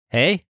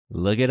Hey,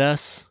 look at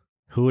us.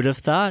 Who would have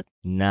thought?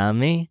 Not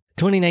me.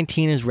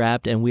 2019 is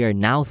wrapped and we are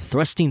now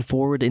thrusting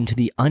forward into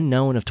the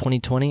unknown of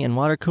 2020. And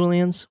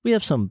Watercoolians, we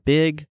have some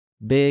big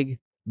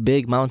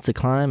mountains to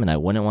climb, and I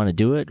wouldn't want to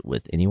do it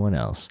with anyone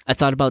else. I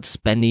thought about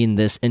spending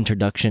this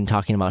introduction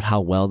talking about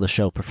how well the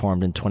show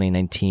performed in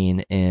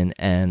 2019 in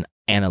an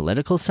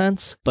analytical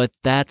sense, but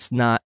that's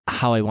not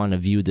how I want to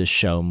view this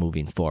show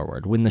moving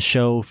forward. When the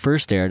show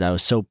first aired, I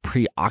was so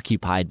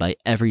preoccupied by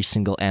every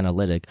single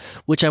analytic,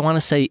 which I want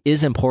to say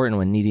is important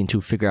when needing to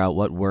figure out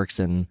what works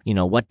and,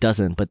 what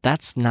doesn't, but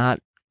that's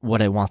not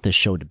what I want this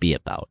show to be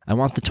about. I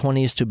want the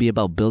 20s to be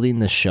about building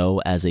the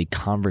show as a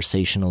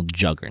conversational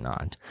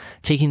juggernaut,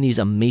 taking these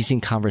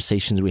amazing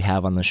conversations we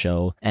have on the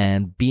show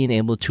and being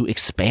able to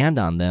expand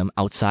on them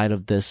outside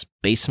of this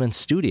basement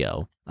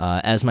studio.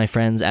 As my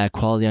friends at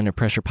Quality Under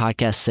Pressure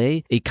podcast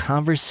say, a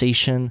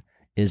conversation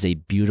is a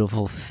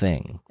beautiful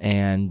thing.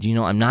 And,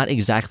 I'm not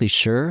exactly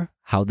sure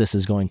how this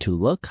is going to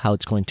look, how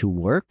it's going to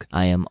work.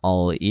 I am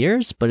all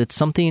ears, but it's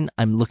something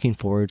I'm looking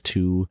forward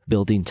to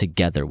building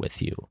together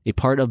with you. A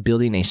part of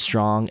building a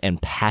strong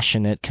and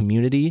passionate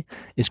community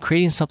is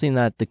creating something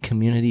that the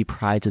community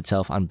prides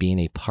itself on being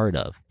a part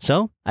of.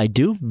 So I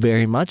do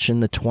very much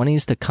in the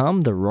 20s to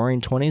come, the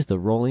roaring 20s, the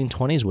rolling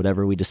 20s,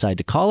 whatever we decide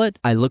to call it.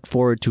 I look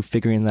forward to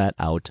figuring that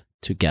out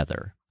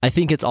together. I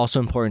think it's also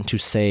important to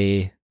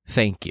say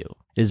thank you.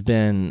 It's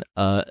been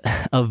a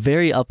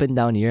very up and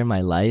down year in my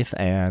life,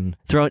 and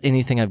throughout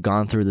anything I've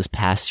gone through this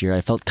past year,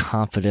 I felt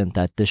confident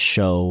that this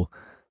show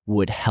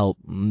would help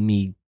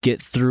me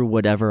get through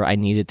whatever I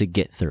needed to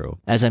get through.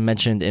 As I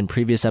mentioned in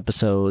previous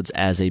episodes,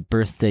 as a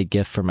birthday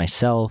gift for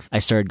myself, I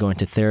started going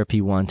to therapy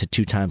 1 to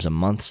 2 times a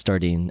month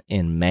starting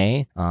in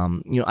May.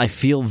 I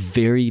feel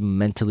very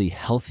mentally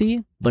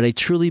healthy, but I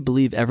truly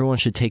believe everyone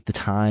should take the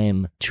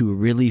time to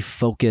really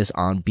focus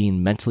on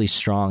being mentally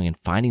strong and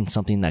finding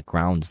something that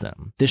grounds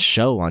them. This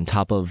show, on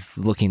top of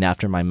looking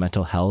after my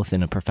mental health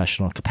in a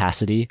professional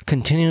capacity,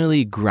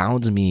 continually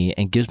grounds me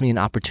and gives me an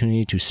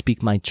opportunity to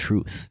speak my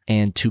truth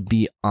and to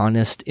be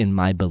honest in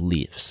my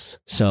beliefs.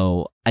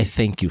 So I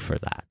thank you for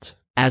that.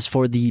 As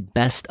for the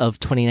best of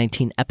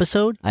 2019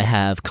 episode, I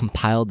have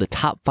compiled the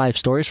top 5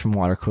 stories from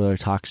Water Cooler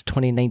Talk's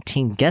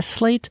 2019 guest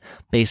slate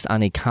based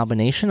on a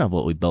combination of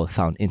what we both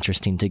found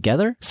interesting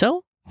together.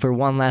 So, for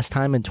one last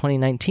time in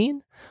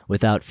 2019,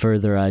 without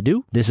further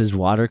ado, this is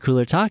Water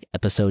Cooler Talk,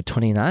 episode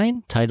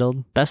 29,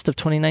 titled Best of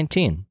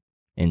 2019.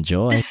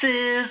 Enjoy. This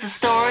is the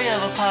story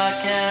of a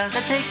podcast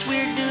that takes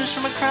weird news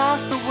from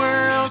across the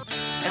world.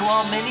 And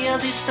while many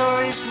of these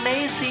stories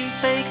may seem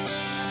fake,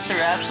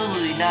 they're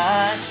absolutely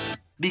not.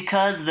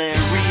 Because they're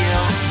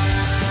real.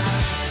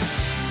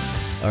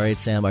 All right,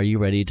 Sam, are you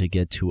ready to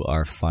get to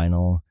our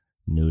final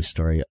news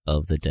story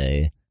of the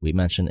day? We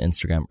mentioned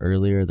Instagram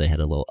earlier. They had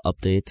a little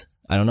update.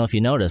 I don't know if you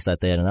noticed that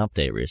they had an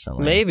update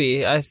recently.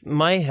 Maybe. I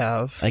might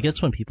have. I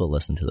guess when people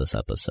listen to this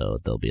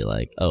episode, they'll be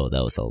like, oh,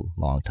 that was a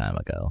long time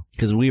ago.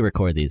 Because we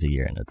record these a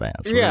year in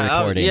advance. We're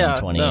recording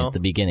at the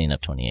beginning of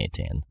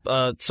 2018.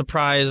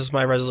 Surprise,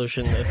 my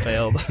resolution, it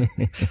failed.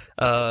 It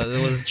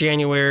was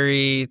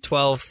January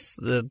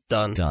 12th,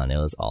 done. Done. It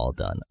was all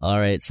done. All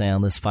right,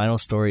 Sam, this final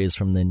story is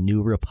from the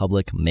New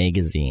Republic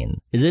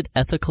magazine. Is it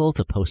ethical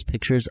to post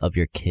pictures of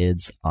your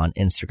kids on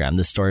Instagram?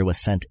 This story was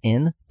sent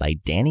in by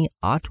Danny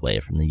Otway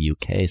from the UK.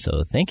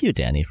 So thank you,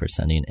 Danny, for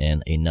sending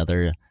in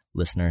another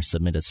listener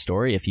submitted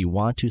story. If you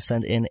want to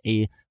send in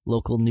a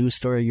local news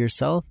story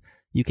yourself,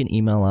 you can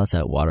email us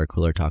at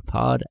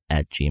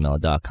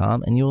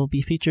watercoolertalkpod@gmail.com and you will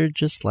be featured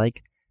just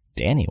like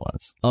Danny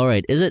was. All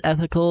right, is it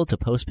ethical to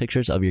post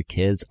pictures of your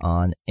kids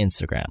on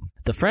Instagram?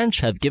 The French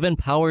have given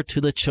power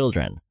to the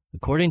children.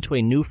 According to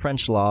a new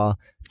French law,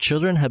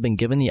 children have been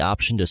given the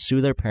option to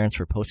sue their parents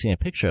for posting a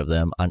picture of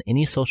them on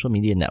any social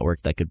media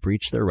network that could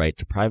breach their right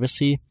to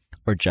privacy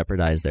or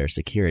jeopardize their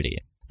security.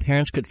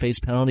 Parents could face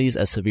penalties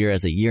as severe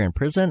as a year in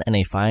prison and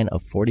a fine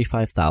of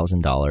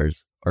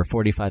 $45,000 or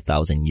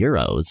 45,000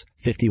 euros,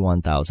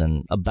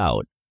 51,000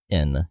 about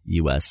in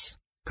U.S.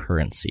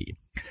 currency,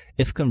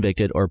 if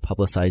convicted or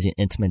publicizing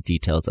intimate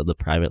details of the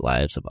private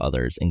lives of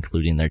others,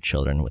 including their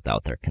children,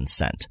 without their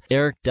consent.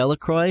 Eric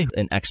Delacroix,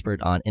 an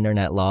expert on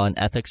internet law and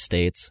ethics,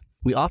 states,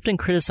 "We often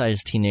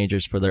criticize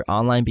teenagers for their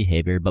online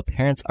behavior, but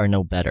parents are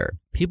no better.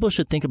 People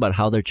should think about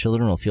how their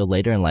children will feel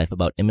later in life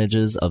about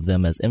images of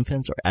them as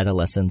infants or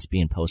adolescents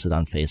being posted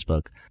on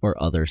Facebook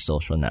or other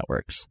social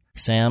networks."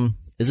 Sam,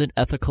 is it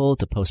ethical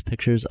to post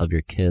pictures of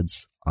your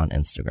kids on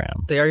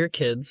Instagram? They are your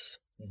kids.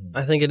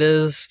 I think it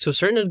is, to a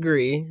certain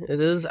degree,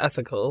 it is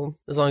ethical,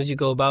 as long as you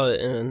go about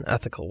it in an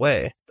ethical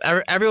way.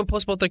 Everyone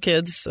posts about their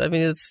kids. I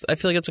mean, I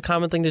feel like it's a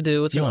common thing to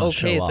do. It's an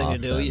okay thing to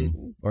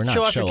do. Or not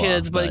show off your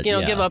kids, but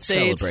give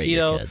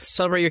updates,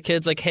 celebrate your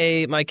kids. Like,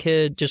 hey, my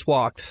kid just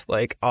walked.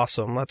 Like,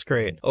 awesome. That's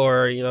great.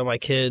 Or, my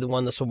kid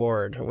won this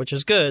award, which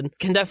is good.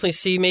 Can definitely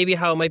see maybe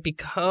how it might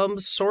become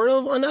sort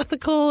of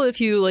unethical if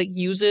you,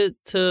 use it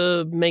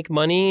to make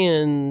money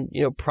and,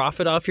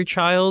 profit off your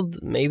child.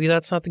 Maybe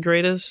that's not the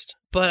greatest.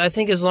 But I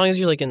think as long as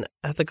you're an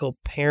ethical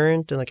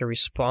parent and a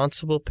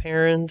responsible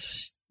parent,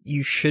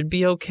 you should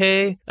be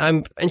okay.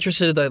 I'm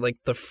interested that like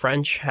the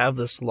French have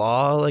this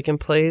law like in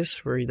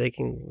place where you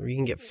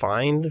can get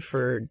fined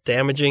for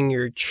damaging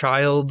your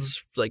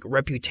child's like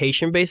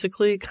reputation,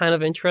 basically. Kind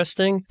of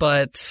interesting,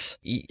 but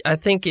I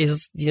think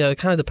it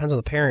kind of depends on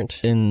the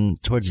parent.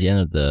 Towards the end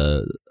of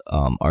the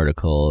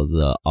article,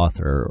 the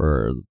author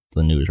or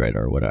the news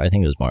writer or whatever, I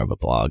think it was more of a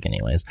blog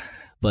anyways,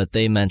 but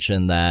they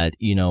mentioned that,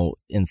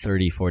 in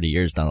 30, 40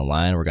 years down the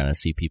line, we're going to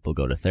see people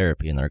go to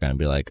therapy and they're going to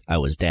be like, I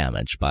was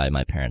damaged by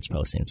my parents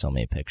posting so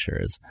many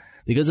pictures.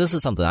 Because this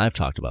is something I've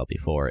talked about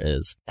before,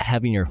 is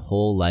having your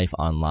whole life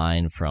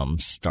online from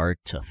start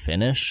to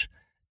finish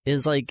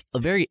is like a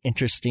very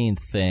interesting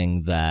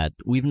thing that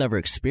we've never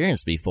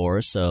experienced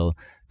before. So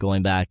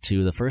going back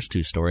to the first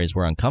two stories,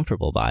 we're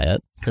uncomfortable by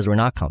it because we're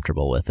not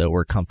comfortable with it.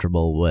 We're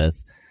comfortable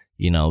with,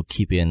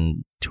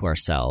 keeping to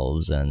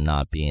ourselves and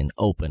not being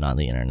open on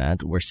the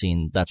internet. We're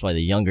seeing that's why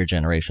the younger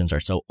generations are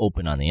so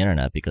open on the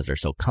internet, because they're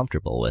so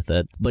comfortable with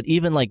it. But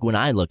even like when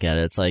I look at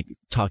it, it's like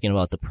talking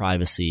about the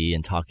privacy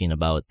and talking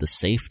about the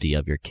safety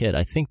of your kid.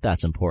 I think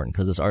that's important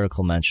because this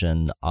article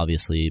mentioned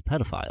obviously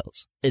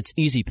pedophiles. It's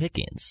easy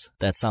pickings.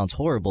 That sounds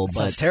horrible, but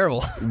sounds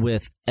terrible.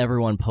 With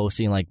everyone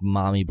posting like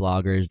mommy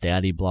bloggers,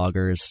 daddy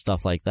bloggers,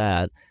 stuff like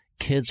that,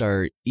 kids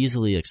are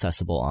easily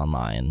accessible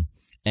online.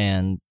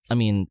 And I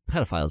mean,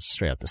 pedophiles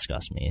straight up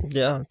disgust me.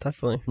 Yeah,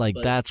 definitely.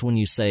 That's when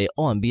you say,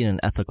 oh, I'm being an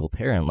ethical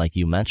parent, like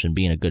you mentioned,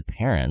 being a good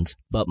parent,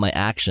 but my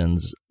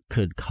actions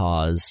could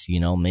cause,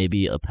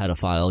 maybe a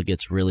pedophile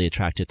gets really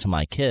attracted to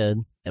my kid.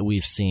 And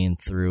we've seen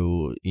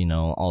through,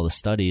 all the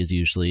studies,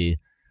 usually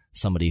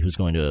somebody who's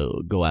going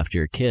to go after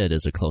your kid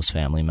is a close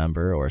family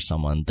member or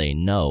someone they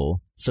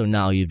know. So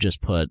now you've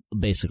just put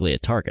basically a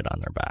target on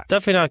their back.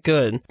 Definitely not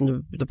good.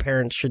 The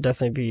parents should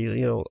definitely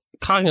be,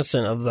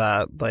 cognizant of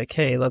that. Like,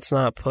 hey, let's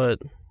not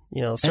put,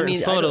 certain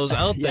photos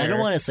out there. I don't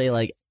want to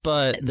say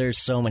but there's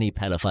so many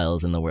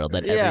pedophiles in the world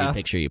that every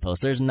picture you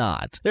post, there's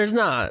not.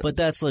 But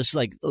that's just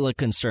like a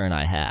concern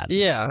I had.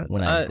 Yeah,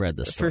 when I read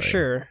this story. For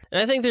sure.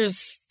 And I think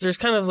there's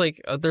kind of like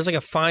there's like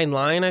a fine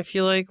line, I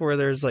feel like, where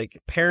there's like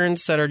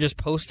parents that are just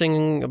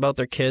posting about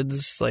their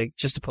kids, like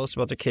just to post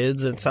about their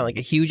kids, and it's not like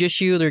a huge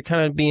issue. They're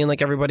kind of being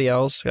like everybody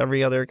else,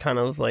 every other kind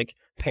of like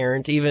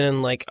parent, even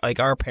in like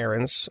our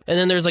parents. And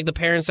then there's like the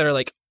parents that are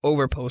like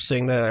over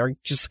posting, that are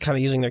just kind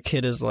of using their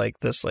kid as like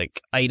this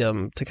like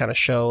item to kind of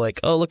show like,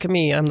 oh, look at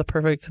me, I'm the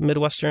perfect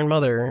Midwestern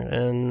mother,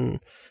 and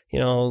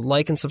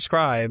like and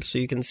subscribe so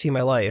you can see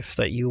my life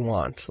that you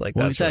want. Like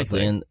that exactly, sort of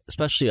thing. And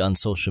especially on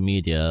social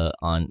media,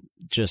 on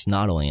just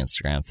not only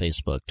Instagram,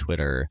 Facebook,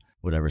 Twitter,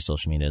 whatever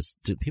social media is.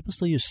 Do people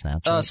still use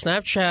Snapchat?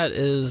 Snapchat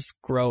is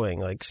growing.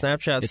 Like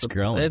Snapchat's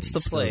growing. It's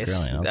the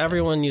place. Okay.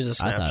 Everyone uses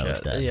Snapchat. I thought it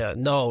was dead. Yeah,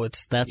 no,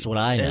 that's what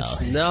I know.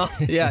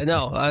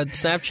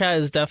 Snapchat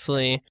is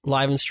definitely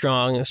live and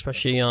strong,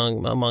 especially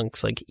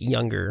amongst like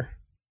younger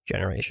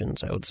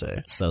generations, I would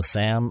say. So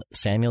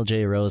Samuel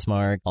J.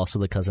 Rosemark, also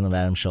the cousin of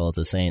Adam Schultz,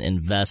 is saying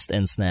invest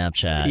in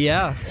Snapchat.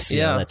 Yeah, See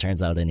how that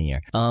turns out in a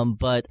year.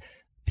 But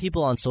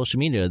people on social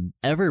media,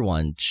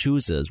 everyone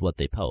chooses what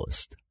they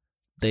post.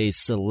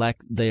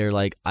 They're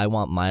like, I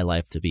want my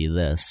life to be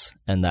this,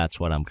 and that's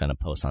what I'm going to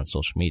post on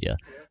social media.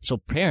 So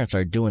parents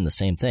are doing the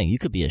same thing. You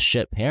could be a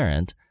shit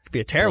parent. Be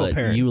a terrible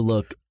parent. You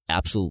look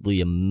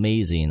absolutely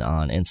amazing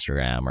on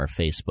Instagram or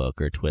Facebook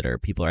or Twitter.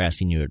 People are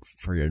asking you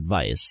for your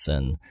advice,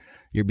 and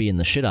you're beating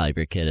the shit out of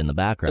your kid in the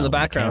background.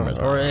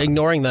 Or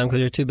ignoring them because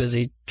you're too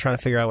busy trying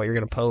to figure out what you're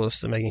going to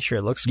post and making sure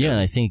it looks good. Yeah, and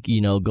I think,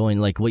 going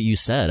like what you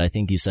said, I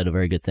think you said a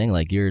very good thing.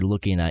 Like, you're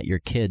looking at your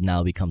kid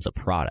now becomes a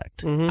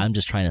product. Mm-hmm. I'm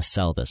just trying to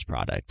sell this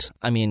product.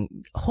 I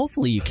mean,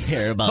 hopefully you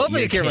care about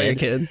your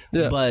kid.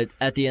 Yeah. But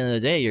at the end of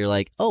the day, you're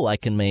like, oh, I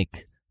can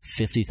make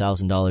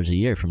 $50,000 a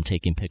year from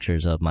taking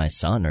pictures of my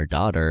son or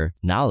daughter.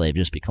 Now they've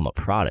just become a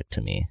product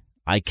to me.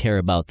 I care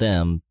about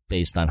them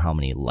based on how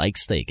many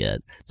likes they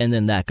get. And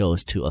then that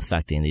goes to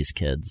affecting these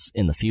kids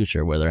in the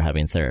future where they're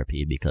having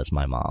therapy because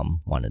my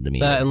mom wanted to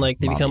meet that, and like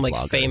they become like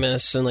blogger.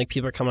 Famous, and like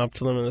people are coming up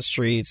to them in the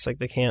streets, like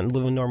they can't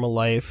live a normal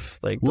life.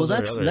 Like, well,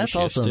 that's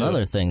also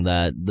another thing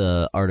that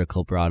the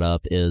article brought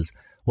up is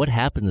what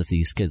happens if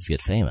these kids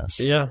get famous?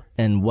 Yeah.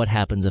 And what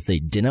happens if they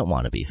didn't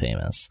want to be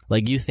famous?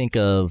 Like, you think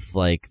of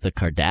like the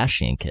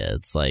Kardashian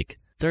kids, like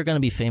they're going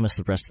to be famous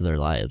the rest of their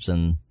lives,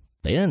 and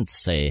they didn't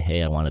say,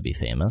 hey, I want to be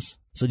famous.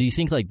 So do you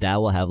think like that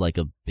will have like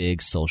a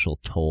big social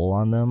toll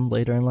on them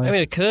later in life? I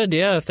mean, it could,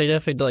 yeah, if they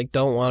definitely like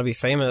don't want to be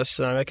famous.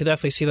 I could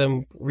definitely see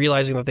them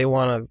realizing that they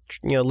want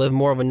to, live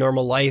more of a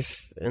normal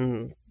life,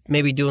 and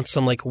maybe doing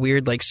some like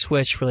weird like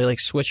switch where they like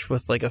switch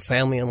with like a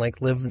family and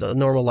like live a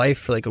normal life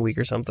for like a week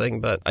or something.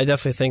 But I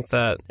definitely think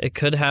that it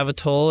could have a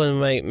toll and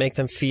might make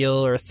them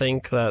feel or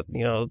think that,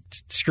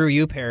 screw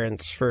you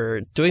parents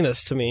for doing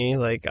this to me.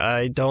 Like,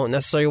 I don't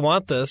necessarily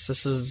want this.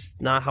 This is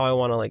not how I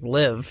want to like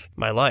live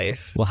my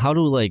life. Well, how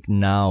do like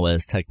now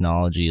as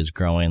technology is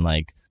growing,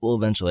 like we'll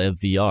eventually have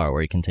VR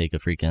where you can take a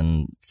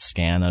freaking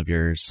scan of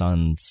your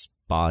son's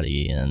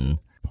body and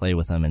play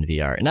with them in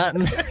VR. Not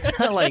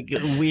like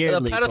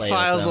weirdly. The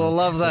pedophiles will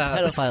love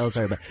that. The pedophiles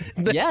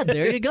are, but yeah,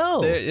 there you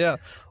go. Yeah,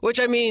 which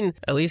I mean,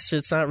 at least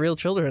it's not real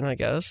children, I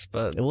guess.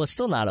 But well, it's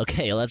still not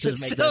okay. Let's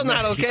just make still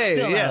not okay.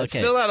 It's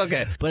still not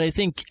okay. But I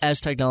think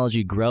as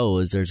technology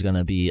grows, there's going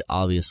to be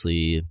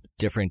obviously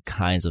different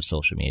kinds of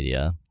social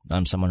media.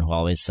 I'm someone who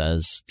always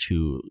says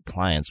to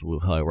clients who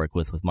I work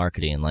with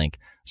marketing, like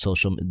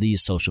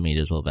these social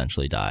medias will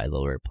eventually die.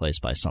 They'll be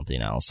replaced by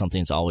something else.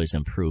 Something's always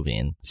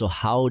improving. So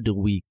how do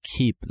we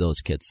keep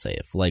those kids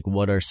safe? Like,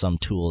 what are some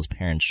tools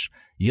parents?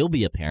 You'll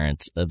be a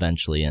parent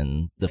eventually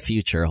in the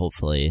future,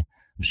 hopefully.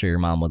 I'm sure your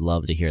mom would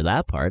love to hear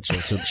that part.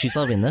 So she's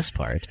loving this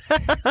part.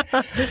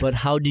 But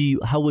how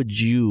would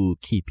you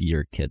keep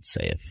your kids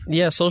safe?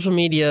 Yeah, social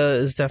media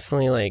is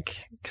definitely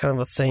like kind of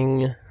a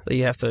thing that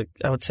you have to,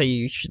 I would say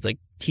you should like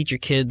teach your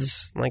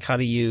kids like how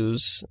to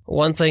use.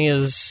 One thing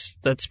is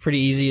that's pretty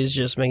easy is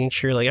just making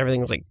sure like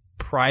everything's like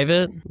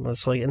private.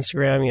 So like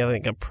Instagram, you have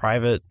like a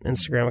private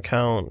Instagram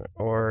account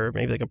or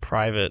maybe like a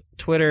private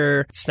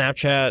Twitter,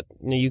 Snapchat.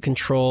 You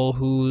control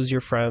who's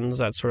your friends,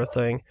 that sort of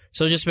thing.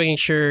 So just making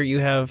sure you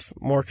have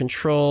more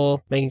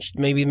control,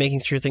 maybe making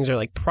sure things are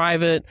like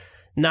private,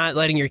 not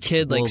letting your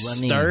kid like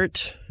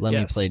start. Let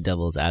me play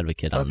devil's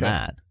advocate on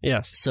that.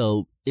 Yes.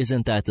 So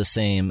isn't that the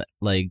same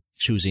like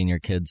choosing your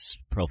kid's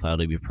profile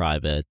to be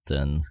private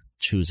and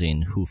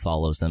choosing who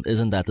follows them?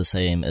 Isn't that the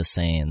same as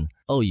saying,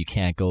 oh, you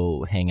can't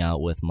go hang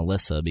out with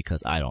Melissa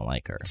because I don't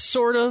like her?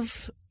 Sort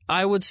of.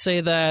 I would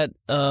say that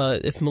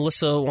if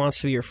Melissa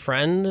wants to be your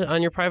friend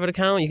on your private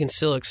account, you can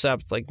still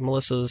accept like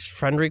Melissa's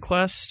friend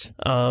request,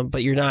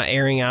 but you're not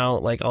airing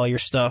out like all your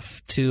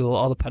stuff to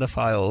all the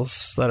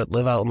pedophiles that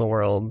live out in the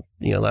world,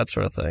 that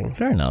sort of thing.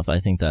 Fair enough. I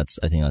think that's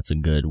a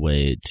good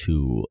way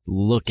to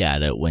look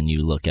at it when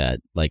you look at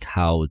like,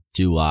 how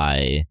do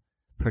I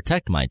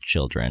protect my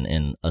children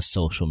in a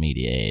social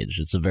media age?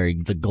 It's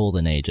the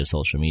golden age of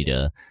social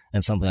media,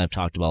 and something I've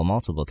talked about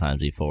multiple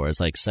times before is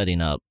like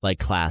setting up like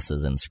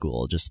classes in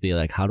school, just to be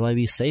like, how do I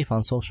be safe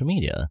on social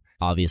media?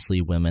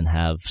 Obviously, women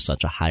have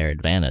such a higher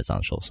advantage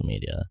on social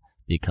media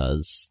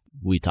because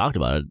we talked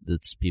about it.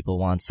 It's people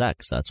want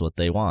sex. That's what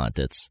they want.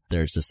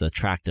 There's this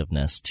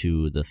attractiveness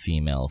to the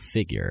female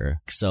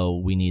figure. So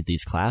we need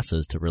these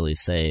classes to really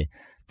say,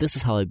 this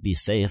is how I'd be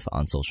safe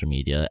on social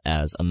media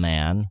as a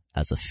man,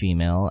 as a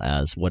female,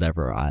 as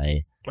whatever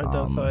I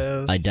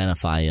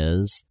identify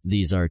as.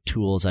 These are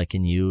tools I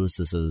can use.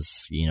 This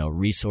is,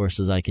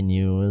 resources I can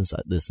use.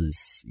 This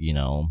is,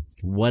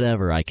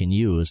 whatever I can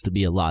use to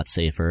be a lot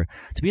safer,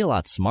 to be a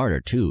lot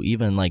smarter too.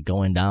 Even like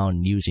going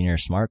down using your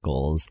SMART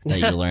goals that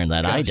you learned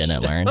that I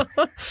didn't learn.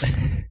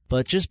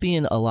 But just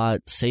being a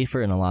lot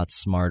safer and a lot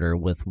smarter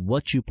with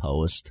what you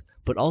post,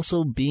 but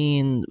also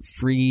being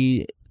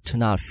free to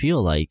not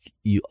feel like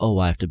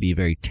I have to be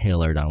very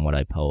tailored on what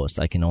I post.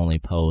 I can only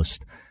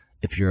post,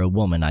 if you're a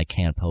woman, I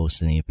can't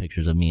post any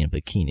pictures of me in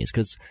bikinis,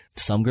 because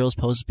some girls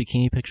post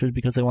bikini pictures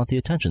because they want the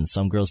attention.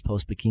 Some girls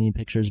post bikini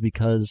pictures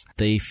because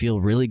they feel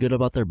really good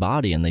about their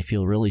body and they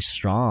feel really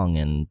strong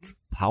and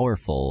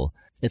powerful.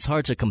 It's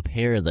hard to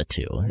compare the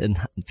two and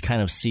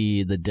kind of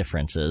see the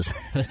differences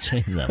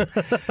between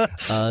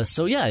them.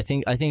 So yeah, I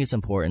think it's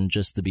important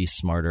just to be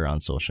smarter on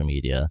social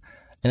media.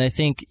 And I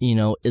think,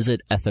 is it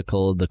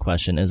ethical? The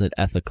question, is it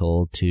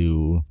ethical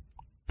to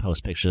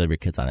post pictures of your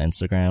kids on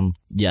Instagram?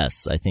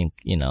 Yes, I think,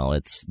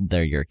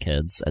 they're your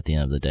kids at the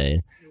end of the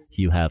day.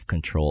 You have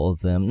control of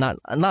them. Not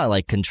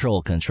like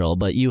control,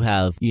 but you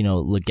have,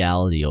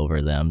 legality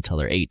over them till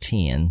they're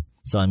 18.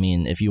 So, I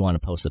mean, if you want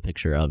to post a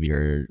picture of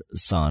your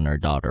son or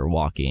daughter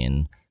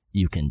walking,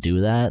 you can do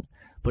that.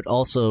 But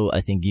also, I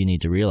think you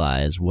need to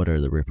realize what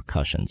are the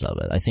repercussions of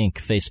it. I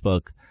think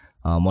Facebook,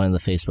 one of the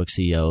Facebook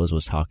CEOs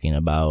was talking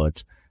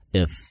about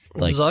if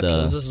like Zuck?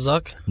 Was this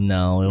Zuck?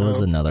 No, it was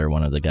another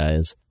one of the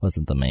guys. It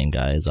wasn't the main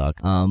guy, Zuck.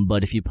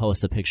 But if you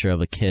post a picture of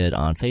a kid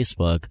on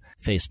Facebook,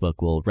 Facebook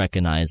will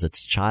recognize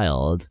it's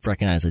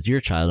your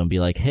child and be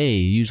like, hey,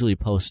 you usually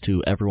post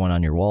to everyone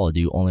on your wall. Do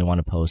you only want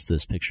to post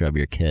this picture of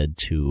your kid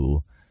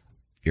to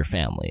your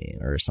family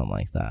or something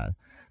like that?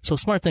 So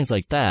smart things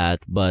like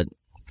that, but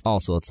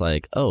also it's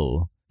like,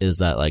 oh, is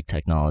that like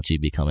technology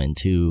becoming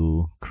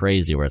too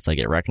crazy where it's like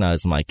it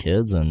recognizes my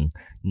kids and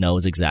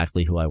knows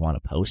exactly who I want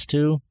to post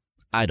to?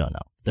 I don't know.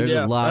 There's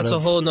a lot that's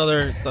of... a whole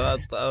nother...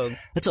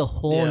 it's a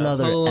whole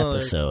nother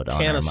episode on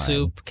can of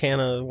soup,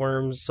 can of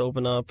worms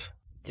open up.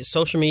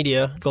 Social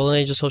media, golden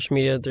age of social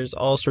media, there's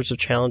all sorts of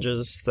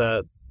challenges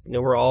that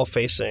we're all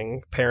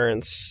facing.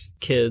 Parents,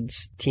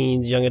 kids,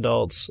 teens, young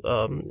adults.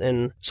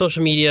 And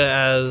social media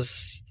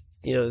as...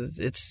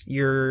 it's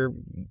you're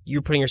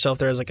putting yourself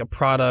there as like a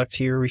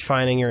product. You're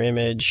refining your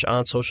image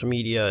on social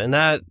media, and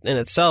that in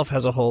itself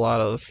has a whole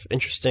lot of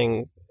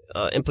interesting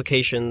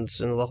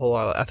implications and a whole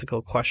lot of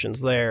ethical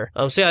questions there.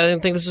 So yeah, I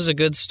think this is a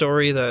good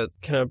story that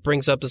kind of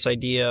brings up this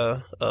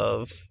idea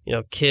of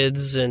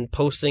kids and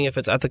posting if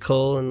it's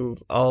ethical and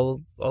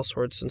all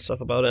sorts and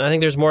stuff about it. And I think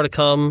there's more to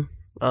come.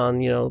 on,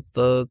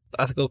 the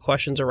ethical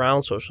questions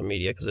around social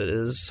media, because it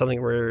is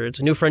something where it's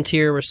a new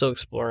frontier we're still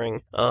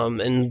exploring.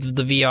 And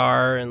the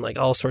VR and like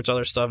all sorts of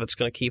other stuff, it's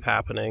going to keep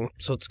happening.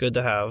 So it's good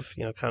to have,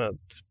 kind of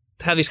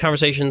have these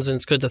conversations, and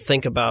it's good to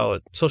think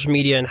about social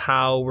media and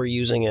how we're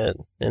using it,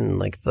 and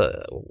like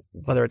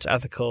whether it's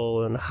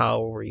ethical and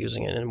how we're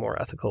using it in a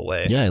more ethical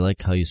way. Yeah, I like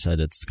how you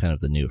said it's kind of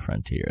the new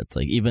frontier. It's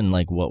like even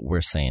like what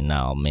we're saying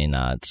now may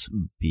not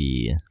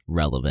be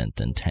relevant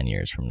in 10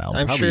 years from now.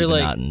 I'm Probably sure even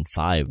like not in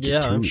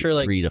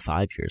 3 to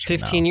 5 years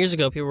 15 years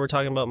ago, people were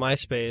talking about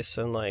MySpace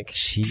and like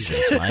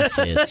Jesus,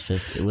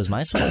 MySpace. Was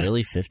MySpace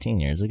really 15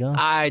 years ago?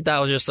 That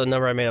was just a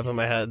number I made up in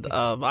my head.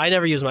 I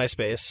never used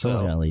MySpace.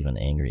 Someone's gonna leave an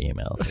angry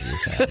email for you.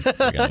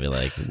 They're gonna be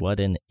like, "What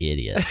an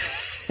idiot."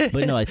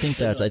 But no, I think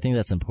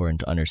that's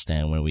important to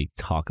understand when we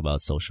talk about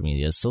social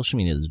media. Social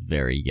media is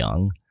very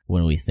young.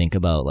 When we think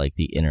about like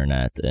the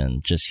internet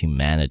and just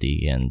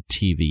humanity and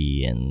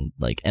TV and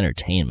like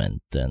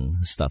entertainment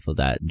and stuff of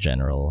that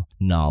general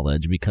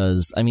knowledge,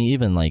 because I mean,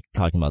 even like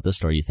talking about this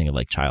story, you think of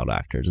like child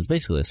actors. It's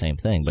basically the same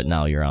thing, but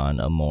now you're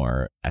on a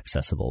more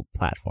accessible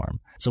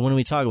platform. So when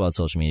we talk about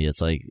social media,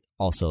 it's like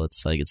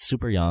it's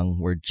super young.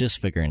 We're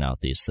just figuring out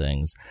these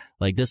things.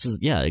 Like this is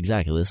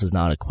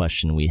not a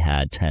question we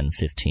had 10,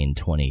 15,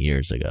 20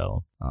 years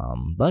ago.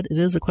 But it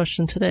is a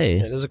question today.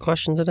 It is a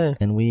question today.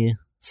 And we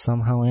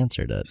somehow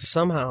answered it.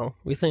 Somehow,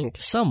 we think.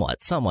 Somewhat,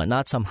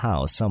 not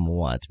somehow,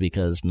 somewhat,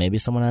 because maybe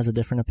someone has a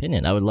different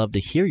opinion. I would love to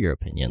hear your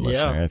opinion,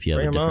 listener. If you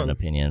have a different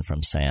opinion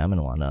from Sam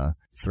and want to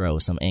throw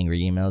some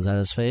angry emails at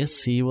his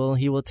face, he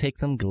will take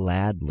them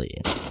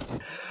gladly.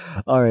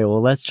 All right,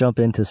 well, let's jump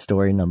into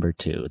story number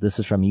 2. This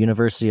is from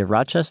University of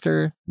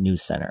Rochester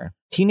News Center.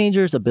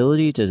 Teenagers'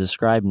 ability to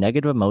describe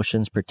negative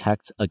emotions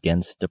protects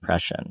against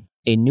depression.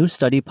 A new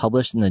study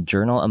published in the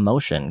journal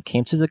Emotion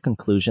came to the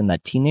conclusion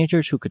that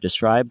teenagers who could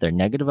describe their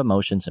negative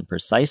emotions in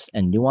precise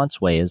and nuanced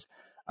ways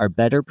are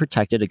better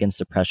protected against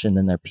depression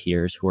than their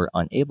peers who are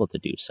unable to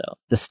do so.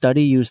 The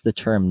study used the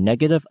term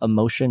negative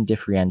emotion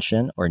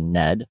differentiation, or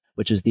NED,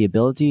 which is the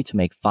ability to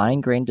make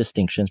fine-grained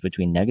distinctions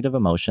between negative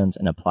emotions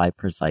and apply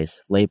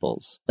precise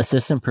labels.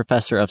 Assistant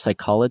Professor of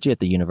Psychology at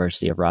the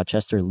University of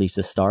Rochester,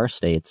 Lisa Starr,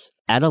 states,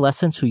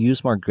 adolescents who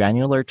use more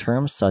granular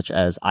terms such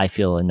as I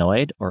feel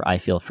annoyed, or I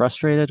feel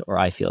frustrated, or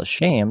I feel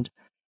ashamed,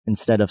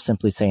 instead of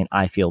simply saying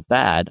I feel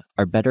bad,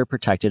 are better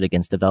protected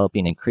against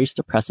developing increased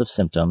depressive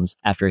symptoms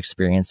after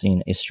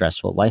experiencing a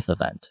stressful life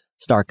event.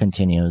 Starr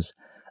continues,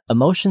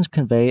 emotions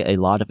convey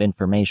a lot of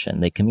information.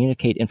 They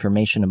communicate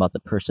information about the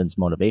person's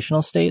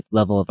motivational state,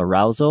 level of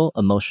arousal,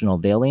 emotional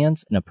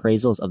valence, and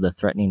appraisals of the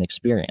threatening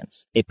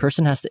experience. A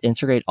person has to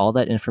integrate all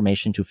that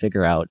information to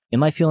figure out,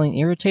 am I feeling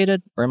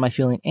irritated, or am I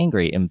feeling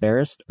angry,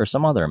 embarrassed, or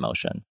some other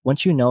emotion?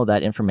 Once you know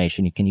that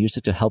information, you can use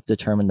it to help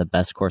determine the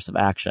best course of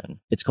action.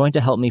 It's going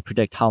to help me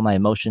predict how my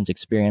emotions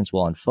experience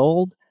will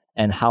unfold,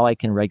 and how I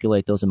can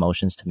regulate those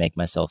emotions to make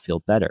myself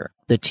feel better.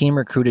 The team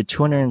recruited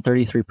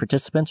 233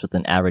 participants with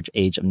an average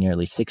age of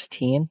nearly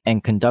 16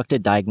 and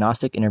conducted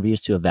diagnostic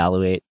interviews to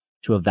evaluate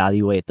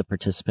the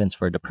participants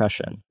for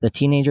depression. The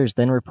teenagers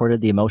then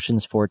reported the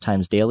emotions 4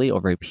 times daily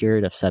over a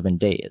period of 7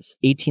 days.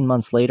 18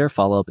 months later,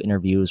 follow-up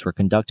interviews were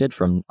conducted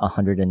from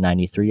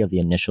 193 of the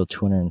initial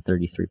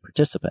 233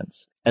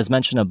 participants. As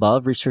mentioned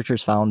above,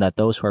 researchers found that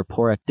those who are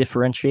poor at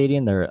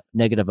differentiating their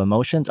negative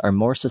emotions are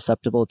more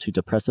susceptible to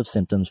depressive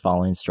symptoms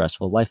following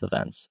stressful life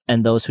events,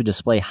 and those who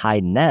display high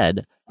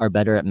NED are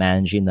better at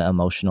managing the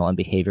emotional and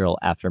behavioral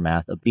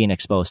aftermath of being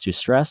exposed to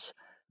stress,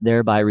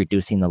 thereby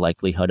reducing the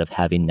likelihood of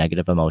having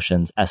negative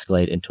emotions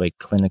escalate into a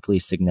clinically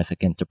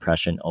significant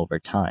depression over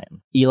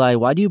time. Eli,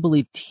 why do you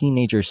believe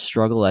teenagers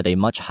struggle at a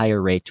much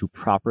higher rate to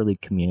properly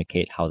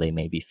communicate how they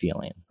may be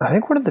feeling? I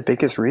think one of the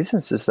biggest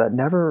reasons is that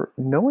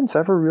no one's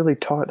ever really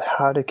taught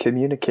how to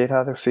communicate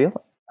how they're feeling.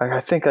 I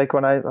think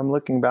when I'm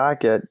looking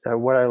back at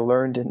what I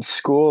learned in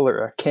school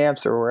or at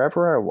camps or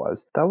wherever I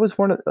was, that was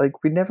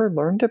we never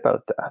learned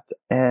about that.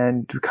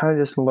 And we kind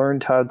of just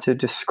learned how to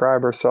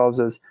describe ourselves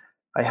as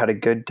I had a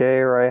good day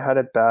or I had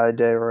a bad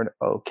day or an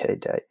okay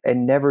day,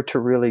 and never to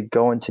really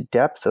go into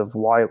depth of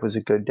why it was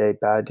a good day,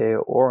 bad day,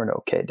 or an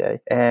okay day.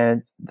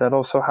 And that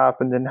also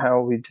happened in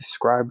how we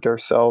described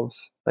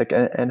ourselves,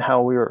 and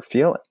how we were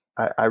feeling.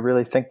 I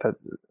really think that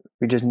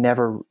we just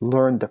never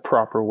learned the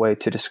proper way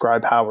to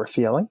describe how we're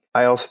feeling.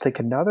 I also think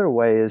another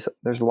way is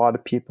there's a lot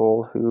of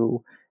people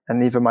who,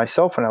 and even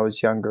myself when I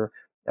was younger,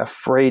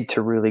 afraid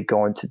to really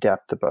go into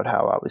depth about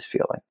how I was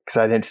feeling because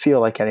I didn't feel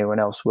like anyone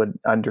else would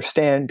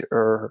understand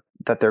or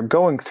that they're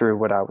going through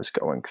what I was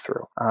going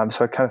through.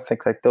 So I kind of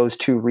think those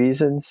two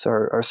reasons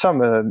are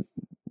some of the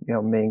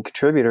main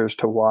contributors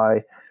to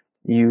why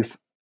youth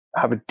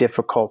have a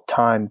difficult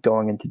time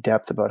going into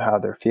depth about how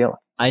they're feeling.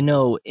 I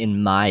know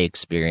in my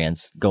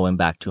experience, going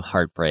back to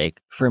heartbreak,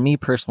 for me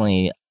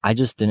personally, I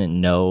just didn't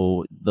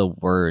know the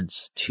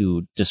words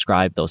to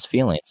describe those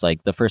feelings.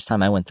 Like the first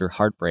time I went through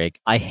heartbreak,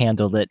 I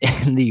handled it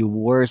in the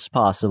worst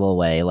possible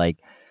way.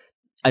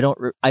 I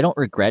don't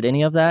regret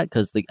any of that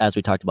because as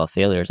we talked about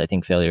failures, I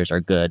think failures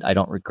are good. I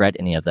don't regret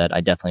any of that.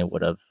 I definitely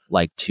would have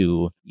liked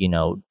to,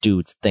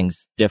 do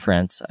things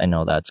different. I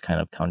know that's kind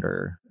of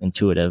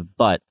counterintuitive,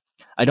 but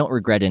I don't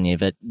regret any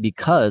of it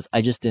because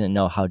I just didn't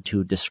know how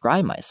to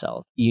describe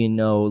myself.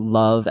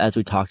 Love, as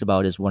we talked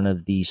about, is one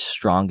of the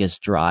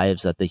strongest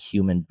drives that the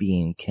human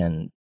being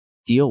can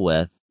deal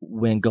with.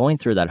 When going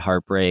through that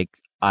heartbreak,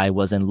 I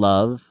was in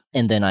love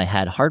and then I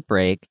had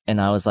heartbreak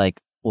and I was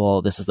like,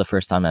 well, this is the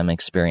first time I'm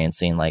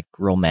experiencing like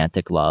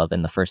romantic love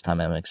and the first time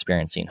I'm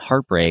experiencing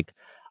heartbreak.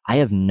 I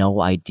have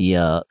no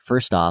idea,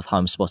 first off, how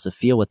I'm supposed to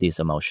feel with these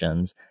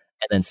emotions.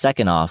 And then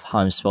second off, how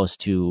I'm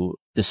supposed to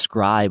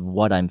describe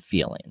what I'm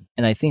feeling.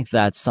 And I think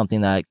that's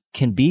something that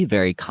can be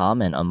very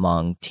common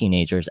among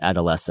teenagers,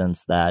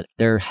 adolescents, that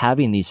they're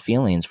having these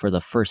feelings for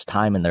the first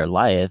time in their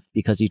life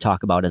because you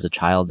talk about as a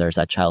child, there's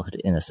that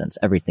childhood innocence.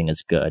 Everything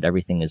is good.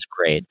 Everything is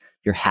great.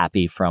 You're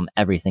happy from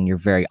everything. You're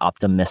very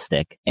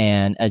optimistic.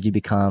 And as you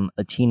become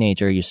a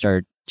teenager, you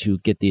start to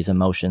get these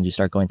emotions. You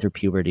start going through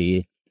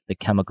puberty. The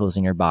chemicals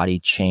in your body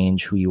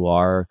change who you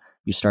are.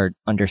 You start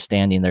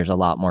understanding there's a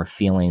lot more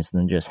feelings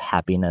than just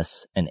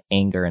happiness and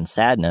anger and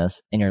sadness.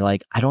 And you're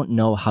like, I don't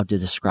know how to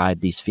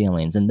describe these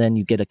feelings. And then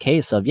you get a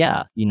case of,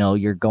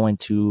 you're going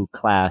to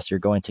class, you're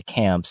going to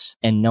camps,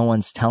 and no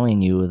one's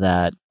telling you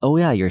that, oh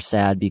yeah, you're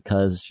sad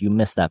because you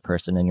miss that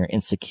person and you're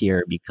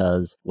insecure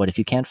because what if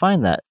you can't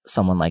find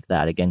someone like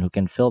that again who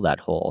can fill that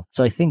hole?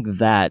 So I think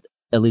that,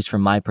 at least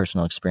from my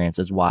personal experience,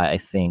 is why I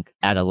think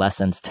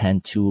adolescents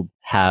tend to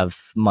have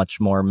much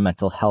more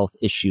mental health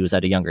issues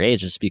at a younger age,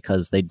 just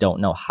because they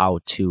don't know how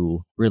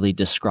to really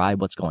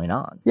describe what's going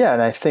on. Yeah,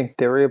 and I think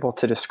they're able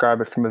to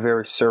describe it from a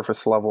very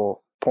surface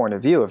level point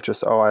of view of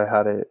just,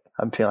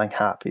 I'm feeling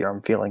happy or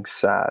I'm feeling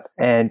sad.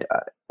 And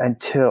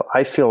until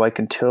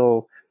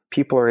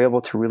people are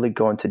able to really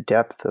go into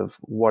depth of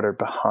what are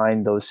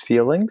behind those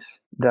feelings,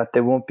 that they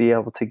won't be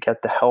able to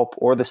get the help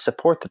or the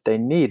support that they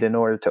need in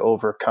order to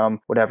overcome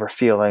whatever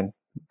feeling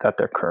that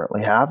they're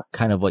currently having.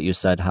 Kind of what you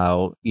said,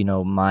 how,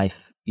 my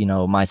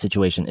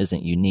situation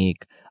isn't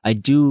unique. I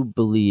do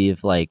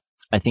believe, I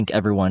think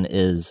everyone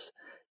is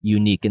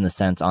unique in the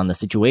sense on the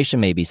situation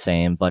may be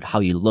same, but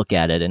how you look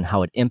at it and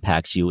how it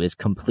impacts you is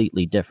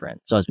completely different.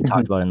 So as we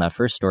talked about in that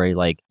first story,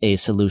 a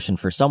solution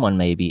for someone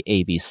may be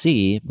A, B,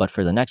 C, but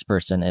for the next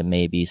person, it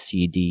may be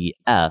C, D,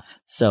 F.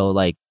 So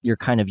you're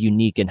kind of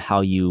unique in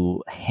how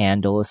you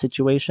handle a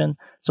situation.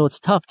 So it's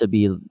tough to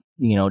be,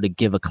 to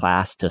give a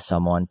class to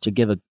someone, to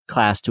give a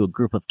class to a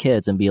group of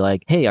kids and be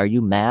like, hey, are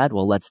you mad?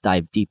 Well, let's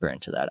dive deeper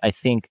into that. I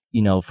think,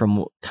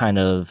 from kind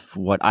of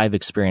what I've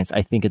experienced,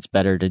 I think it's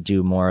better to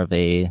do more of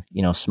a,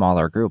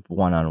 smaller group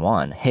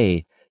one-on-one.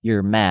 Hey,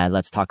 you're mad.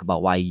 Let's talk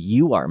about why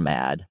you are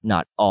mad,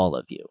 not all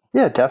of you.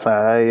 Yeah,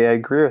 definitely. I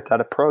agree with that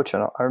approach.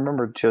 And I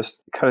remember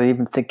just kind of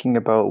even thinking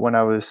about when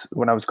I was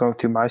going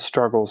through my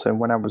struggles and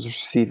when I was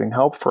receiving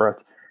help for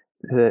it.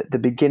 The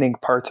beginning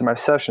parts of my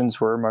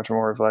sessions were much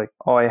more of like,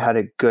 oh, I had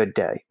a good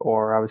day,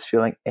 or I was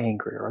feeling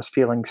angry, or I was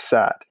feeling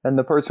sad. And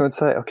the person would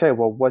say, okay,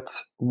 well,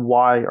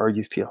 why are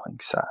you feeling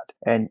sad?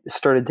 And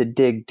started to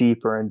dig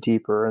deeper and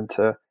deeper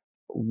into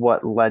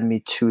what led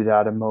me to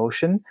that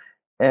emotion.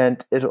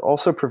 And it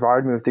also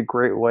provided me with a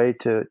great way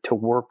to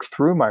work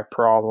through my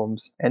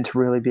problems and to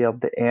really be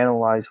able to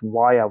analyze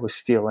why I was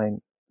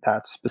feeling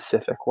that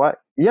specific way.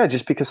 Yeah,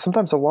 just because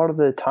sometimes a lot of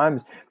the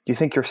times you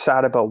think you're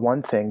sad about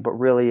one thing, but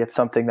really it's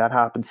something that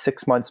happened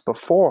 6 months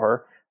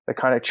before that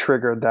kind of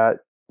triggered that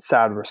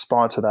sad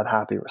response or that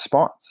happy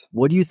response.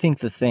 What do you think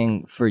the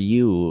thing for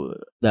you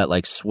that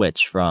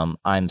switch from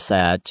I'm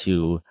sad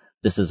to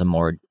this is a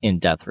more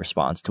in-depth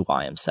response to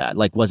why I'm sad?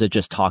 Was it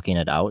just talking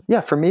it out?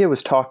 Yeah, for me, it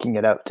was talking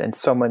it out and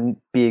someone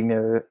being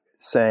there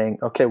saying,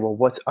 okay, well,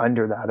 what's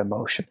under that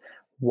emotion?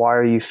 Why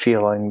are you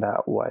feeling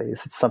that way?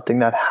 Is it something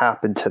that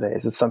happened today?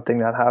 Is it something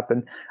that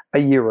happened a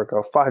year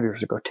ago, 5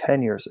 years ago,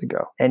 10 years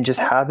ago? And just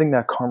having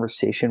that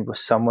conversation with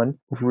someone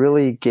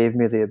really gave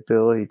me the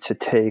ability to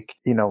take,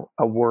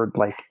 a word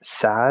like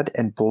sad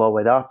and blow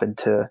it up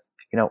into,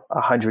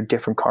 100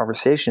 different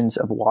conversations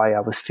of why I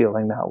was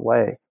feeling that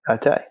way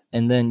that day.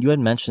 And then you had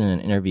mentioned in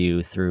an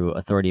interview through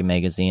Authority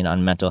Magazine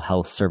on mental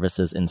health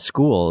services in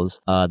schools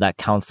that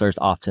counselors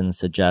often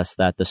suggest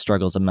that the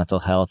struggles of mental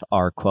health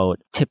are,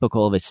 quote,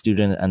 typical of a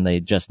student and they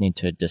just need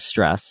to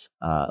distress.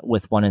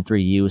 With 1 in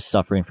 3 youth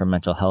suffering from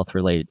mental health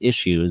related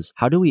issues,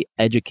 how do we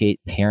educate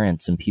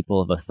parents and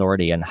people of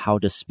authority on how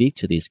to speak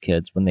to these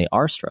kids when they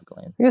are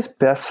struggling? I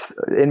guess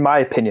in my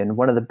opinion,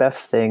 one of the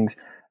best things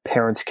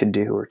parents can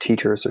do or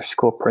teachers or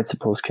school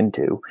principals can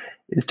do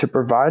is to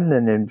provide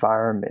an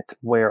environment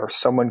where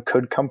someone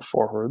could come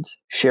forward,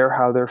 share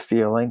how they're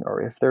feeling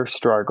or if they're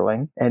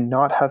struggling, and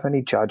not have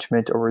any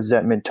judgment or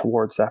resentment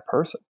towards that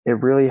person.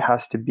 It really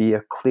has to be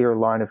a clear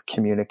line of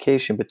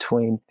communication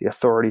between the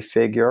authority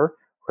figure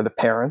or the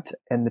parent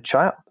and the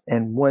child.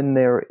 And when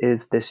there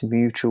is this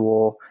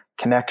mutual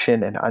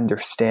connection and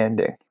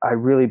understanding. I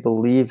really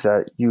believe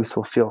that youth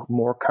will feel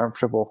more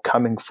comfortable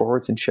coming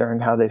forward and sharing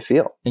how they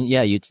feel. And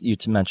yeah, you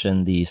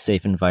mentioned the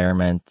safe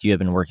environment. You have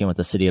been working with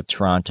the City of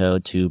Toronto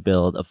to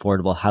build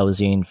affordable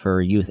housing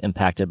for youth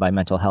impacted by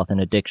mental health and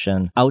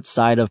addiction.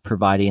 Outside of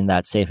providing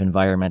that safe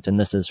environment, and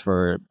this is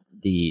for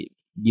the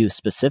youth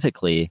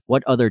specifically,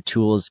 what other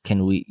tools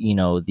can we,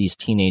 these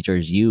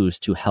teenagers use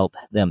to help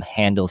them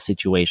handle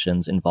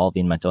situations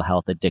involving mental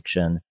health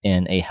addiction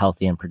in a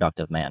healthy and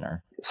productive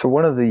manner? So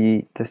one of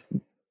the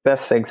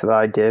best things that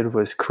I did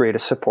was create a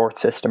support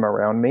system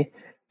around me,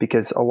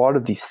 because a lot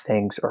of these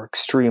things are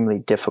extremely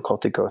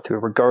difficult to go through,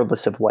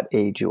 regardless of what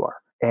age you are.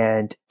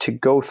 And to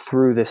go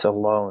through this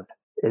alone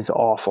is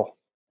awful.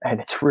 And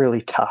it's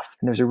really tough.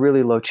 And there's a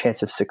really low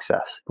chance of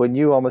success. When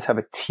you almost have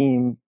a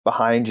team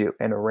behind you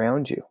and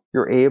around you,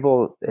 you're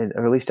able,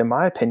 or at least in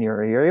my opinion,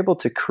 you're able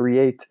to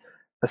create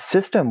a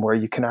system where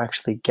you can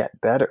actually get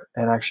better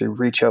and actually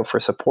reach out for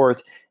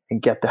support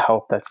and get the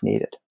help that's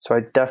needed. So I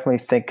definitely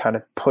think kind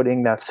of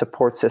putting that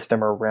support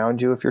system around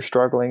you if you're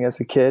struggling as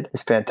a kid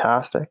is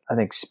fantastic. I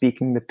think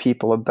speaking to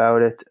people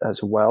about it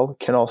as well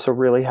can also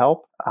really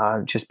help,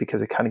 just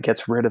because it kind of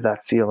gets rid of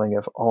that feeling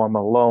of, oh, I'm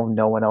alone,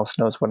 no one else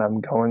knows what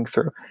I'm going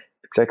through.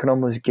 Because I can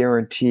almost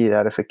guarantee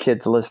that if a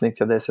kid's listening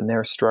to this and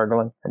they're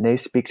struggling and they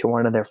speak to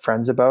one of their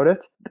friends about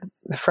it,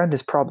 the friend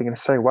is probably going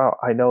to say, wow,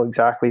 I know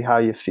exactly how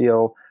you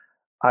feel.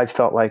 I've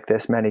felt like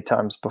this many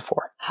times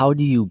before. How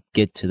do you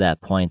get to that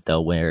point,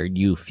 though, where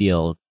you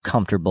feel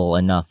comfortable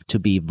enough to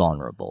be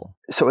vulnerable?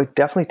 So it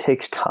definitely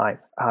takes time.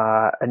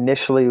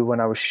 Initially,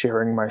 when I was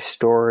sharing my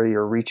story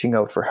or reaching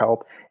out for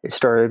help, it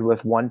started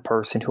with one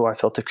person who I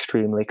felt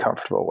extremely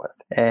comfortable with.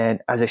 And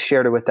as I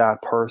shared it with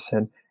that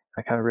person,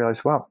 I kind of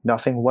realized, wow,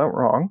 nothing went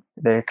wrong.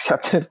 They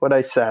accepted what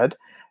I said.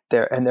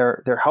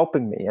 They're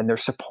helping me and they're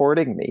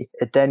supporting me.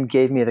 It then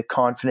gave me the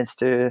confidence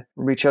to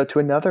reach out to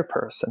another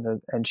person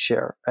and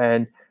share.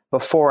 And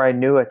before I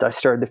knew it, I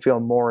started to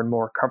feel more and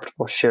more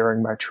comfortable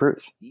sharing my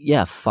truth.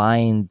 Yeah,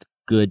 find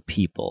good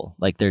people.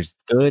 Like, there's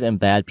good and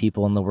bad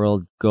people in the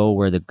world. Go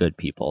where the good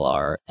people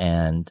are.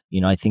 And,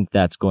 I think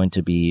that's going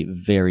to be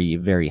very,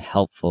 very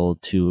helpful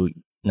to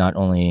not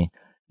only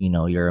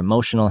your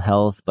emotional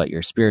health, but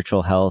your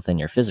spiritual health and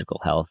your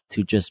physical health,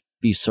 to just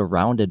be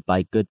surrounded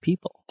by good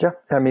people. Yeah.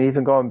 I mean,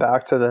 even going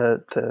back to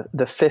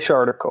the fish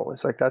article,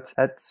 it's like, that's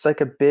like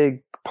a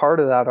big part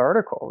of that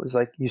article. It's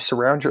like, you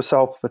surround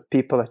yourself with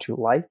people that you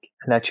like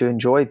and that you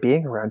enjoy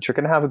being around. You're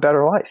going to have a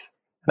better life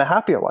and a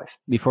happier life.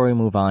 Before we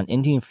move on,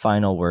 any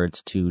final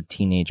words to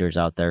teenagers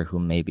out there who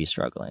may be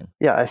struggling?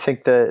 Yeah, I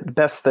think the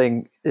best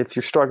thing, if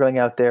you're struggling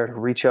out there, to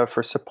reach out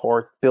for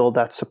support, build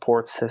that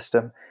support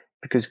system.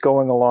 Because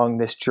going along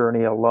this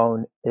journey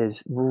alone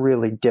is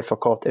really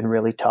difficult and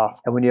really tough.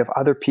 And when you have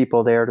other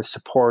people there to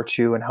support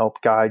you and help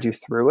guide you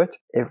through it,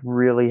 it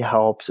really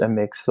helps and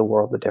makes the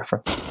world a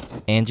difference.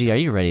 Angie, are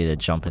you ready to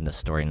jump into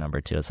story number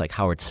 2? It's like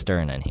Howard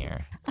Stern in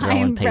here.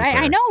 I'm right.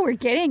 I know we're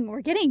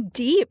getting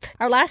deep.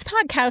 Our last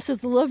podcast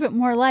was a little bit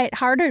more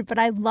lighthearted, but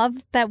I love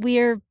that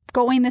we're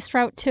going this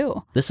route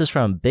too. This is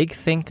from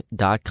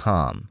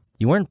bigthink.com.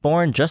 You weren't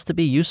born just to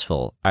be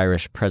useful,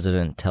 Irish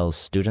president tells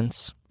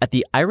students. At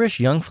the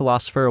Irish Young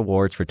Philosopher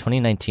Awards for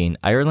 2019,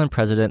 Ireland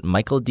President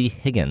Michael D.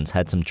 Higgins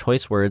had some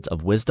choice words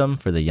of wisdom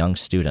for the young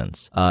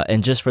students.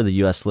 And just for the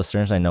U.S.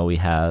 listeners, I know we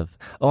have...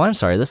 Oh, I'm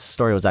sorry. This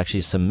story was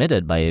actually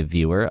submitted by a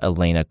viewer,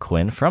 Elena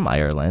Quinn from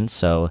Ireland.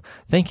 So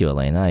thank you,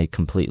 Elena. I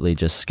completely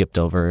just skipped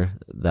over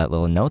that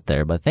little note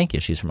there, but thank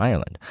you. She's from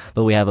Ireland.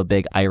 But we have a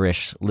big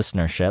Irish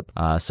listenership.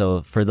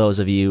 So for those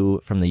of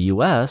you from the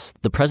U.S.,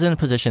 the president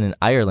position in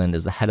Ireland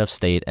is the head of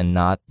state and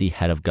not the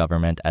head of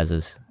government, as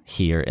is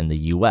here in the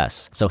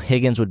U.S. So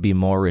Higgins would be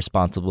more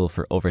responsible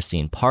for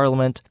overseeing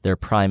Parliament. Their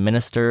Prime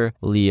Minister,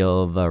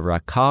 Leo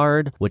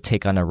Varadkar, would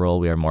take on a role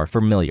we are more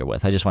familiar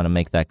with. I just want to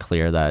make that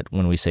clear that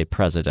when we say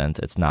president,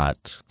 it's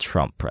not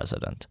Trump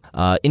president.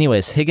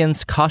 Anyways,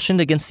 Higgins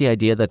cautioned against the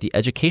idea that the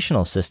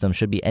educational system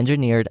should be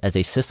engineered as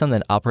a system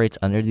that operates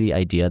under the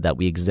idea that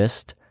we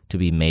exist to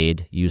be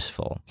made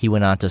useful. He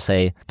went on to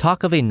say,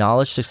 talk of a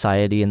knowledge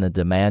society and the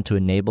demand to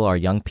enable our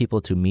young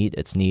people to meet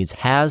its needs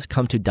has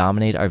come to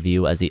dominate our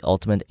view as the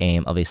ultimate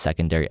aim of a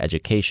secondary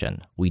education.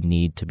 We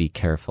need to be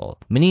careful.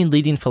 Many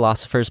leading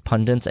philosophers,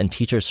 pundits, and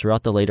teachers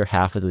throughout the later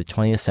half of the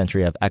 20th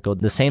century have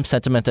echoed the same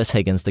sentiment as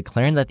Higgins,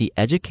 declaring that the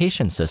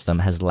education system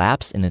has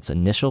lapsed in its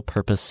initial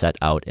purpose set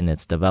out in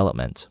its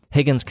development.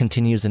 Higgins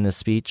continues in his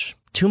speech,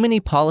 too many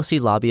policy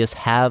lobbyists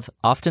have,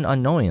 often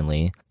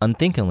unknowingly,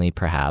 unthinkingly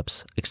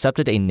perhaps,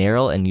 accepted a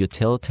narrow and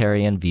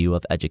utilitarian view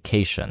of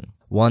education,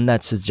 one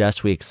that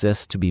suggests we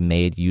exist to be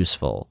made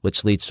useful,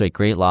 which leads to a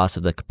great loss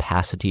of the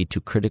capacity to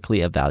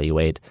critically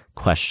evaluate,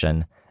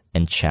 question,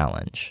 and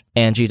challenge.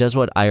 Angie, does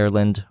what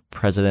Ireland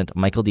President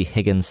Michael D.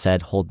 Higgins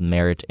said hold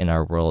merit in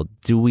our world?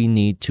 Do we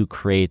need to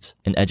create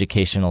an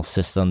educational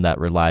system that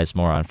relies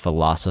more on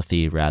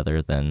philosophy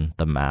rather than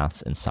the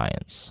maths and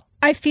science?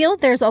 I feel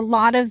there's a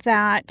lot of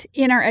that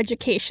in our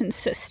education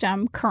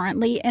system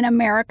currently in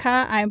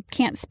America. I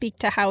can't speak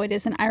to how it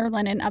is in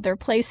Ireland and other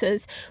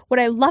places. What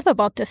I love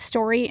about this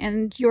story,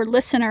 and your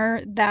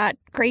listener that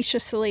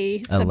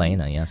graciously...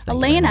 Elena, yes.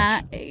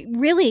 Elena,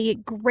 really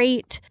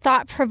great,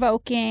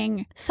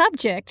 thought-provoking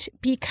subject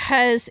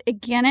because,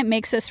 again, it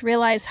makes us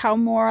realize how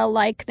more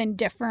alike than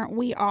different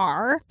we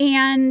are.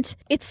 And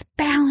it's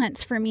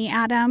balance for me,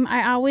 Adam.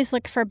 I always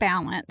look for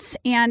balance.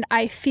 And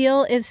I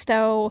feel as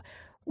though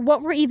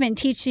what we're even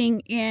teaching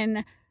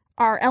in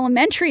our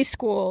elementary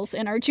schools,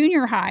 in our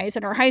junior highs,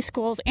 in our high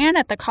schools, and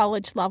at the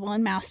college level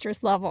and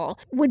master's level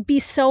would be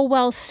so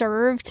well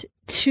served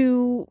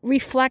to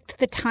reflect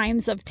the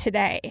times of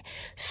today.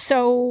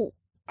 So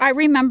I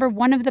remember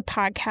one of the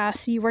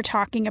podcasts you were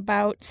talking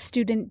about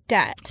student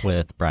debt.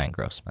 With Brian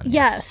Grossman.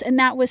 Yes, and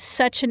that was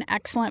such an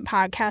excellent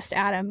podcast,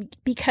 Adam,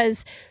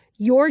 because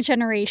your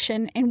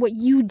generation and what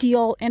you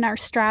deal and are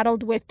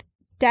straddled with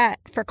debt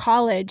for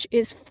college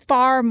is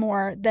far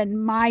more than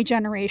my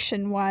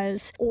generation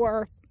was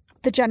or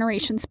the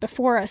generations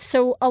before us.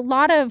 So a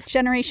lot of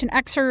Generation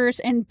Xers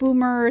and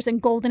Boomers and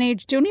Golden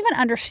Age don't even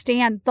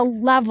understand the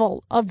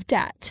level of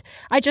debt.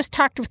 I just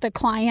talked with a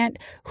client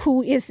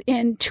who is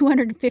in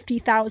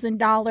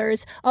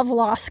 $250,000 of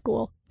law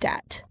school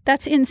debt.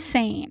 That's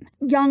insane.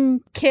 Young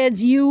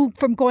kids, you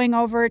from going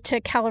over to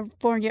Colorado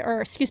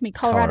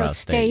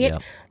State,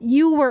 yep.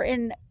 You were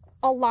in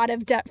a lot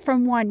of debt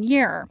from 1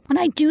 year. And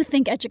I do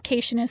think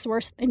education is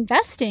worth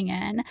investing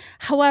in.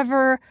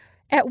 However,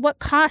 at what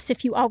cost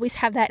if you always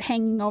have that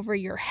hanging over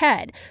your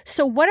head?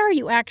 So what are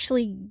you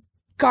actually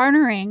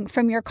garnering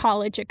from your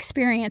college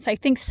experience? I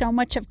think so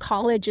much of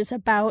college is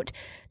about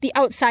the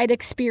outside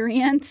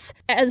experience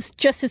as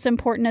just as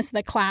important as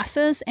the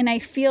classes. And I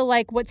feel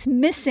like what's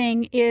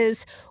missing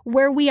is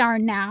where we are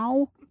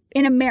now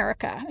in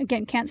America,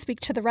 again, can't speak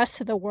to the rest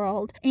of the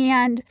world,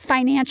 and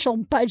financial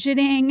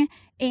budgeting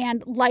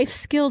and life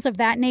skills of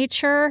that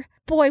nature.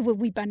 Boy, would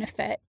we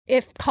benefit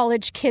if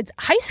college kids,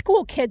 high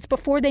school kids,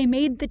 before they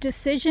made the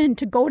decision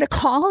to go to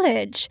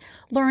college,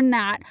 learn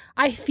that.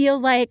 I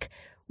feel like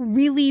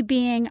really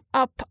being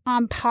up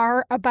on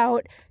par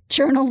about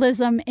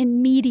journalism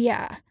and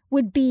media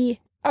would be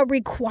a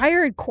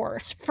required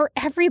course for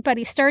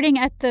everybody, starting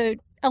at the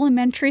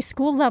elementary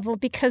school level,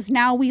 because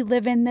now we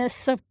live in this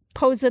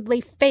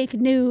supposedly fake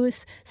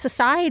news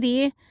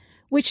society,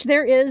 which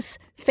there is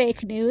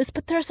fake news,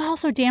 but there's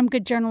also damn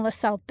good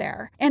journalists out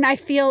there. And I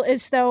feel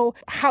as though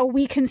how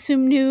we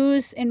consume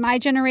news in my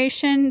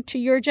generation to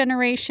your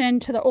generation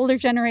to the older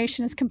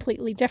generation is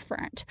completely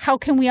different. How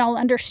can we all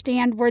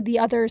understand where the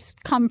others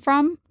come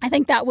from? I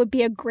think that would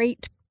be a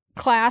great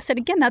class. And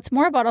again, that's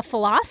more about a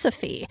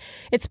philosophy.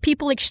 It's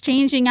people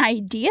exchanging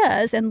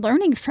ideas and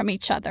learning from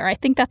each other. I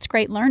think that's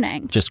great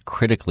learning. Just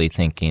critically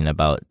thinking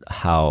about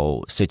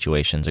how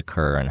situations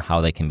occur and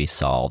how they can be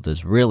solved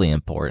is really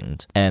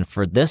important. And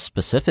for this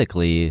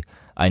specifically,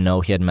 I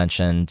know he had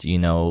mentioned,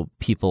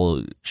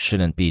 people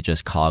shouldn't be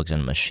just cogs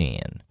in a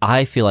machine.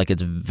 I feel like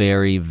it's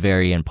very,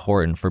 very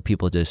important for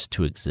people just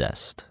to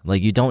exist.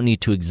 Like, you don't need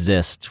to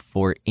exist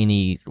for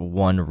any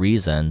one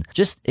reason.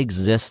 Just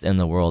exist in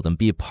the world and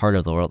be a part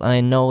of the world. And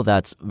I know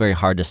that's very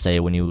hard to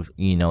say when you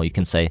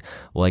can say,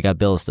 well, I got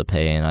bills to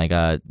pay and I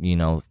got,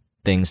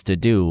 things to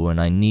do and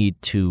I need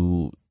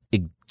to,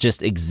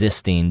 just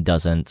existing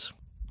doesn't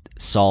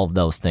solve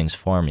those things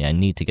for me. I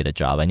need to get a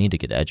job. I need to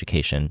get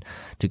education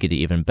to get an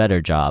even better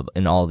job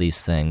and all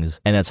these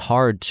things. And it's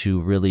hard to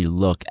really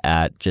look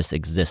at just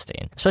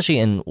existing,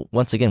 especially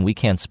once again, we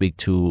can't speak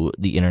to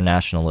the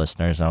international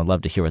listeners, and I would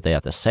love to hear what they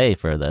have to say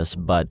for this.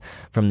 But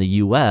from the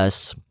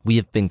US, we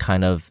have been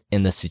kind of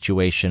in this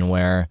situation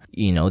where,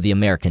 the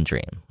American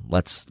dream.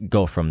 Let's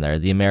go from there.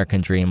 The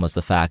American dream was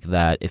the fact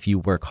that if you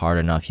work hard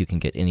enough, you can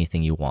get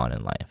anything you want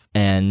in life.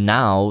 And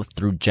now,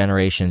 through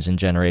generations and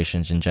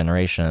generations and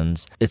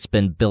generations, it's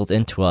been built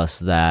into us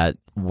that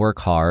work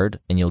hard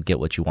and you'll get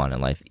what you want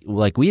in life.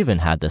 Like, we even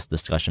had this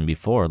discussion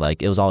before.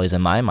 Like, it was always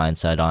in my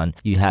mindset on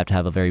you have to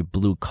have a very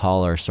blue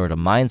collar sort of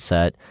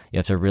mindset. You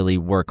have to really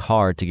work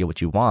hard to get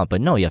what you want. But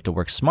no, you have to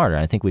work smarter.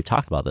 I think we've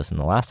talked about this in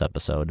the last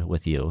episode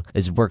with you,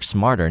 is work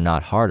smarter,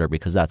 not harder,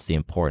 because that's the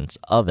importance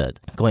of it.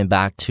 Going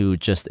back to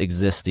just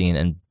existing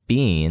and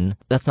being,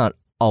 that's not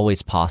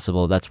always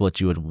possible. That's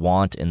what you would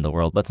want in the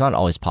world, but it's not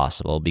always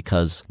possible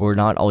because we're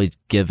not always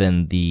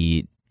given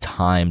the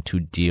time to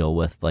deal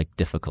with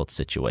difficult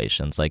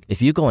situations. Like,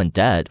 if you go in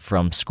debt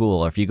from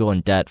school or if you go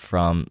in debt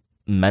from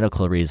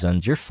medical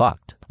reasons, you're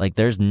fucked. Like,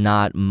 there's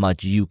not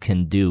much you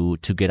can do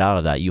to get out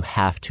of that. You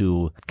have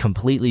to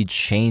completely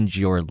change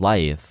your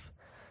life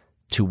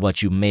to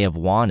what you may have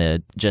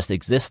wanted just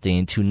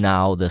existing to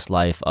now this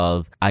life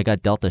of, I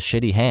got dealt a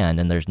shitty hand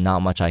and there's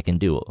not much I can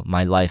do.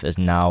 My life is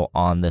now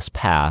on this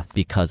path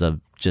because of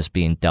just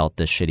being dealt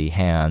this shitty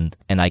hand,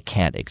 and I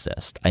can't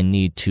exist. I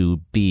need to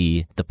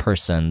be the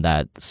person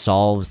that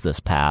solves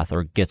this path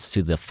or gets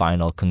to the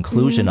final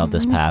conclusion of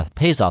this path,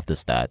 pays off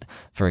this debt,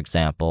 for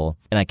example,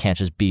 and I can't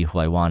just be who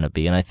I want to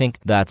be. And I think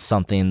that's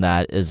something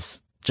that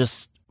is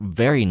just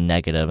very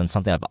negative and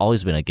something I've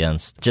always been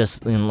against.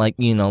 Just like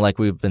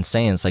we've been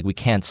saying, it's like we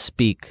can't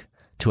speak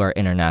to our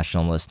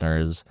international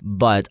listeners,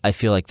 but I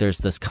feel like there's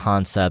this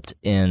concept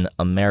in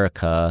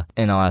America,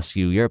 and I'll ask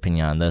you your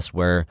opinion on this,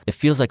 where it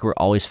feels like we're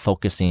always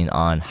focusing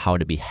on how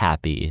to be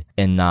happy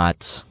and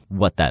not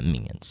what that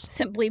means.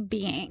 Simply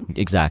being.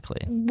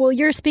 Exactly. Well,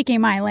 you're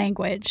speaking my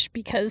language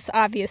because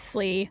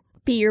obviously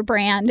Be Your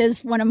Brand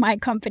is one of my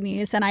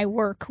companies, and I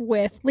work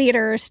with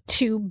leaders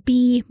to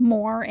be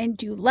more and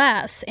do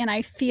less. And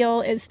I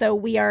feel as though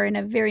we are in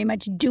a very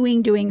much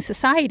doing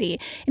society.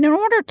 And in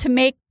order to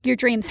make your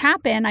dreams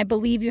happen, I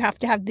believe you have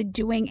to have the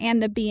doing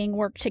and the being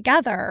work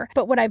together.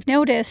 But what I've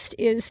noticed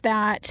is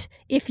that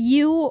if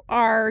you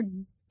are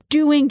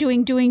doing,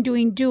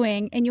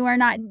 and you are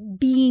not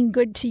being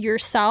good to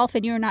yourself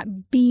and you're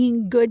not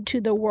being good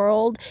to the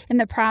world in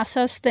the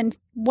process, then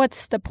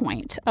what's the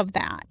point of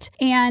that?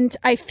 And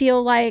I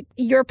feel like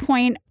your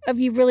point of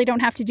you really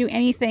don't have to do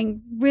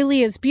anything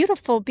really is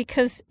beautiful,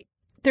 because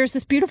there's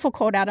this beautiful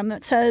quote, Adam,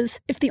 that says,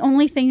 if the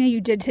only thing that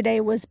you did today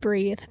was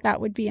breathe,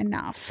 that would be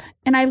enough.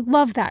 And I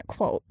love that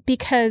quote,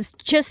 because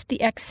just the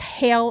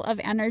exhale of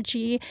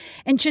energy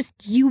and just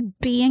you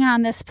being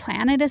on this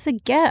planet is a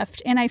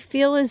gift. And I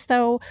feel as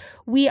though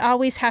we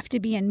always have to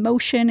be in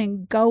motion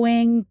and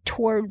going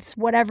towards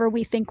whatever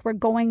we think we're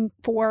going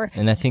for.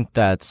 And I think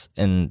that's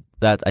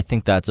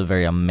a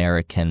very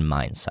American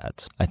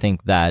mindset. I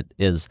think that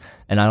is,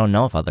 and I don't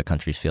know if other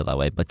countries feel that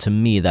way, but to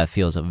me, that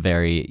feels a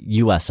very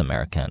U.S.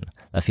 American.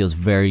 That feels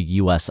very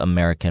U.S.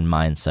 American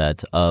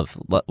mindset of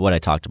what I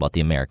talked about,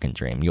 the American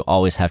dream. You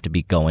always have to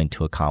be going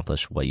to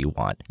accomplish what you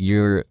want.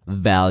 Your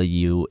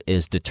value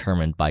is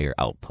determined by your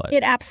output.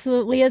 It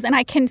absolutely is. And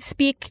I can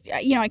speak,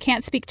 I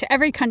can't speak to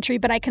every country,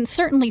 but I can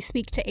certainly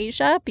speak to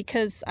Asia,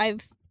 because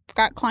I've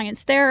got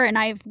clients there and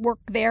I've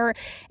worked there,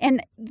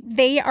 and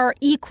they are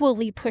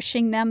equally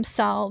pushing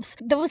themselves.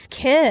 Those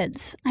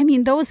kids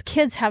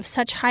have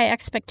such high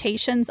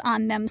expectations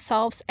on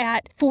themselves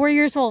at 4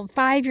 years old,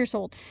 5 years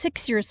old,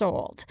 6 years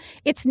old.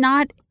 It's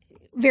not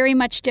very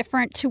much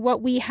different to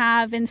what we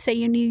have in,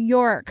 say, in New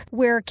York,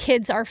 where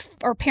parents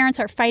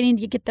are fighting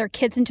to get their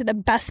kids into the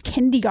best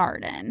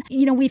kindergarten.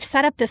 We've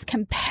set up this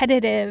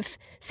competitive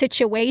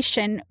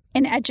situation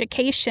in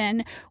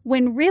education,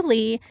 when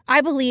really,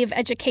 I believe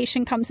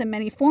education comes in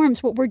many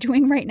forms. What we're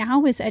doing right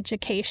now is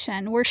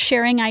education. We're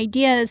sharing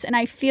ideas. And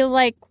I feel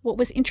like what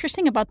was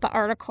interesting about the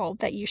article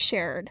that you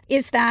shared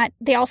is that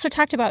they also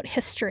talked about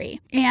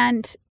history.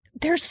 And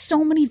there's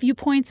so many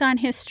viewpoints on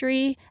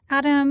history,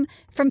 Adam,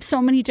 from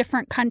so many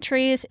different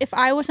countries. If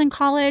I was in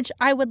college,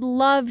 I would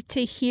love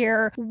to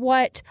hear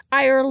what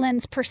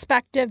Ireland's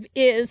perspective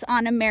is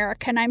on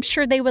America. And I'm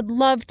sure they would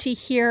love to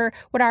hear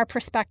what our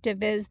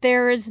perspective is.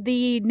 There is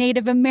the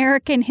Native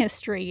American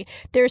history.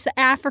 There's the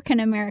African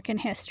American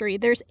history.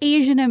 There's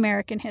Asian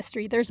American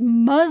history. There's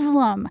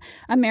Muslim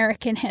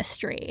American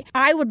history.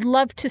 I would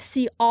love to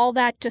see all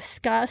that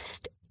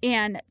discussed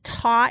and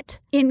taught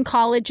in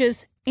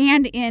colleges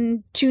and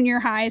in junior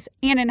highs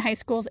and in high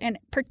schools, and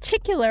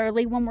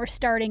particularly when we're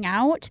starting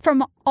out,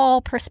 from all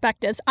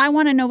perspectives. I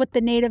want to know what the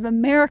Native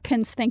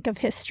Americans think of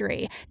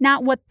history,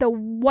 not what the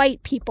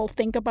white people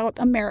think about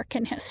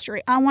American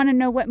history. I want to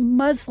know what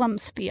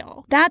Muslims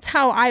feel. That's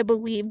how I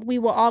believe we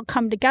will all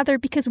come together,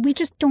 because we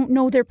just don't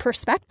know their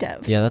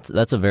perspective. Yeah,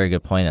 that's a very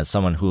good point. As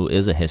someone who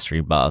is a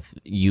history buff,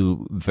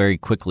 you very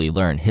quickly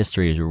learn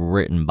history is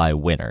written by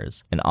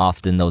winners, and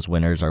often those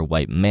winners are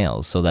white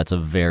males. So that's a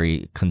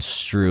very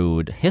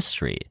construed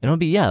history. And it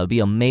would be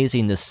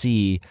amazing to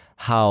see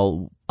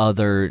how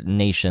other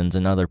nations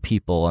and other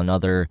people and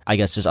other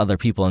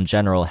people in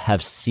general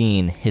have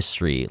seen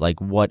history. Like,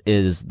 what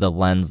is the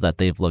lens that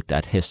they've looked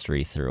at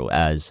history through,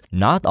 as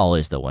not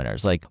always the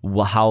winners? Like,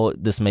 how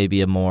this may be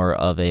a more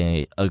of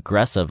a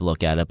aggressive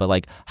look at it, but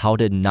like, how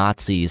did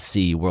Nazis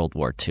see World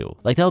War II?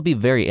 Like, that would be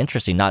very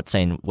interesting. Not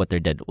saying what they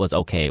did was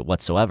okay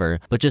whatsoever,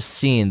 but just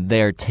seeing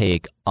their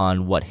take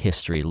on what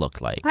history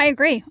looked like. I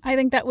agree. I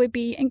think that would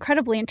be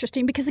incredibly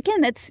interesting, because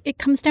again, it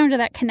comes down to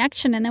that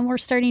connection, and then we're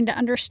starting to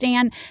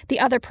understand the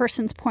other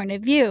person's point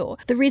of view.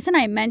 The reason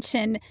I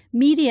mentioned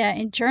media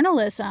and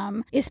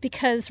journalism is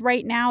because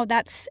right now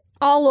that's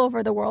all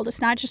over the world. It's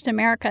not just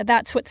America.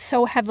 That's what's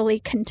so heavily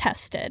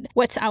contested,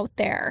 what's out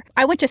there.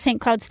 I went to St.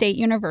 Cloud State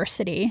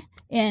University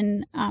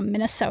in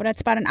Minnesota.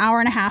 It's about an hour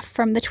and a half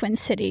from the Twin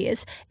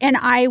Cities. And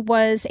I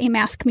was a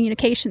mass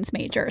communications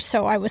major.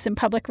 So I was in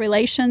public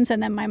relations,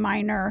 and then my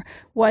minor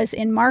was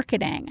in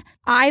marketing.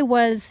 I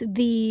was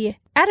the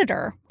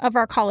editor of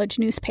our college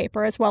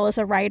newspaper as well as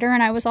a writer,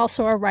 and I was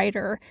also a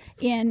writer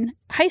in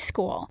high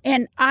school.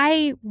 And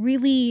I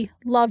really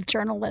loved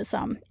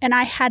journalism, and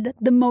I had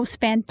the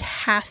most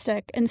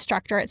fantastic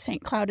instructor at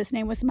St. Cloud. His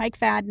name was Mike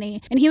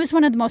Vadney, and he was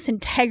one of the most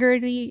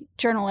integrity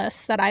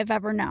journalists that I've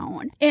ever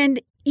known. And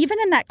even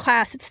in that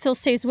class, it still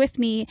stays with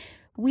me,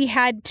 we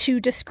had to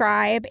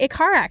describe a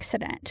car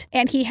accident,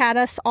 and he had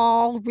us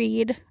all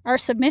read our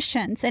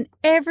submissions, and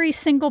every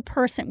single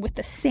person with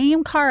the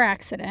same car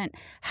accident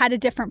had a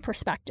different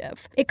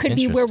perspective. It could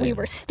be where we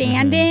were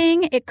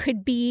standing. Mm-hmm. It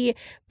could be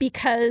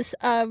because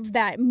of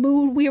that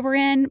mood we were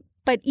in.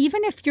 But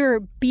even if you're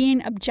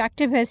being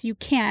objective as you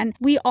can,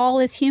 we all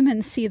as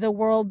humans see the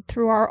world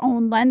through our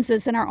own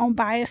lenses and our own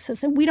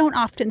biases, and we don't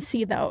often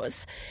see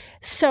those.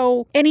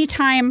 So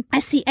anytime I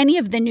see any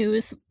of the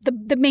news,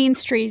 the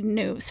mainstream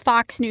news,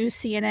 Fox News,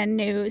 CNN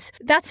News,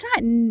 that's not,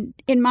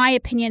 in my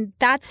opinion,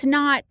 that's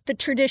not the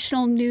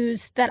traditional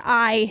news that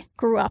I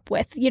grew up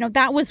with. You know,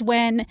 that was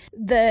when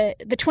the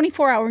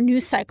 24-hour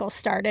news cycle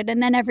started,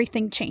 and then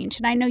everything changed.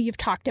 And I know you've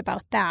talked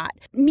about that.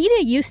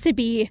 Media used to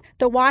be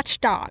the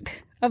watchdog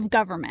of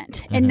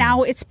government, and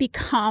now it's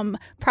become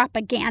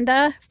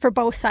propaganda for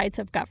both sides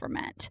of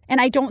government.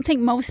 And I don't think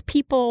most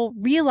people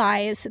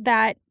realize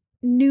that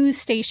news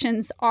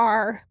stations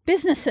are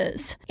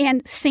businesses.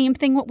 And same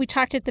thing what we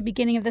talked at the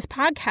beginning of this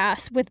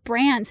podcast with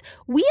brands.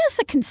 We as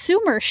a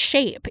consumer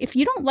shape. If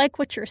you don't like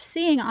what you're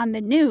seeing on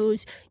the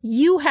news,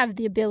 you have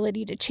the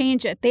ability to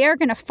change it. They are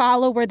going to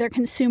follow where their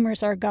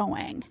consumers are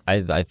going.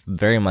 I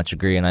very much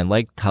agree. And I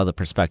liked how the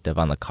perspective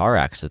on the car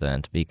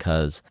accident,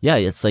 because, yeah,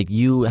 it's like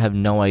you have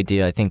no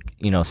idea. I think,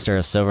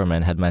 Sarah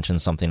Silverman had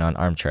mentioned something on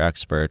Armchair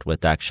Expert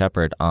with Dax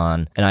Shepard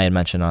and I had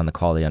mentioned on the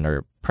Quality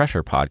Under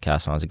Pressure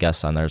podcast when I was a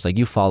guest on there. It's like,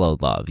 you follow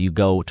love, you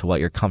go to what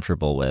you're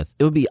comfortable with.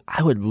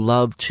 I would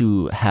love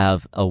to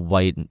have a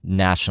white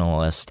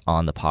nationalist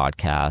on the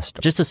podcast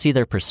just to see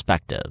their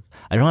perspective.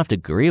 I don't have to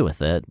agree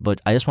with it,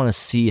 but I just want to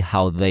see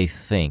how they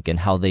think and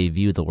how they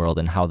view the world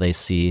and how they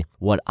see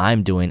what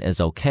I'm doing is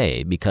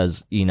okay.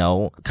 Because,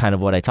 kind of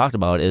what I talked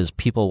about is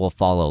people will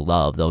follow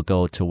love. They'll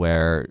go to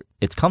where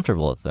it's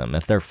comfortable with them.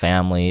 If their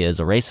family is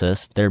a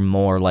racist, they're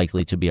more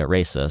likely to be a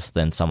racist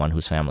than someone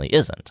whose family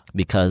isn't,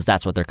 because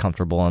that's what they're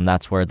comfortable, and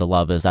that's where the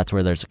love is. That's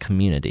where there's a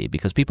community,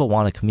 because people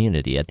want a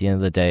community. At the end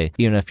of the day,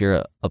 even if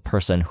you're a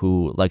person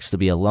who likes to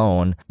be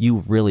alone,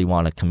 you really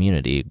want a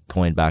community.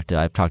 Going back to,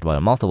 I've talked about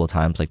it multiple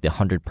times, like the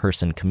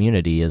 100-person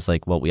community is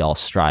like what we all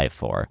strive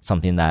for.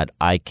 Something that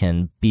I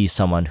can be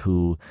someone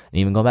who,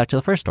 and even go back to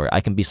the first story, I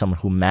can be someone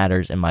who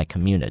matters in my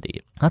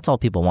community. That's all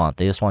people want.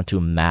 They just want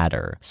to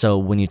matter. So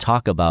when you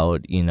talk about,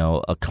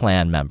 a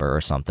Klan member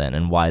or something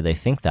and why they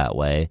think that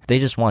way, they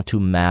just want to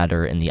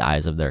matter in the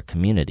eyes of their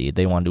community.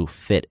 They want to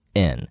fit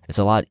in. It's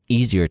a lot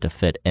easier to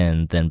fit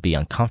in than be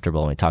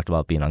uncomfortable. And we talked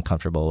about being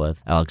uncomfortable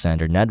with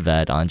Alexander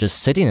Nedved on just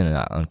sitting in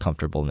that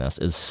uncomfortableness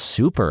is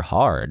super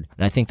hard.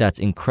 And I think that's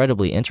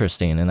incredibly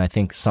interesting. And I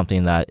think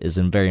something that is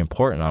very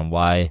important on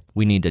why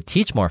we need to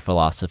teach more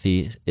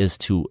philosophy is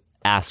to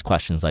ask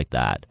questions like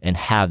that and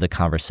have the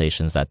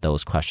conversations that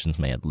those questions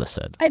may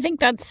elicit. I think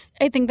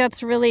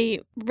that's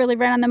really, really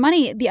right on the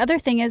money. The other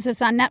thing is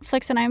on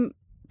Netflix, and I'm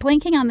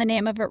blanking on the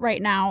name of it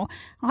right now.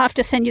 I'll have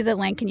to send you the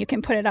link and you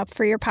can put it up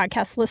for your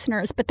podcast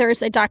listeners. But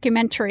there's a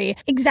documentary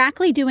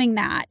exactly doing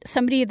that.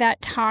 Somebody that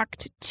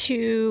talked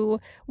to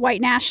white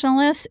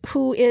nationalists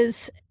who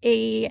is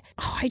I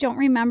don't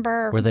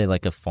remember. Were they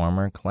like a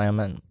former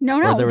Klanman? No.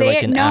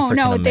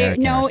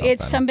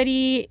 It's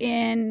somebody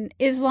in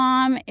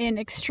Islam, an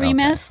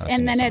extremist,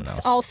 and then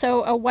it's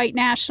also a white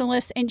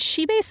nationalist. And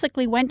she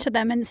basically went to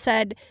them and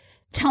said,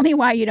 tell me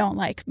why you don't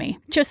like me.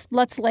 Just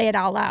let's lay it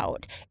all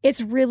out. It's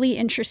really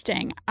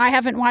interesting. I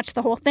haven't watched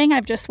the whole thing.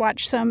 I've just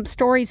watched some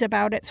stories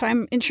about it. So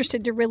I'm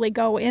interested to really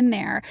go in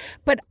there.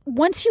 But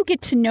once you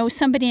get to know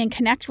somebody and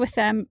connect with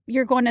them,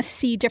 you're going to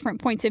see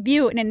different points of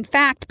view. And in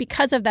fact,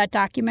 because of that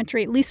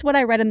documentary, at least what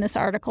I read in this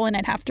article, and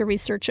I'd have to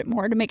research it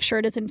more to make sure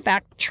it is in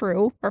fact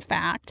true or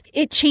fact,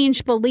 it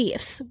changed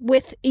beliefs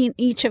within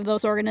each of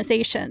those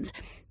organizations.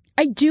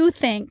 I do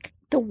think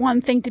the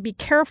one thing to be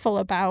careful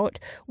about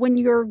when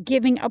you're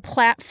giving a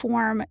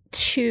platform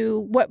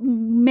to what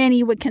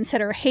many would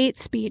consider hate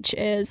speech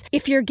is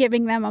if you're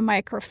giving them a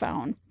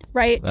microphone,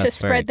 right? To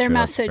spread their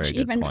message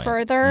even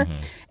further.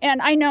 Mm-hmm.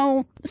 And I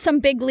know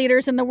some big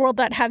leaders in the world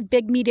that have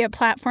big media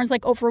platforms,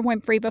 like Oprah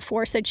Winfrey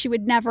before said she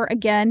would never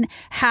again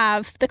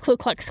have the Ku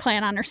Klux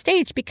Klan on her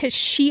stage because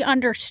she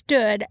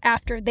understood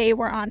after they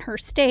were on her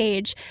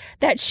stage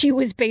that she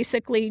was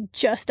basically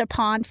just a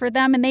pawn for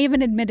them. And they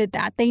even admitted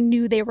that. They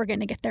knew they were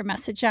going to get their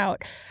message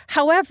out.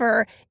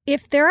 However,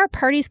 if there are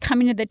parties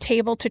coming to the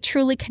table to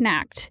truly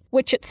connect,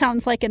 which it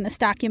sounds like in this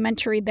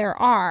documentary there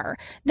are,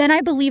 then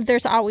I believe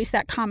there's always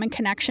that common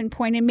connection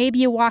point. And maybe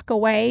you walk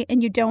away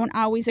and you don't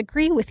always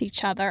agree with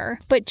each other,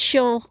 but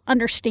you'll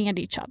understand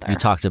each other. You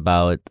talked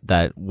about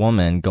that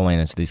woman going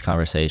into these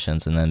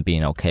conversations and then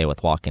being okay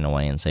with walking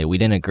away and say, we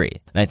didn't agree.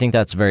 And I think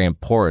that's very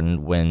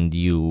important when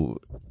you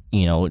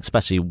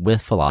especially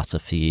with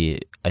philosophy,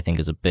 I think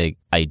is a big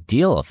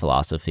ideal of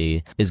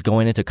philosophy is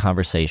going into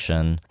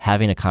conversation,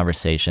 having a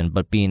conversation,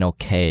 but being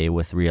okay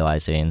with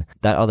realizing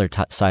that other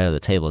side of the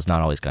table is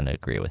not always going to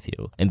agree with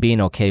you. And being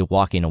okay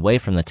walking away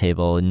from the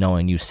table and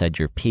knowing you said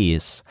your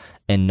piece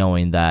and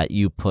knowing that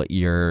you put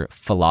your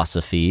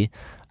philosophy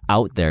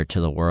out there to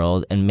the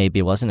world and maybe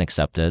it wasn't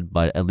accepted,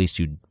 but at least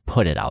you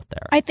put it out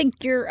there. I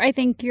think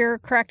you're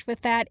correct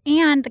with that.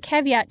 And the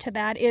caveat to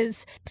that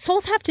is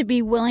souls have to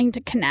be willing to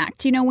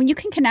connect. When you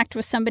can connect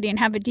with somebody and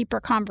have a deeper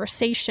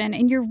conversation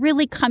and you're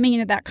really coming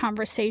into that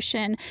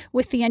conversation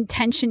with the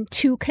intention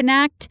to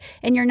connect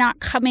and you're not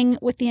coming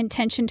with the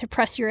intention to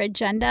press your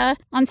agenda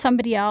on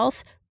somebody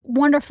else,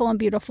 wonderful and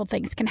beautiful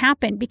things can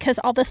happen, because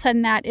all of a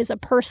sudden that is a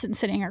person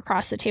sitting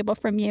across the table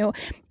from you.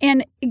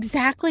 And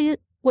exactly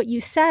what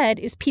you said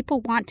is people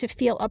want to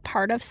feel a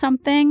part of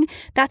something.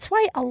 That's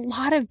why a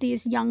lot of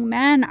these young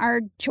men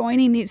are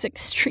joining these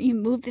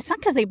extreme moves. It's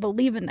not because they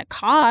believe in the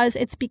cause.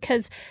 It's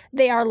because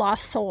they are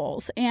lost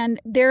souls. And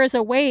there is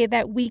a way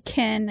that we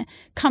can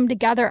come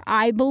together,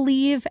 I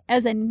believe,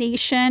 as a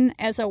nation,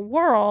 as a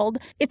world.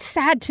 It's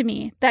sad to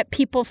me that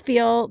people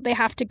feel they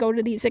have to go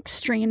to these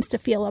extremes to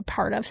feel a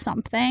part of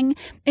something.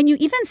 And you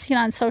even see it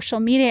on social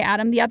media,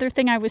 Adam. The other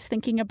thing I was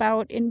thinking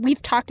about, and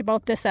we've talked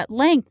about this at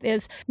length,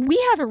 is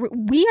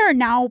we are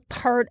now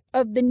part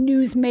of the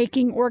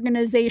news-making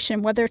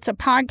organization, whether it's a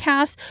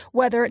podcast,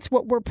 whether it's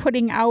what we're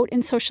putting out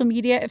in social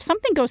media. If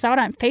something goes out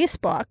on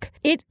Facebook,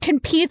 it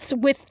competes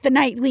with the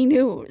nightly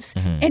news,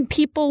 and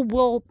people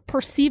will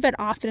perceive it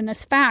often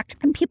as fact.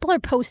 And people are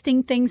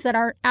posting things that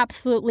are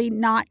absolutely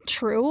not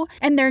true,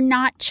 and they're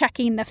not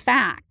checking the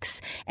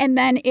facts. And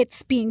then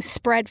it's being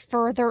spread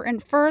further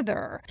and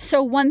further.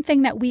 So one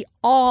thing that we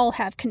all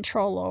have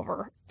control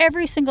over,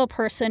 every single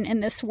person in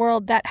this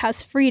world that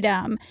has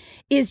freedom,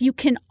 is you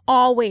can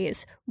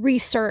always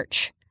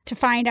research to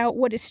find out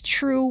what is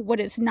true, what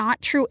is not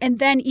true. And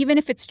then even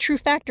if it's true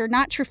fact or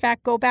not true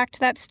fact, go back to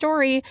that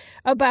story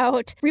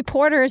about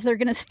reporters. They're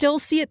going to still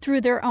see it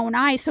through their own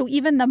eyes. So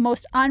even the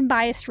most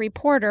unbiased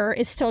reporter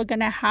is still going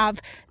to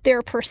have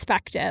their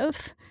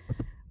perspective.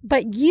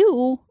 But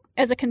you,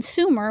 as a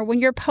consumer, when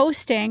you're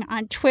posting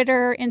on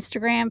Twitter,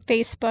 Instagram,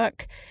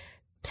 Facebook,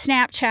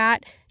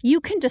 Snapchat, you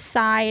can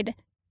decide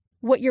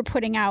what you're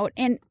putting out.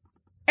 And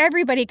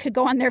everybody could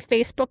go on their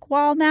Facebook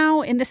wall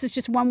now, and this is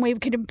just one way we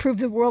could improve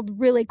the world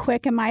really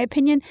quick, in my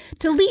opinion.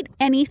 Delete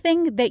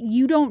anything that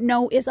you don't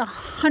know is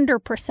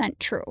 100%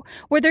 true,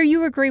 whether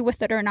you agree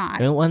with it or not.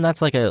 And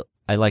that's like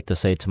I like to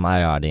say to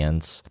my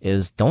audience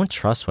is don't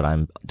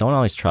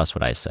always trust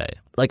what I say.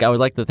 Like, I would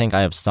like to think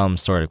I have some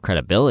sort of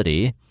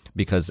credibility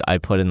because I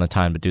put in the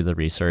time to do the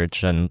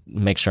research and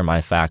make sure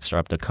my facts are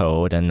up to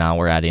code. And now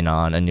we're adding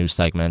on a new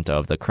segment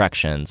of the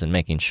corrections and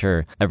making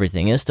sure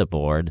everything is to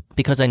board,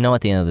 because I know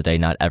at the end of the day,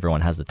 not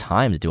everyone has the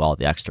time to do all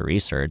the extra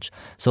research.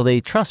 So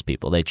they trust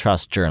people. They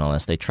trust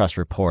journalists. They trust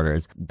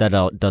reporters.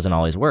 That doesn't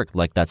always work.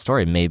 Like that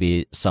story,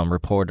 maybe some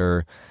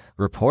reporter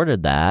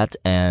reported that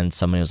and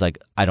somebody was like,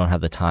 I don't have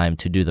the time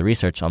to do the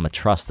research, so I'm going to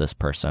trust this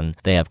person.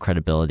 They have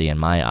credibility in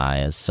my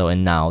eyes. So,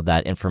 and now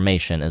that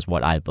information is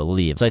what I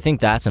believe. So I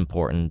think that's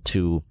important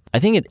I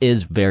think it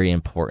is very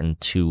important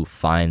to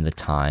find the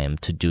time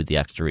to do the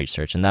extra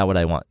research. And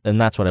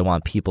that's what I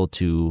want people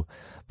to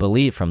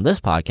believe from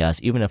this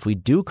podcast. Even if we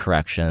do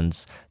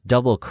corrections,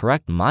 double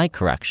correct my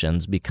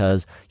corrections,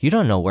 because you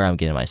don't know where I'm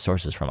getting my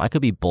sources from. I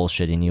could be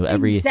bullshitting you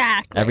every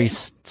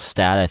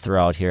stat I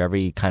throw out here,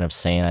 every kind of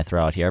saying I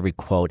throw out here, every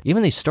quote,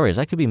 even these stories.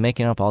 I could be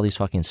making up all these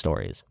fucking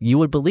stories. You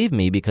would believe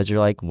me because you're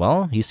like,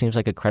 well, he seems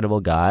like a credible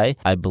guy.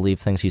 I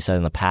believe things he said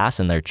in the past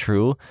and they're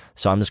true.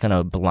 So I'm just going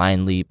to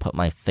blindly put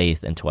my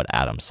faith into what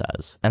Adam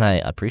says. And I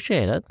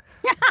appreciate it.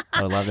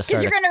 I would love to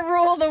start. Because you're going to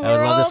rule the world. I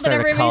would love to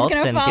start and a cult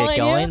everybody's and follow get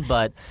going, you.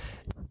 but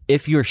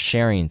if you're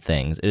sharing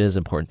things, it is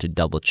important to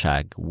double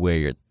check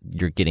where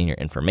you're getting your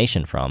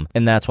information from.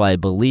 And that's why I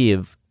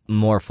believe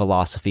more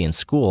philosophy in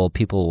school,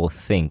 people will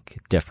think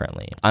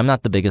differently. I'm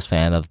not the biggest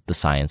fan of the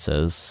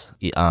sciences.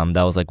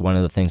 That was like one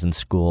of the things in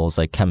schools,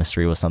 like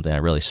chemistry was something I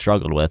really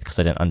struggled with because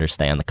I didn't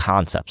understand the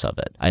concepts of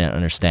it. I didn't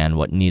understand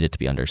what needed to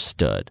be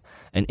understood.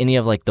 And any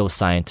of like those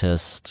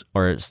scientists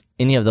or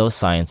any of those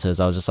sciences,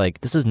 I was just like,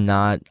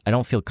 I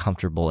don't feel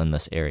comfortable in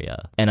this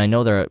area. And I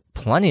know there are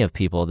plenty of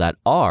people that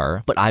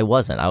are, but I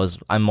wasn't.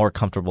 I'm more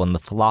comfortable in the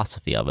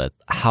philosophy of it.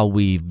 How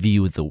we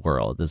view the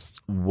world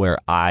is where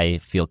I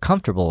feel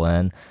comfortable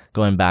in,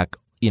 going back,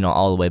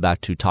 all the way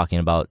back to talking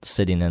about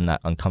sitting in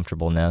that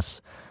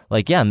uncomfortableness.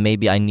 Like, yeah,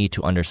 maybe I need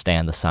to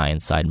understand the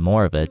science side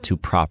more of it to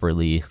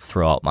properly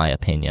throw out my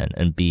opinion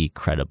and be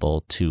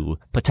credible to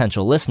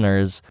potential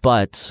listeners.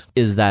 But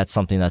is that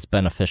something that's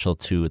beneficial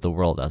to the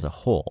world as a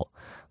whole?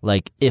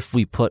 Like, if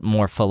we put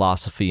more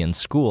philosophy in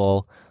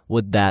school,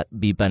 would that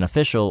be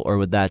beneficial, or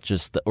would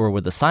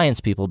the science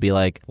people be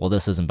like, well,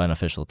 this isn't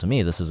beneficial to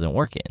me, this isn't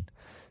working?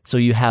 So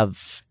you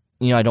have,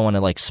 I don't want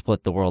to like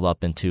split the world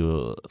up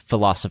into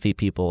philosophy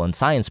people and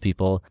science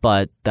people,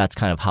 but that's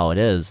kind of how it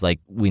is. Like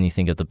when you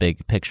think of the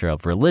big picture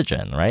of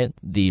religion, right?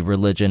 The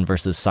religion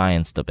versus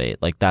science debate,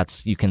 like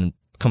you can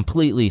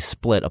completely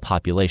split a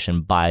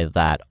population by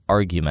that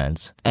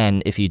argument.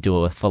 And if you do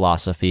it with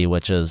philosophy,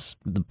 which is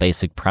the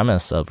basic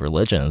premise of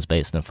religion is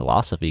based in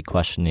philosophy,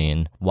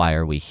 questioning why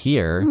are we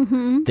here,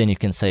 then you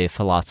can say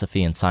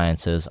philosophy and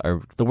sciences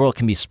the world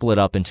can be split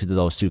up into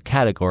those two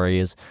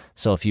categories.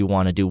 So if you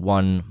want to do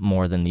one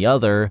more than the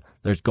other,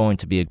 there's going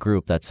to be a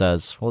group that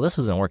says, well, this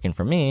isn't working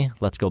for me,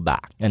 let's go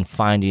back. And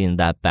finding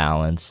that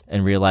balance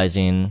and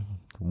realizing,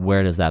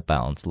 where does that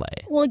balance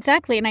lay? Well,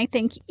 exactly. And I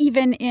think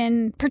even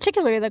in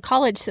particularly the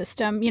college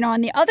system, on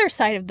the other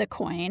side of the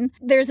coin,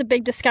 there's a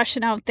big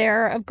discussion out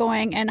there of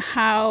going and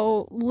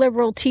how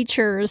liberal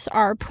teachers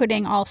are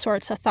putting all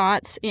sorts of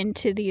thoughts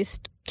into these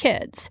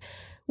kids,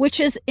 which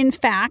is in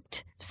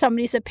fact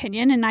somebody's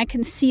opinion, and I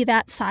can see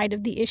that side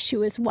of the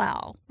issue as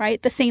well,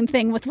 right? The same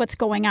thing with what's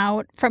going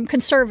out from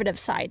conservative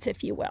sides,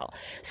 if you will.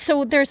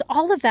 So there's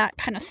all of that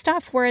kind of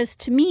stuff. Whereas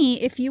to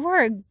me, if you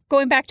are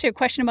going back to a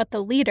question about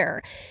the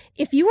leader,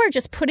 if you are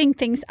just putting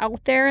things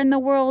out there in the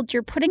world,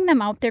 you're putting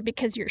them out there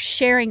because you're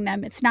sharing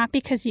them. It's not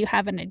because you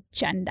have an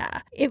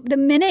agenda. That's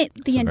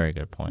a very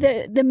good point.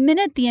 The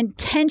minute the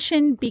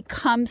intention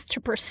becomes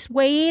to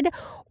persuade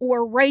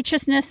or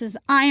righteousness is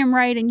I am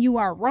right and you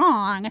are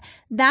wrong,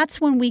 that's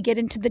when we get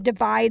into the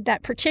divide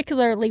that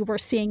particularly we're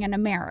seeing in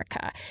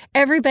America.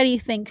 Everybody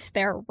thinks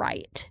they're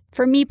right.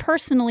 For me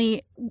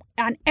personally,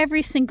 on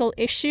every single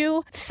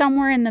issue,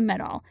 somewhere in the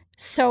middle.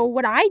 So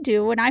what I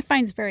do, and I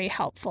find is very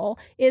helpful,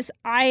 is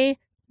I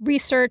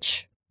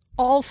research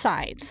all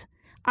sides.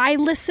 I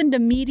listen to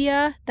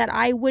media that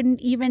I wouldn't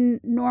even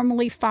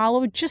normally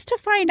follow just to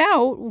find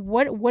out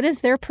what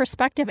is their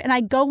perspective. And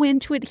I go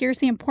into it, here's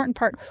the important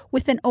part,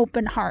 with an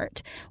open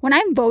heart. When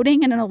I'm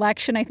voting in an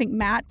election, I think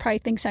Matt probably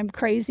thinks I'm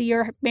crazy,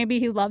 or maybe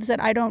he loves it,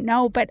 I don't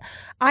know. But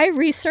I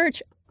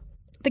research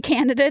the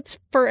candidates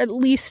for at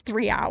least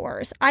 3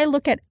 hours. I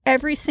look at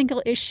every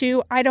single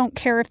issue. I don't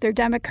care if they're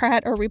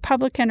Democrat or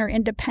Republican or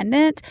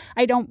independent.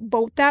 I don't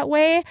vote that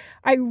way.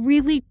 I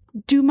really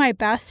do my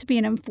best to be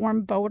an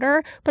informed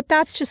voter, but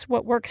that's just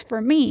what works for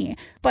me.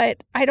 But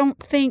I don't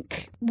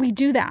think we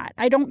do that.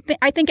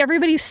 I think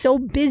everybody's so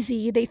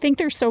busy. They think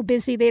they're so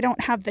busy. They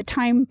don't have the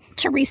time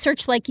to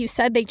research. Like you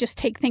said, they just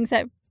take things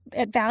at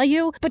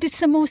value, but it's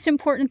the most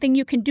important thing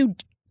you can do.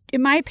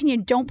 In my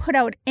opinion, don't put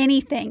out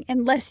anything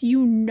unless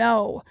you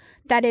know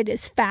that it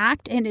is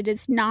fact and it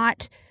is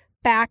not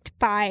backed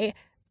by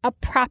a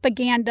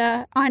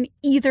propaganda on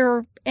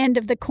either end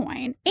of the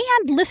coin.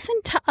 And listen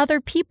to other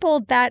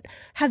people that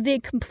have the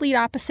complete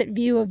opposite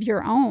view of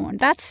your own.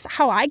 That's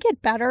how I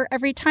get better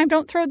every time.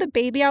 Don't throw the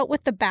baby out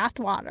with the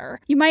bathwater.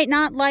 You might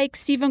not like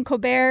Stephen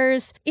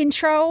Colbert's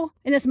intro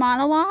in his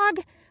monologue,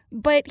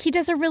 but he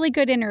does a really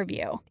good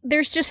interview.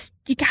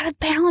 You got to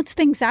balance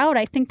things out.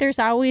 I think there's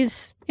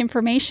always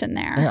information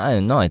there.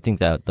 I think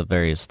that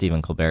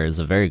Stephen Colbert is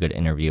a very good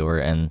interviewer,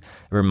 and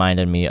it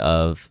reminded me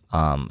of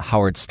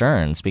Howard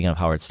Stern. Speaking of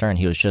Howard Stern,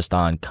 he was just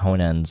on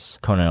Conan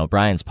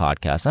O'Brien's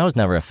podcast, and I was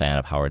never a fan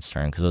of Howard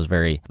Stern because it was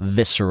very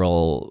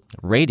visceral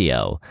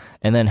radio.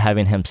 And then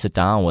having him sit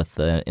down with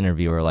an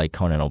interviewer like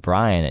Conan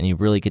O'Brien, and you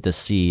really get to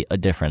see a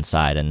different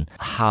side and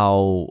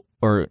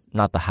or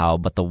not the how,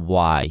 but the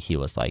why he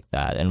was like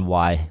that, and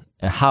why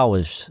and how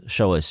his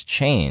show has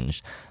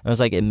changed. And it was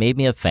like, it made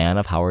me a fan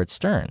of Howard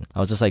Stern. I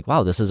was just like,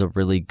 wow, this is a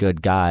really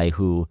good guy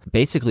who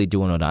basically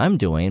doing what I'm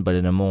doing, but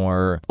in a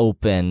more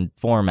open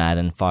format,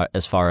 and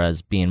as far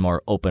as being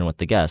more open with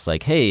the guests.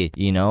 Like, hey,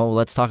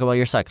 let's talk about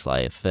your sex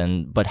life,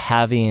 but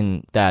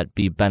having that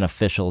be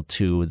beneficial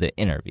to the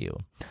interview.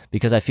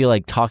 Because I feel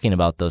like talking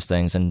about those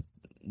things and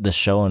the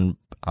show in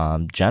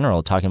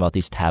general, talking about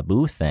these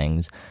taboo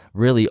things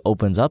really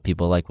opens up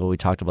people, like what we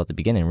talked about at the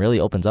beginning, really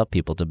opens up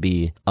people to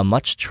be a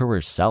much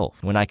truer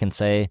self. When I can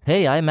say,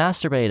 hey, I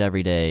masturbate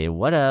every day,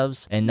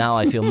 whatevs, and now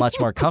I feel much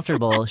more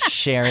comfortable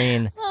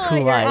sharing who I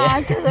am. Your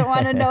aunt doesn't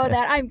want to know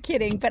that. I'm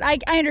kidding, but I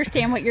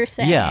understand what you're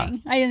saying. Yeah.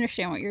 I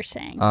understand what you're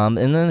saying. And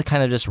then to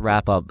kind of just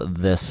wrap up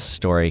this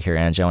story here,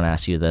 Angie, I want to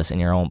ask you this, in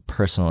your own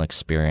personal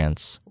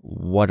experience,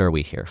 what are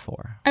we here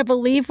for? I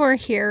believe we're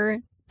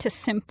here to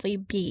simply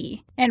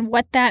be. And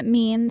what that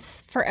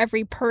means for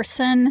every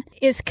person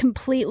is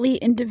completely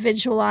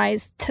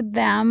individualized to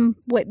them,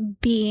 what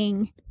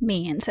being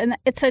means. And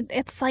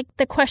it's like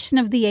the question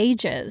of the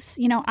ages.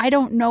 I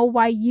don't know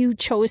why you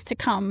chose to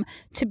come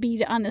to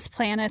be on this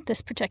planet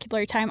this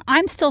particular time.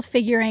 I'm still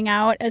figuring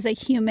out as a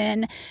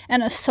human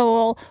and a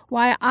soul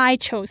why I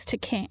chose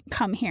to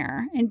come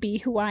here and be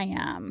who I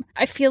am.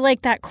 I feel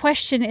like that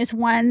question is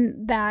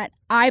one that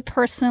I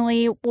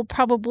personally will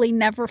probably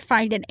never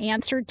find an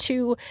answer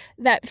to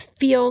that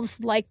feels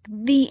like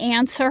the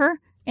answer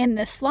in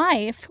this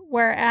life.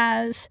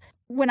 Whereas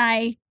when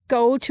I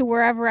go to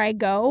wherever I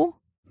go,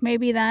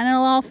 maybe then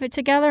it'll all fit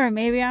together, and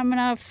maybe I'm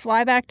going to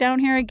fly back down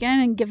here again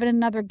and give it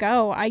another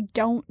go. I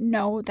don't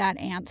know that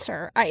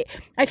answer. I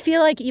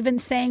feel like even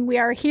saying we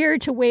are here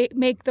to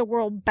make the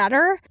world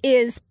better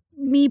is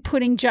me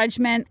putting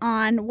judgment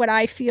on what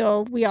I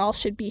feel we all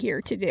should be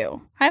here to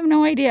do. I have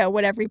no idea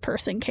what every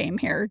person came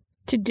here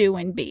to do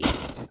and be.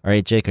 All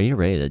right, Jake, are you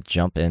ready to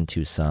jump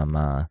into some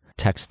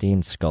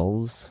texting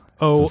skulls?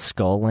 Some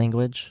skull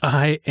language?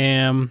 I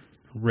am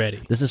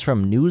ready. This is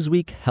from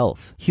Newsweek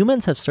Health.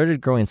 Humans have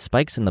started growing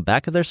spikes in the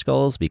back of their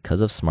skulls because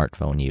of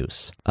smartphone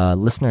use.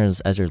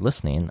 Listeners, as you're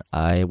listening,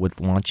 I would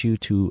like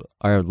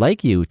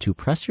you to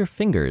press your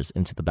fingers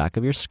into the back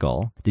of your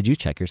skull. Did you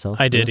check yourself?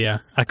 I did, yeah.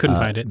 I couldn't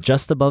find it.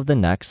 Just above the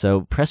neck.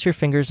 So press your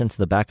fingers into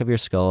the back of your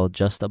skull,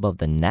 just above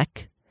the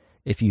neck.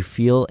 If you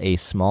feel a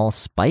small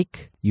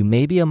spike, you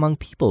may be among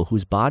people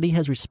whose body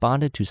has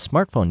responded to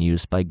smartphone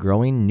use by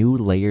growing new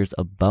layers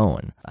of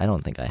bone. I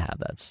don't think I have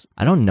that.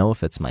 I don't know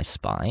if it's my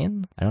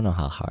spine. I don't know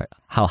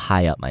how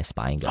high up my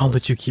spine goes. I'll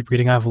let you keep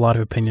reading. I have a lot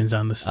of opinions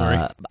on this story.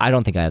 I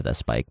don't think I have that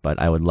spike, but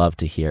I would love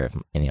to hear if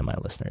any of my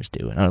listeners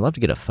do. And I'd love to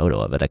get a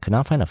photo of it. I could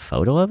not find a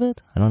photo of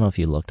it. I don't know if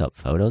you looked up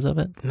photos of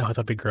it. No,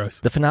 that'd be gross.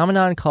 The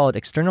phenomenon called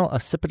external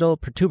occipital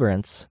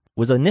protuberance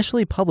was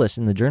initially published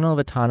in the Journal of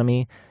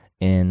Anatomy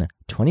in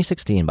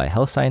 2016 by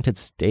health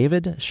scientist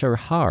David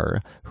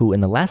Shahar, who in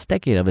the last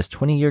decade of his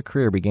 20-year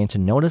career began to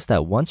notice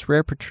that once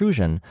rare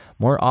protrusion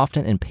more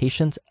often in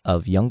patients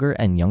of younger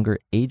and younger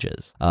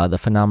ages. The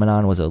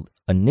phenomenon was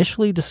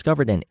initially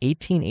discovered in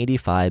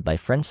 1885 by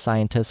French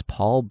scientist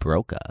Paul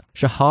Broca.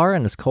 Shahar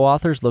and his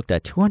co-authors looked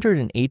at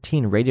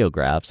 218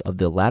 radiographs of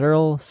the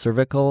lateral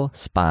cervical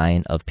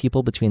spine of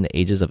people between the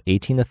ages of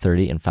 18 to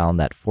 30 and found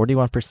that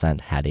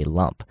 41% had a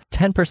lump.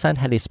 10%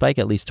 had a spike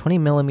at least 20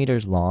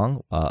 millimeters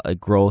long. A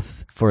growth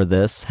for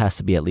this has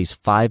to be at least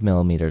 5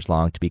 millimeters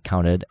long to be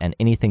counted, and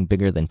anything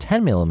bigger than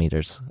 10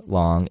 millimeters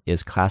long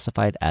is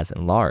classified as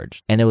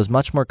enlarged. And it was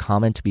much more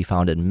common to be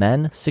found in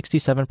men,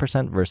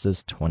 67%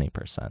 versus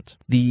 20%.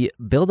 The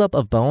buildup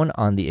of bone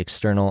on the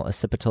external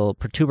occipital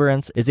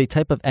protuberance is a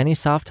type of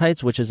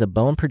anisophytes, which is a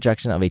bone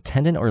projection of a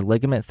tendon or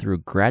ligament through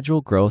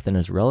gradual growth and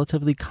is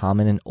relatively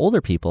common in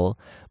older people,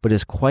 but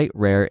is quite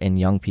rare in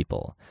young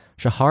people.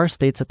 Shahar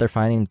states that their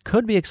finding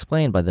could be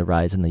explained by the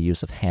rise in the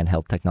use of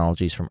handheld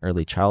technologies from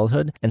early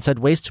childhood, and said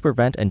ways to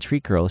prevent and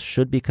treat growth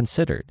should be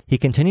considered. He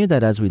continued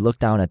that as we look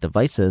down at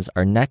devices,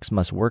 our necks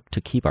must work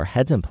to keep our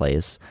heads in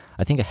place.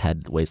 I think a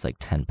head weighs like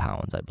 10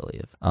 pounds, I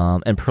believe.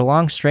 And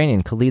prolonged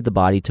straining could lead the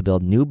body to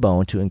build new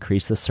bone to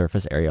increase the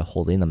surface area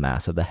holding the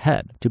mass of the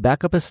head. To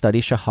back up his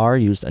study, Shahar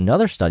used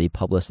another study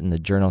published in the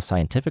journal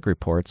Scientific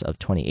Reports of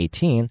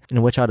 2018,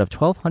 in which out of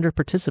 1,200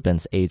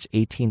 participants aged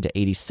 18 to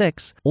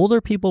 86, older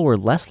people were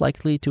less likely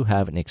to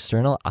have an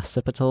external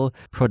occipital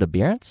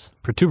protuberance.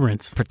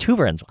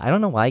 I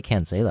don't know why I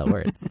can't say that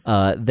word.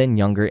 Than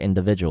younger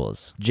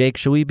individuals. Jake,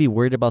 should we be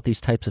worried about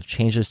these types of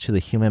changes to the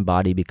human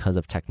body because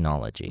of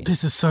technology?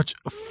 This is such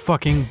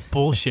fucking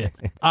bullshit.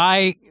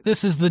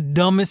 This is the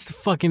dumbest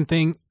fucking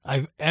thing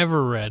I've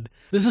ever read.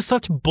 This is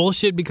such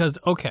bullshit because,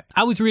 okay,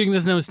 I was reading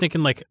this and I was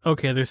thinking like,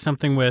 okay, there's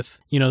something with,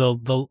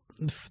 the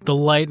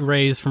light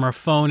rays from our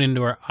phone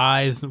into our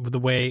eyes, the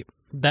way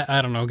that,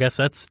 I don't know, I guess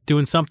that's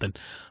doing something.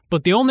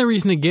 But the only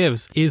reason it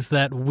gives is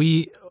that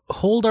we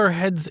hold our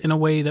heads in a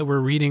way that we're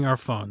reading our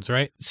phones,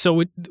 right? So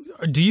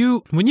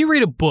when you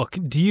read a book,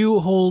 do you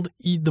hold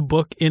the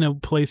book in a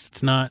place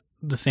that's not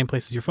the same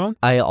place as your phone?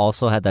 I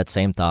also had that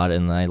same thought,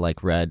 and I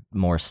read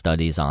more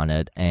studies on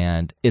it,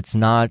 and it's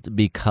not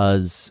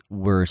because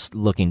we're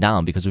looking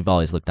down, because we've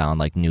always looked down,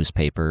 like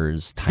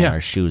newspapers, tying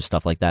our shoes,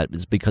 stuff like that.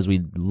 It's because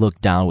we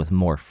look down with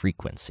more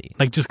frequency.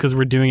 Like just because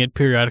we're doing it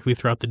periodically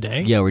throughout the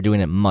day? Yeah, we're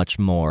doing it much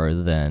more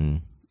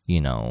than,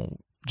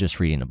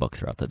 just reading a book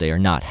throughout the day or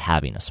not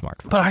having a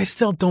smartphone. But I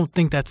still don't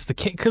think that's the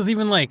case, because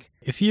even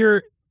if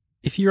you're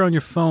on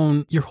your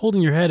phone, you're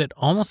holding your head at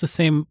almost the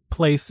same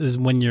place as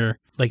when you're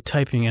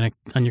typing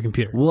on your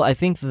computer. Well, I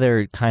think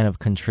they're kind of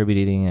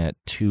contributing it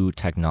to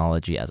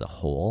technology as a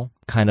whole,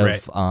 kind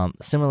of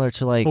similar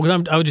to Well,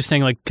 because I was just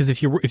saying because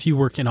if you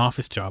work an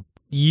office job,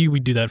 you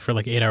would do that for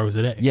 8 hours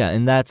a day. Yeah,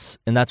 and that's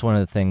one of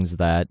the things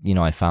that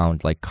I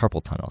found,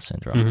 carpal tunnel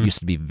syndrome used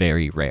to be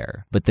very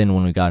rare, but then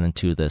when we got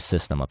into the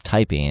system of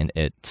typing,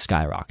 it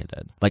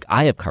skyrocketed.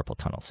 I have carpal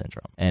tunnel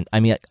syndrome, and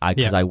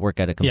because I work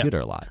at a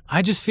computer a lot.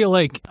 I just feel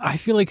like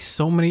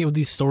so many of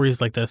these stories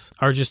like this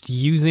are just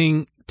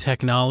using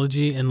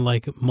technology and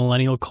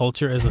millennial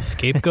culture as a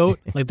scapegoat.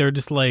 They're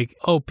just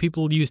oh,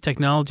 people use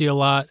technology a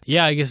lot.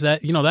 Yeah, I guess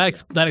that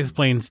that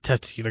explains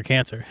testicular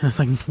cancer.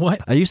 It's what?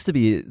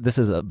 This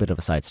is a bit of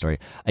a side story.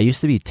 I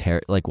used to be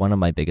one of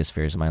my biggest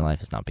fears in my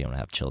life is not being able to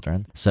have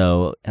children.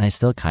 So, and I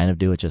still kind of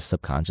do it just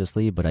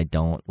subconsciously, but I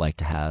don't like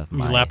to have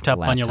my laptop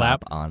on your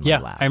lap. My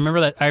lap. I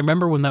remember that. I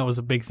remember when that was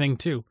a big thing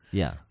too.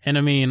 Yeah. And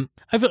I mean,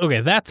 I feel,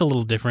 okay, that's a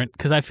little different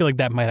because I feel like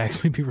that might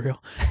actually be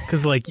real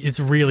because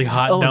it's really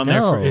hot down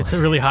there. It's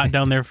really hot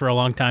down there for a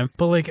long time.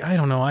 But I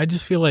don't know. I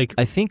just feel like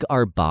I think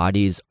our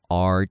bodies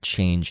are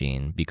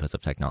changing because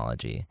of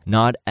technology,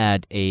 not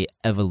at a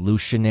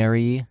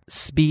evolutionary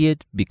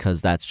speed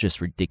because that's just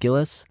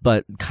ridiculous,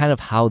 but kind of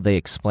how they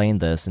explain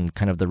this and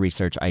kind of the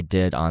research I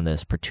did on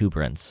this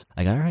protuberance.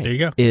 I got it right. There you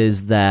go.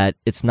 Is that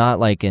it's not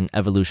like an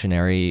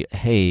evolutionary,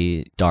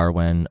 hey,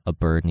 Darwin, a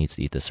bird needs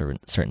to eat this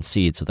certain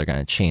seed, so they're going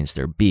to change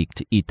their beak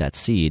to eat that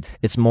seed.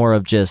 It's more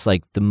of just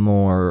the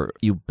more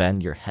you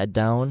bend your head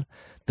down,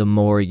 the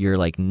more your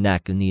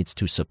neck needs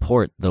to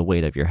support the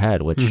weight of your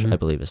head, which I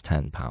believe is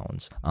 10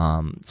 pounds.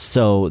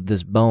 So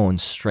this bone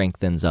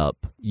strengthens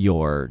up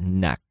your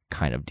neck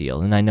kind of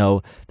deal. And I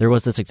know there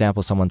was this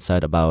example someone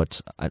said about,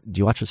 do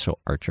you watch the show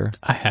Archer?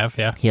 I have,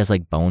 yeah. He has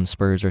like bone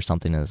spurs or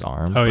something in his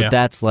arm. Oh, but yeah.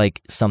 that's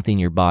like something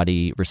your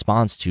body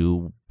responds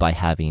to by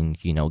having,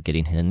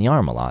 getting hit in the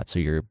arm a lot. So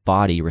your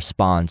body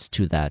responds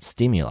to that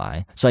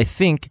stimuli. So I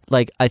think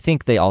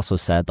they also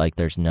said like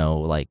there's no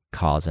like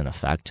cause and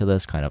effect to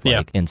this, kind of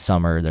like in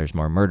summer there's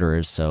more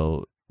murderers.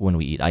 So when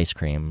we eat ice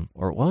cream,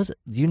 or what was it?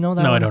 Do you know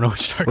that? No, one? I don't know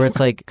what you're talking Where about. it's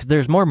like, 'cause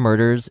there's more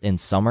murders in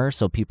summer,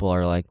 so people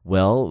are like,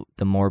 well,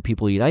 the more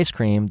people eat ice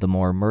cream, the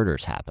more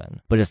murders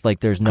happen. But it's like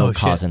there's no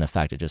cause and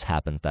effect. It just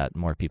happens that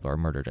more people are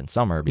murdered in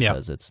summer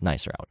because it's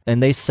nicer out.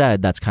 And they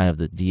said that's kind of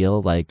the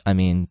deal. Like, I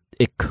mean,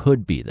 it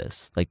could be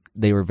this. Like,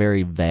 they were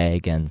very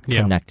vague and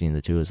connecting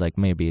the two is like,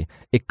 maybe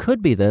it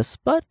could be this,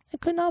 but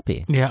it could not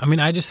be. Yeah, I mean,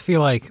 I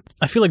feel like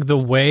the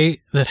way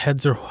that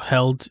heads are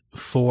held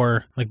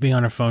for like being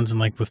on our phones and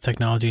like with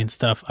technology and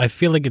stuff, I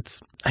feel like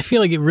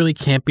it really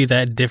can't be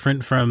that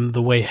different from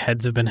the way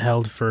heads have been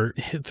held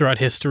throughout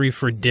history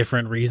for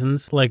different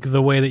reasons. Like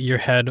the way that your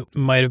head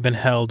might have been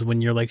held when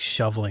you're like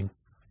shoveling.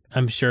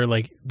 I'm sure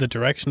like the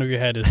direction of your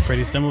head is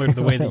pretty similar to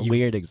the way that you...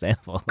 Weird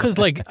example. Because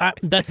like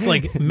that's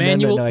like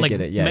manual, I like get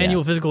it.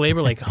 manual physical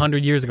labor like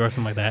 100 years ago or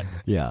something like that.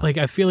 Yeah. Like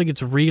I feel like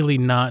it's really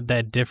not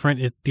that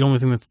different. The only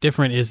thing that's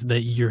different is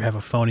that you have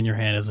a phone in your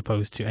hand as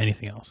opposed to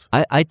anything else.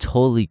 I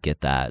totally get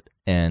that.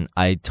 And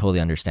I totally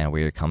understand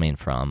where you're coming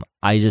from.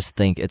 I just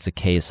think it's a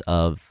case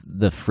of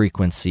the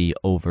frequency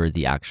over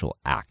the actual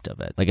act of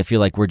it. Like, I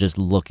feel like we're just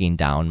looking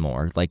down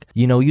more. Like,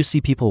 you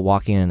see people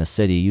walking in a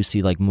city, you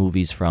see like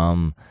movies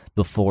from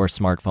before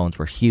smartphones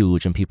were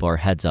huge and people are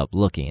heads up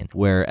looking.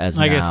 Whereas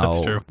I now guess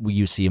that's true.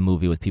 You see a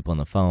movie with people on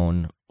the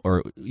phone,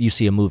 or you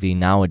see a movie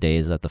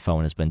nowadays that the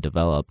phone has been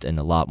developed and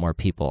a lot more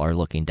people are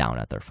looking down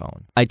at their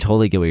phone. I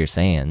totally get what you're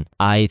saying.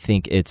 I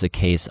think it's a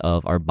case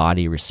of our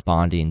body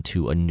responding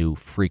to a new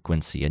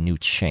frequency, a new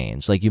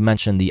change. Like you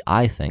mentioned the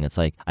eye thing. It's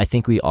like, I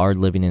think we are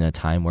living in a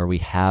time where we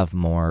have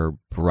more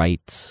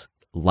bright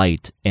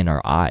light in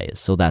our eyes,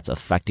 so that's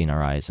affecting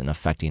our eyes and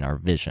affecting our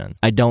vision.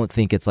 I don't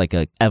think it's like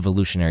a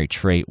evolutionary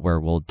trait where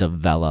we'll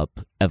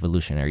develop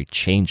evolutionary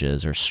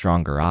changes or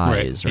stronger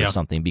eyes or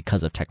something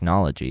because of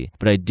technology,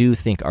 but I do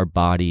think our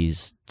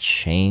bodies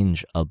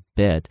change a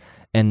bit.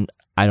 And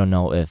I don't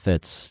know if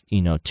it's,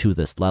 to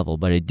this level,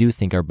 but I do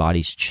think our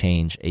bodies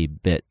change a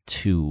bit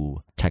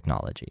to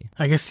technology.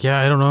 I guess,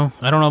 I don't know.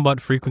 I don't know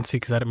about frequency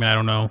because I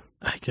don't know.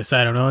 I guess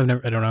I don't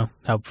know. I don't know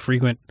how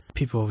frequent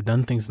people have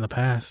done things in the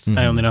past.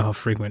 I only know how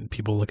frequent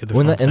people look at their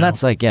phones and now.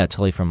 that's like,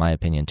 totally from my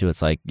opinion too.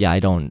 It's like, I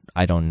don't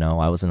know.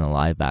 I wasn't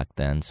alive back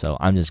then, so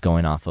I'm just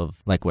going off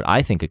of like what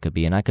I think it could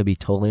be, and I could be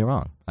totally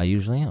wrong. I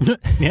usually am.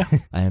 Yeah.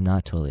 I am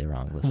not totally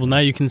wrong. Listeners. Well, now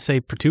you can say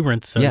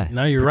protuberance. So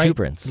now you're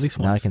protuberance. Right. At least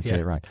once. Now I can say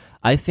it right.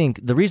 I think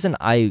the reason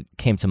I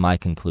came to my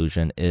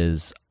conclusion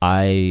is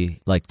I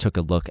took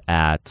a look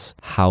at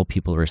how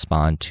people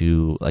respond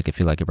to, I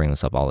feel like I bring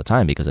this up all the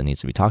time because it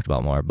needs to be talked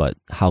about more, but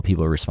how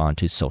people respond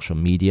to social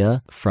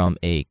media from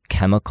a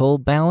chemical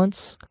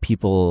balance.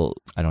 People,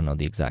 I don't know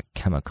the exact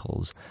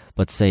chemicals,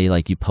 but say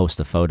you post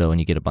a photo and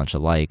you get a bunch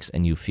of likes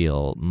and you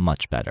feel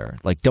much better,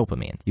 like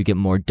dopamine. You get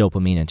more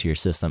dopamine into your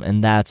system,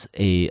 and that's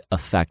a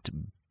effect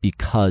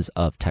because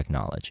of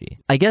technology.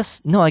 I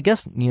guess,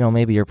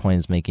 maybe your point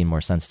is making more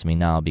sense to me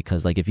now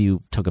because if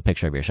you took a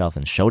picture of yourself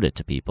and showed it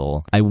to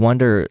people, I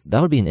wonder,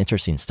 that would be an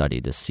interesting study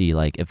to see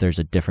if there's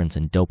a difference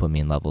in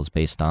dopamine levels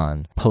based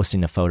on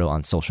posting a photo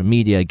on social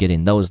media,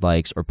 getting those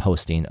likes, or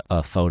posting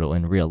a photo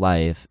in real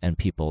life and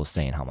people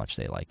saying how much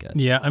they like it.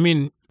 Yeah, I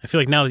mean, I feel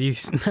like now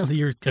that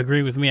you're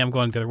agreeing with me, I'm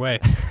going the other way.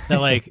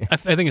 That I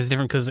think it's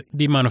different because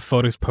the amount of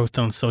photos posted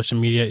on social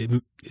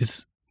media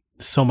is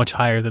so much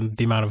higher than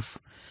the amount of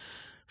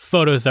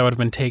photos that would have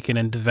been taken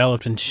and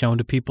developed and shown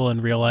to people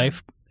in real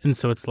life. And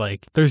so it's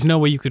there's no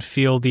way you could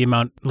feel the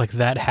amount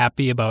that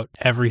happy about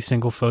every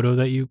single photo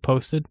that you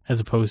posted as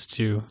opposed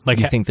to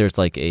you think there's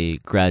a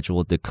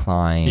gradual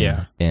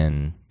decline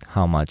in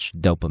how much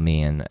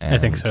dopamine and I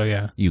think so,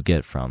 yeah. you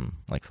get from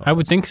photos. I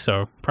would think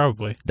so,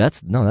 probably.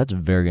 That's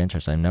very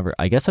interesting.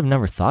 I guess I've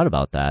never thought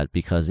about that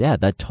because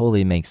that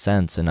totally makes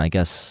sense. And I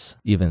guess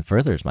even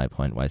furthers my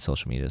point why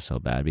social media is so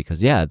bad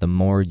because the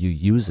more you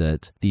use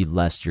it, the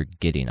less you're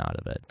getting out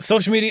of it.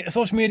 Social media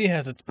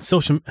has its so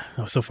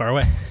far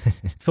away.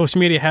 Social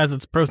media has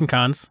its pros and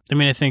cons. I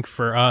mean, I think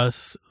for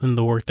us and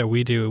the work that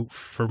we do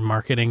for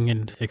marketing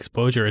and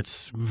exposure,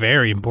 it's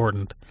very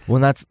important.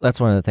 Well, that's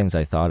one of the things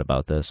I thought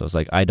about this. I was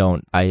I'm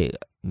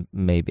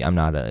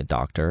not a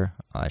doctor.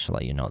 I should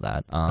let you know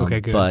that.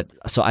 Okay, good. But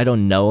so I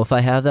don't know if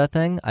I have that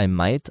thing. I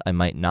might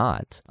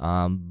not.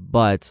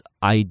 But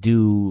I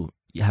do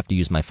have to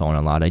use my phone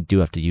a lot. I do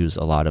have to use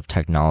a lot of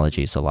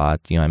technologies a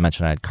lot. I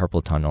mentioned I had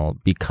carpal tunnel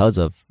because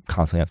of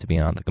constantly have to be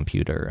on the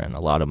computer, and a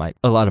lot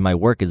of my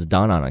work is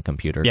done on a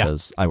computer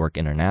because I work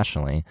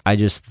internationally. I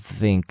just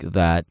think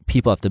that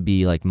people have to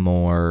be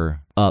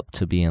more up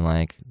to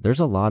being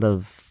there's a lot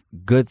of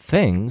good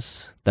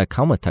things that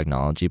come with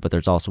technology, but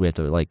there's also we have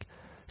to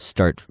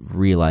start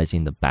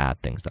realizing the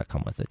bad things that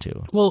come with it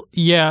too. Well,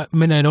 yeah, I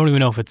mean, I don't even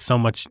know if it's so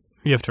much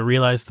you have to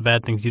realize the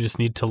bad things. You just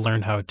need to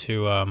learn how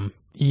to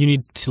you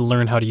need to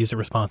learn how to use it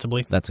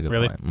responsibly. That's a good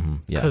point. Mm-hmm.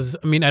 Yeah. Because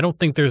I mean, I don't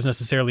think there's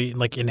necessarily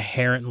like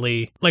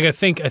inherently like I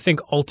think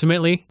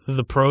ultimately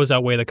the pros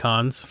outweigh the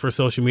cons for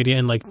social media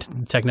and like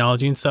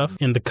technology and stuff,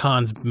 and the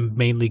cons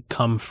mainly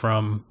come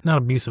from not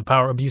abuse of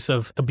power, abuse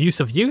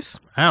of use.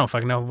 I don't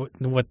fucking know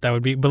what that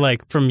would be, but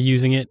like from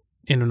using it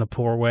in a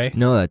poor way.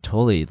 No, that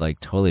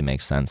totally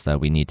makes sense that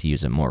we need to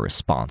use it more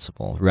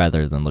responsible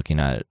rather than looking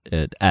at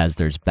it as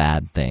there's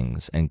bad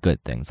things and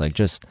good things. Like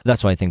just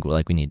that's why I think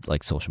like we need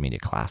like social media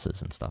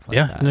classes and stuff like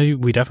that. Yeah, no,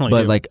 we definitely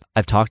But do. like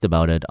I've talked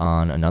about it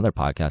on another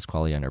podcast,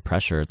 Quality Under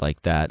Pressure,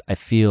 like that I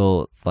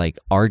feel like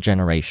our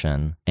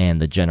generation and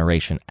the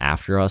generation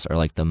after us are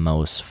like the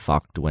most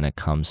fucked when it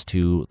comes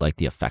to like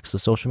the effects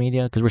of social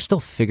media, because we're still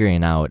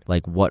figuring out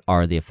like what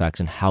are the effects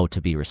and how to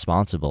be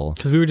responsible.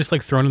 Because we were just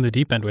like thrown in the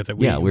deep end with it.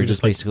 We were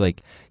just basically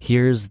like,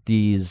 here's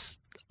these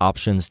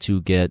options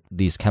to get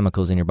these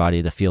chemicals in your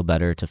body to feel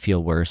better, to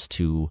feel worse,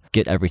 to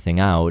get everything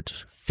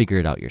out. Figure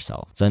it out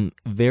yourself. So I'm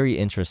very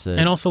interested.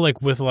 And also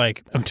like with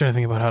like, I'm trying to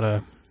think about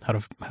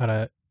how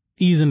to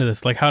ease into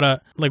this, like how to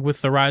like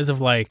with the rise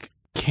of like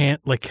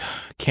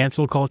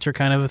cancel culture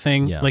kind of a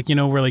thing. Yeah. Like, you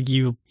know, where like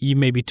you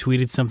maybe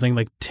tweeted something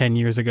like 10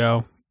 years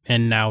ago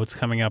and now it's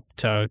coming up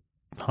to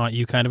haunt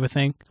you kind of a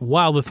thing.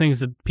 While the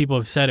things that people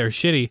have said are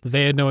shitty,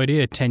 they had no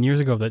idea 10 years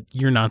ago that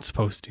you're not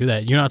supposed to do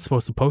that. You're not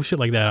supposed to post shit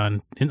like that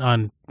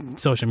on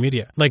social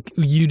media. Like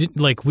you didn't,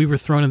 like we were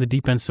thrown in the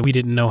deep end, so we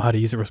didn't know how to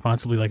use it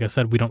responsibly. Like I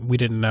said, we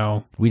didn't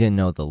know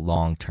the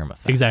long-term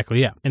effect.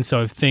 Exactly, yeah. And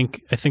so I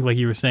think like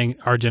you were saying,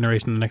 our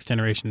generation, the next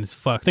generation is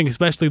fucked. I think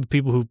especially the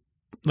people who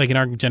like in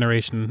our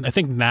generation, I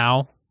think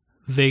now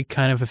they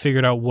kind of have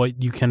figured out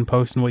what you can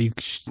post and what you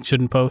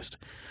shouldn't post.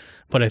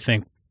 But I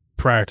think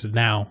prior to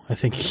now, I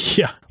think,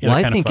 yeah. Well,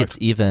 I think it's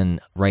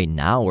even right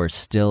now, we're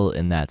still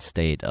in that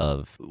state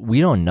of we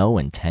don't know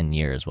in 10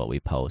 years what we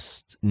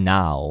post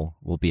now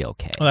will be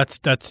okay. Well,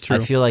 that's true. I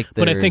feel like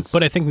but I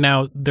think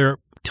now they're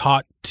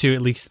taught to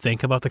at least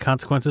think about the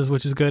consequences,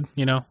 which is good,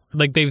 you know?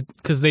 Like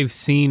because they've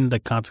seen the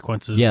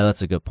consequences. Yeah,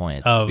 that's a good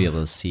point. To be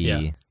able to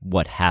see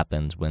what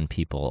happens when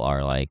people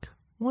are like,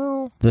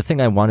 well, the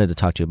thing I wanted to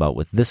talk to you about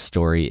with this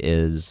story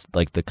is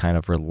like the kind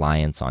of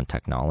reliance on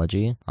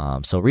technology.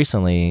 So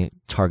recently,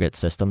 Target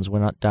systems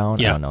went down.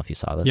 Yeah. I don't know if you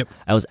saw this. Yep.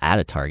 I was at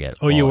a Target.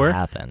 Oh, you were?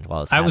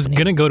 I was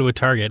going to go to a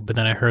Target, but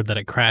then I heard that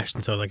it crashed,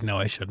 and so I was like, no,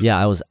 I shouldn't. Yeah,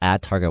 I was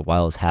at Target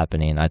while it was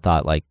happening. I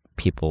thought like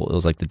it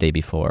was like the day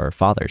before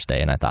Father's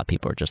Day, and I thought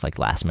people were just like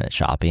last minute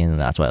shopping,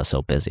 and that's why I was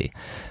so busy.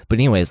 But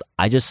anyways,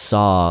 I just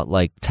saw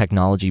like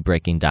technology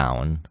breaking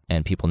down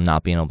and people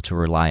not being able to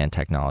rely on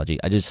technology.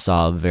 I just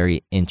saw a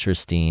very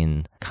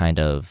interesting kind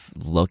of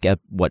look at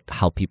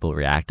how people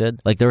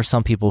reacted. Like there were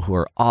some people who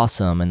were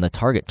awesome, and the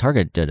Target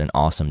did an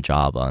awesome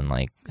job on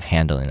like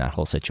handling that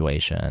whole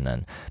situation,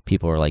 and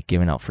people were like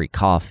giving out free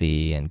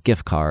coffee and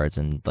gift cards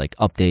and like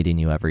updating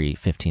you every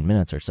 15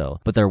 minutes or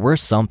so. But there were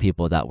some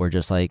people that were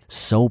just like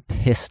so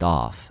pissed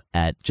off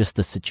at just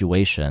the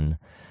situation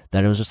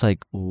that it was just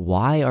like,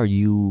 why are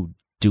you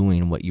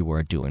doing what you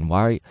were doing?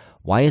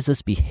 Why is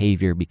this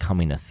behavior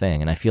becoming a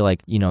thing? And I feel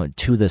like, you know,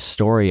 to this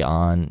story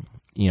on,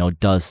 you know,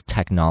 does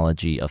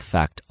technology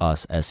affect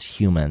us as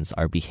humans,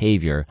 our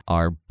behavior,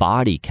 our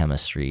body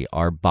chemistry,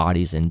 our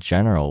bodies in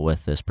general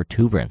with this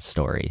protuberance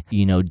story?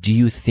 You know, do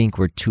you think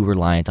we're too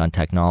reliant on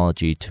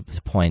technology to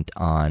the point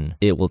on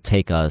it will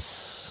take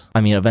us,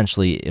 I mean,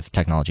 eventually if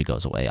technology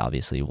goes away,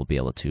 obviously we'll be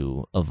able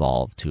to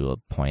evolve to a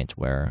point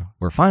where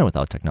we're fine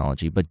without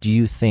technology. But do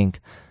you think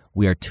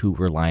we are too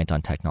reliant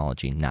on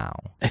technology now?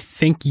 I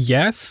think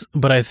yes,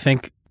 but I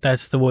think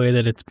that's the way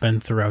that it's been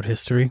throughout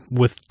history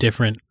with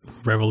different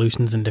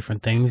revolutions and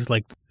different things.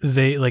 Like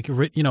they, like,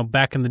 you know,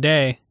 back in the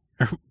day,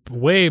 or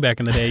way back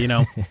in the day, you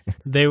know,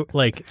 they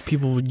like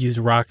people would use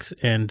rocks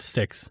and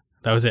sticks.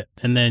 That was it.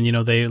 And then, you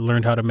know, they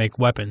learned how to make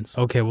weapons.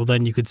 Okay, well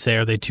then you could say,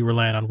 are they too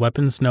reliant on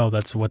weapons? No,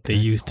 that's what they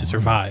used to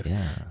survive.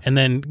 Yeah. And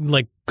then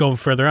like going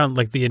further on,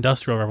 like the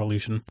Industrial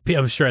Revolution,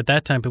 I'm sure at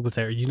that time people would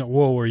say, you know,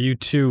 whoa, are you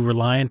too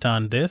reliant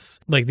on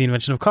this? Like the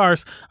invention of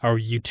cars, are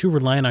you too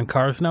reliant on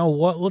cars? No,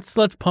 let's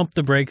pump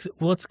the brakes.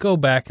 Let's go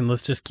back and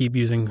let's just keep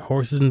using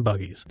horses and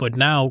buggies. But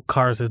now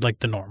cars is like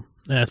the norm.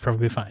 And that's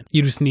perfectly fine.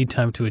 You just need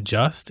time to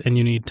adjust, and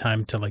you need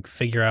time to like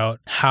figure out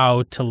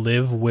how to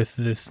live with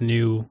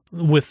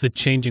with the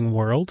changing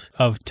world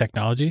of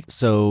technology.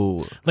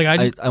 So like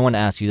I want to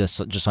ask you this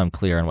just so I'm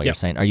clear on what you're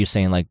saying. Are you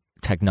saying like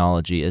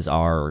technology is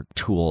our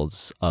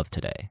tools of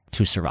today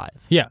to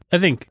survive? Yeah, I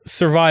think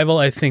survival,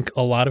 I think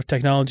a lot of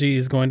technology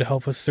is going to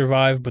help us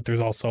survive, but there's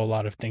also a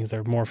lot of things that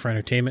are more for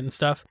entertainment and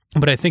stuff.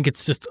 But I think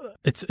it's just,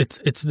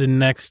 it's the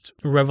next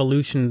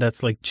revolution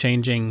that's like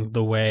changing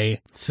the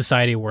way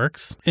society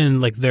works. And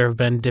like there have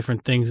been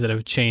different things that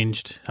have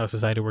changed how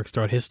society works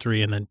throughout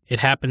history. And then it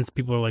happens,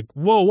 people are like,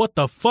 whoa, what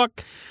the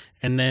fuck?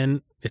 And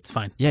then it's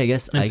fine. Yeah, I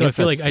guess. And so I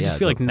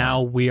feel like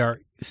now we are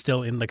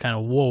still in the kind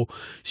of, whoa,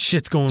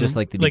 shit's going. Just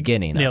like the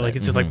beginning. Yeah, like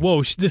it's just like,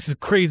 whoa, this is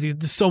crazy.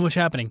 There's so much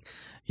happening.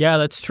 Yeah,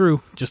 that's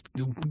true. Just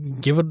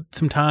give it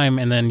some time,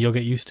 and then you'll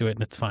get used to it,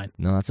 and it's fine.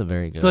 No, that's a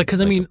very good.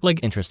 Because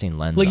interesting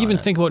lens. Like even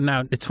think about now.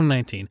 It's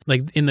 2019.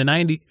 Like in the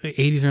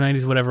 80s or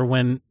 90s, whatever,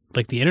 when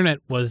like the internet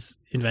was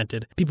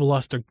invented, people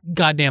lost their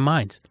goddamn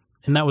minds,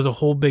 and that was a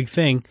whole big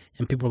thing.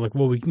 And people were like,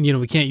 "Well, we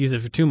can't use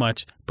it for too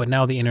much." But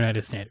now the internet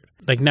is standard.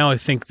 Like now, I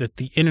think that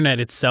the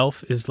internet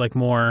itself is like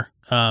more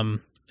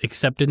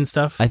accepted and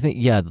stuff. I think,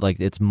 yeah, like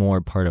it's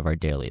more part of our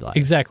daily life.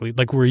 Exactly.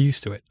 Like we're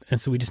used to it.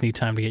 And so we just need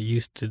time to get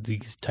used to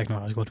these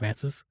technological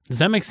advances. Does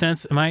that make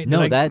sense? Okay.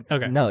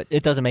 No,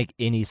 it doesn't make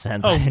any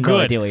sense. Oh, I have good. no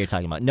idea what you're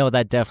talking about. No,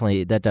 that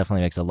definitely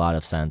makes a lot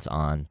of sense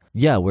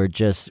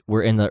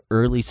we're in the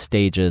early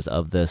stages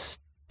of this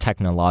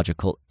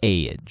technological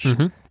age.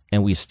 Mm-hmm.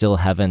 And we still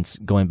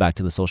haven't, going back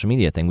to the social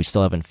media thing, we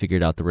still haven't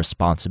figured out the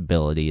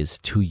responsibilities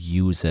to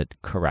use it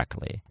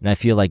correctly. And I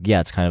feel like,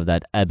 yeah, it's kind of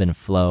that ebb and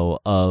flow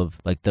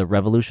of like the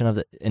revolution of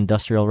the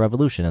Industrial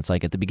Revolution. It's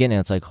like at the beginning,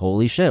 it's like,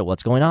 holy shit,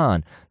 what's going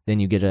on? Then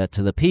you get it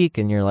to the peak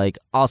and you're like,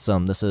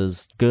 awesome, this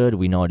is good.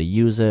 We know how to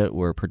use it.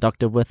 We're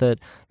productive with it.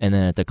 And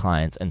then it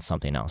declines and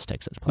something else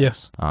takes its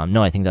place. Yeah.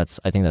 No, I think that's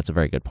a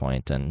very good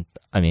point. And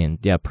I mean,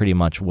 yeah, pretty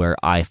much where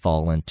I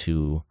fall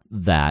into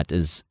that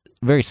is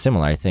very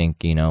similar. I think,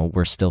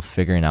 we're still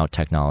figuring out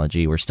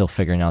technology. We're still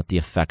figuring out the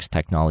effects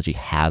technology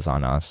has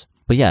on us.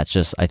 But yeah, it's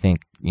just, I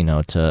think,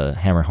 to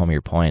hammer home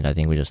your point, I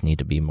think we just need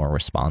to be more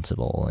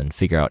responsible and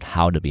figure out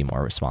how to be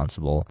more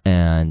responsible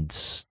and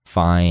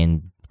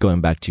find,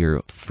 going back to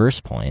your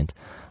first point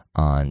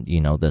on,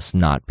 this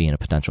not being a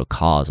potential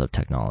cause of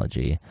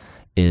technology,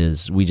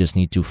 is we just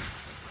need to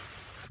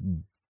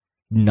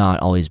not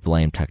always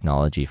blame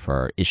technology for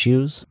our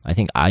issues. I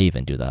think I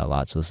even do that a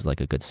lot. So this is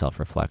like a good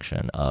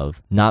self-reflection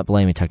of not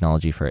blaming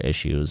technology for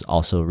issues,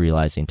 also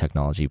realizing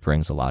technology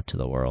brings a lot to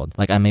the world.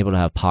 Like I'm able to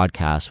have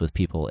podcasts with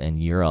people in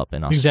Europe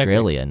and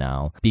Australia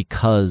now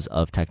because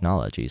of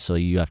technology. So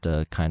you have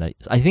to kind of,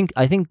 I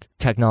think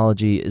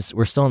technology is,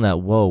 we're still in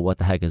that, whoa, what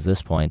the heck is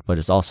this point? But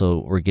it's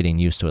also, we're getting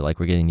used to it. Like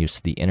we're getting used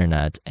to the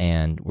internet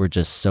and we're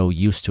just so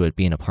used to it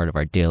being a part of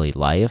our daily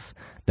life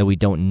that we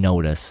don't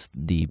notice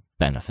the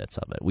benefits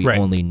of it. We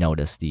only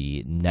notice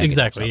the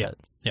negatives of it.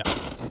 Yeah.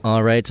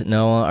 All right,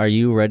 Noah, are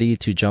you ready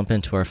to jump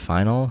into our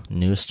final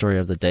news story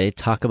of the day?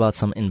 Talk about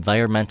some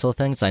environmental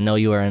things. I know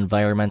you are an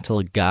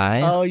environmental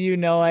guy. Oh, you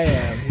know I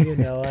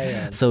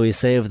am. So we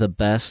save the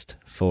best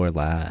for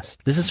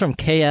last. This is from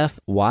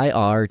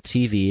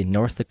KFYR-TV,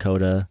 North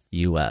Dakota,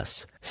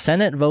 U.S.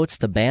 Senate votes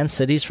to ban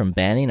cities from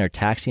banning or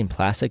taxing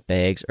plastic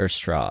bags or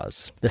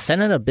straws. The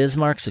Senate of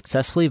Bismarck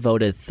successfully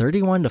voted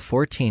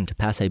 31-14 to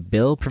pass a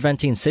bill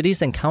preventing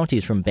cities and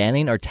counties from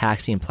banning or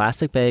taxing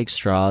plastic bags,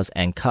 straws,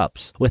 and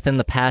cups. Within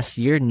the past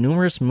year,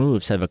 numerous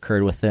moves have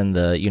occurred within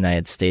the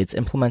United States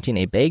implementing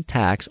a bag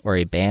tax or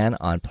a ban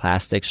on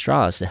plastic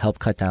straws to help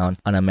cut down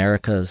on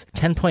America's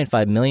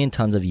 10.5 million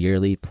tons of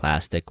yearly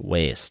plastic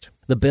waste.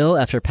 The bill,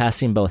 after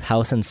passing both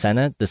House and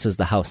Senate, this is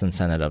the House and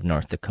Senate of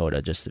North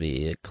Dakota, just to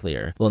be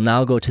clear, will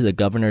now go to the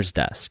governor's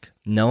desk.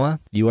 Noah,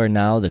 you are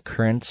now the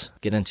current,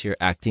 get into your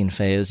acting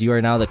phase, you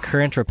are now the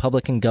current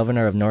Republican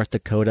governor of North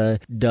Dakota,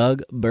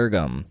 Doug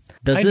Burgum.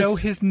 I know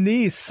his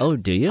niece. Oh,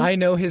 do you? I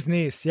know his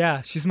niece,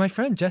 yeah. She's my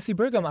friend, Jessie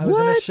Burgum. I was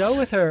in a show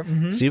with her.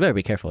 Mm-hmm. So you better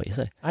be careful what you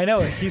say. I know,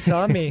 he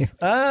saw me.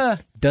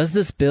 Does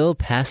this bill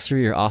pass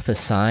through your office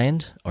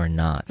signed or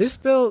not? This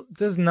bill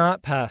does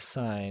not pass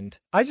signed.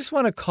 I just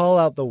want to call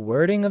out the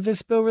wording of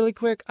this bill really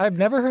quick. I've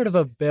never heard of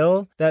a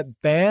bill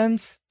that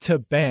bans to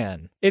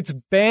ban. It's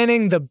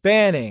banning the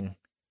banning.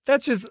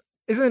 That just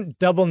isn't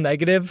double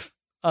negative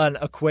an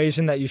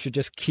equation that you should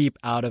just keep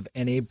out of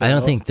any bill. I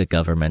don't think the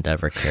government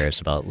ever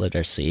cares about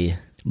literacy.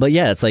 But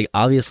yeah, it's like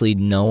obviously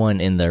no one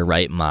in their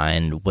right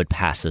mind would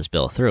pass this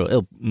bill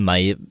through.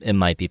 It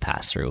might be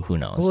passed through. Who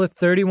knows? Well, it's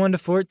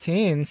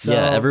 31-14. So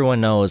yeah,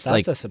 everyone knows.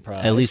 That's a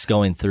surprise. At least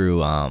going through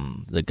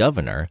the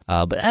governor.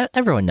 But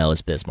everyone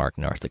knows Bismarck,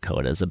 North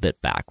Dakota is a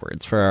bit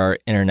backwards. For our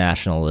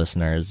international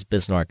listeners,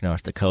 Bismarck,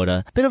 North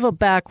Dakota, a bit of a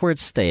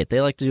backwards state.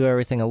 They like to do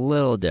everything a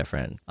little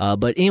different.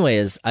 But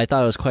anyways, I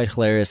thought it was quite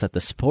hilarious that the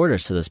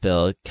supporters to this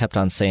bill kept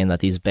on saying that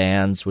these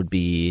bans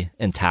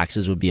and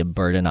taxes would be a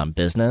burden on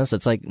business.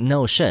 It's like,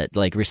 no shit.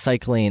 Like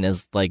recycling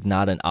is like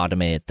not an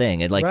automated thing.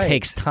 It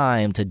takes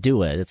time to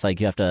do it. It's like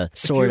you have to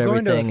sort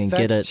everything and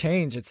get it.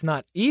 Change. It's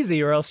not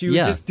easy, or else you would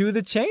just do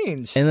the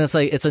change. And it's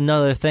like it's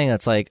another thing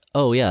that's like,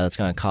 oh yeah, that's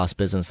going to cost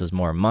businesses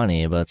more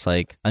money, but it's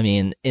like, I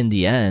mean, in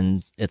the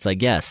end, it's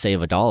like, yeah, save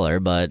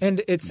 $1, but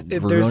we're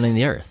ruining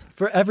the earth.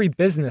 For every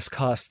business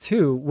cost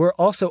too, we're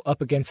also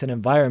up against an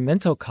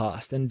environmental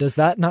cost. And does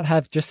that not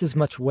have just as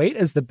much weight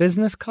as the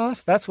business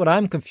cost? That's what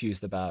I'm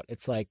confused about.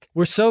 It's like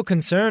we're so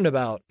concerned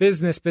about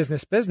business,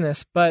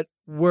 but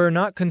we're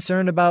not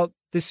concerned about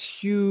this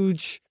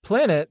huge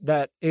planet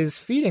that is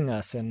feeding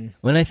us. And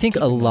when I think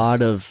a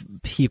lot of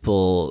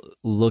people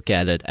look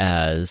at it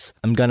as,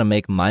 I'm going to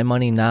make my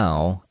money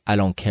now, I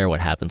don't care what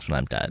happens when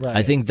I'm dead. Right.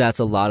 I think that's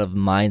a lot of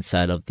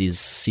mindset of these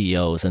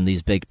CEOs and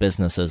these big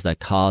businesses that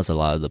cause a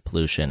lot of the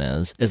pollution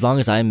is, as long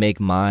as I make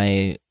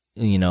my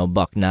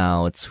buck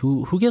now. It's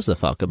who gives a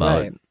fuck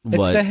about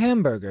what? It's the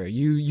hamburger.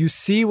 You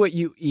see what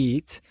you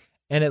eat,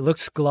 and it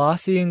looks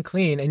glossy and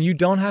clean, and you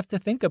don't have to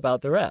think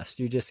about the rest.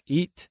 You just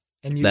eat.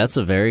 That's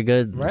a very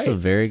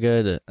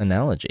good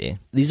analogy.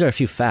 These are a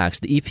few facts.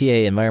 The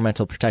EPA,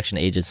 Environmental Protection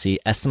Agency,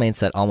 estimates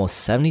that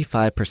almost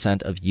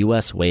 75% of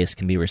U.S. waste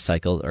can be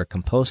recycled or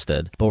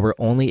composted, but we're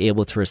only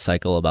able to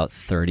recycle about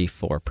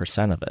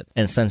 34% of it.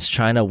 And since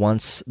China,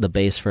 once the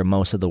base for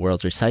most of the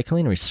world's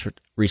recycling,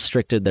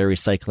 restricted their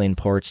recycling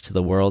ports to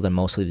the world and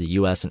mostly the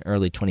U.S. in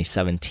early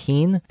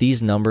 2017,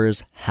 these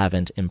numbers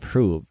haven't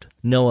improved.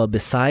 Noah,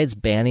 besides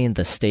banning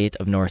the state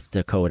of North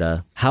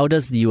Dakota, how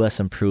does the U.S.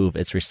 improve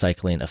its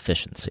recycling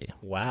efficiency?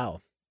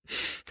 Wow.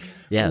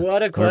 Yeah,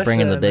 what a question. We're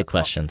bringing the big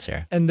questions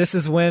here. And this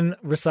is when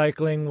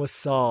recycling was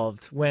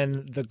solved,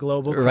 when the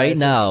global crisis... Right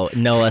now,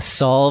 Noah,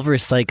 solve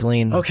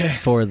recycling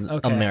for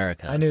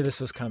America. I knew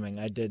this was coming.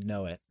 I did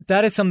know it.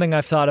 That is something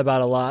I've thought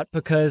about a lot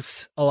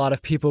because a lot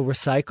of people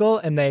recycle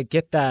and they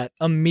get that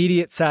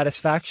immediate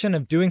satisfaction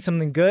of doing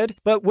something good.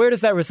 But where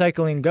does that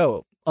recycling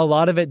go? A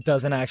lot of it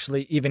doesn't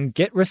actually even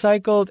get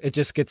recycled. It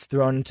just gets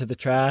thrown into the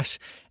trash.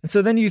 And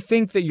so then you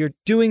think that you're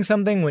doing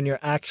something when you're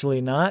actually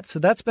not. So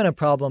that's been a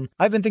problem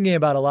I've been thinking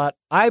about a lot.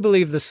 I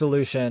believe the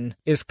solution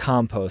is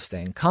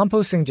composting.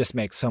 Composting just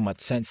makes so much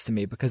sense to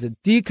me because it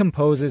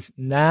decomposes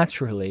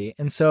naturally.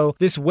 And so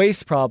this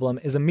waste problem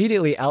is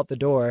immediately out the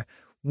door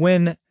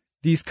when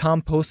these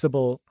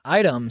compostable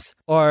items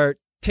are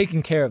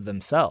taking care of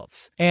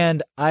themselves.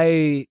 And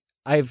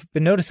I've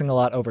been noticing a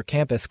lot over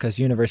campus because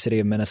University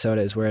of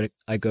Minnesota is where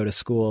I go to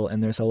school,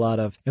 and there's a lot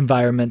of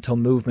environmental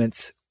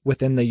movements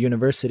within the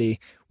university.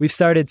 We've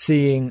started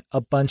seeing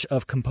a bunch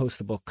of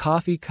compostable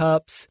coffee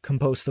cups,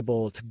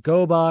 compostable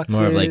to-go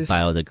boxes. More of like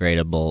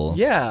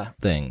biodegradable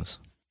things.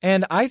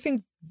 And I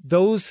think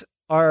those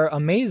are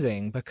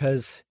amazing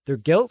because they're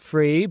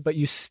guilt-free, but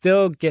you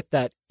still get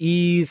that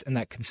ease and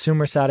that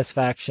consumer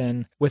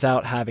satisfaction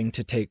without having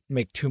to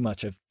make too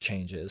much of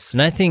changes.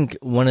 And I think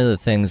one of the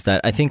things that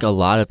I think a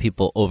lot of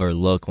people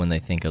overlook when they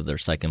think of their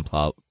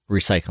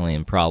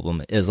recycling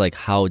problem is like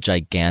how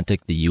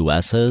gigantic the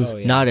U.S. is.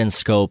 Not in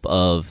scope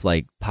of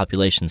like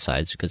population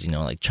size because,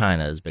 like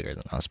China is bigger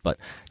than us, but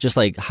just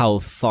like how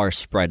far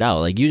spread out.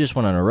 Like you just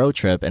went on a road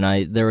trip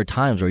and there were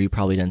times where you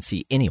probably didn't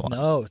see anyone.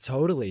 No,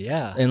 totally,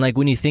 yeah. And like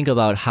when you think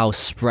about how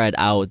spread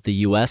out the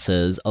U.S.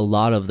 is, a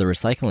lot of the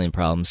recycling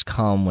problems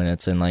come when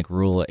it's in like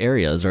rural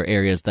areas or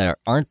areas that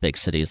aren't big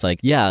cities. Like,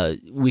 yeah,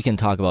 we can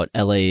talk about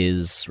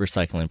LA's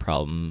recycling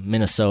problem,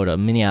 Minnesota,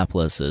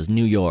 Minneapolis,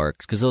 New York,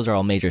 because those are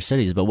all major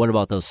cities. But what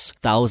about those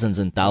thousands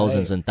and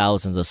thousands and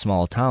thousands of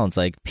small towns?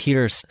 Like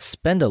Peter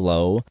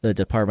Spendelow, the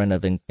Department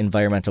of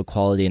Environmental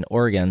Quality in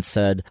Oregon,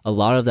 said a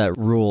lot of that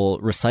rural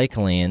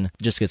recycling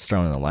just gets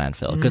thrown in the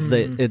landfill because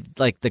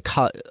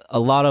a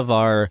lot of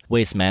our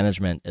waste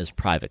management is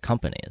private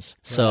companies.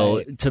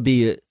 So to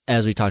be,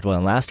 as we talked about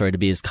in the last story, to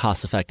be as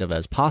cost effective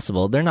as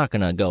possible, they're not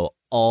going to go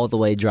all the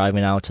way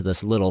driving out to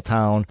this little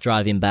town,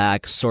 driving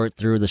back, sort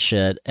through the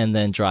shit, and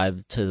then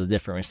drive to the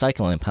different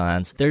recycling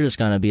plants. They're just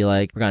going to be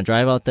like, we're going to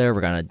drive out there,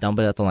 we're going to dump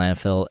it at the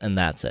landfill, and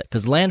that's it.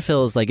 Because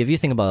landfill is like, if you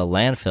think about a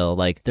landfill,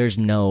 like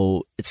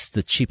it's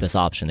the cheapest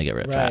option to get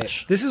rid of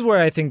trash. This is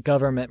where I think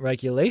government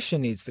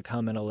regulation needs to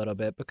come in a little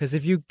bit, because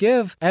if you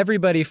give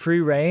everybody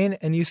free rein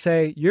and you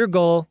say, your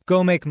goal,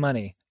 go make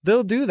money,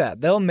 they'll do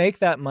that. They'll make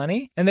that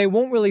money, and they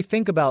won't really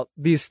think about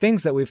these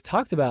things that we've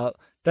talked about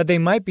that they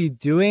might be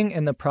doing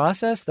in the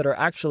process that are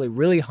actually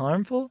really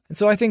harmful. And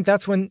so I think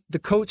that's when the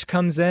coach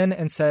comes in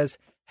and says,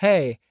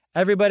 hey,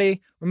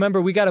 everybody,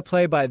 remember, we got to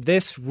play by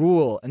this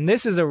rule. And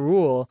this is a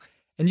rule,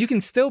 and you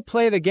can still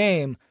play the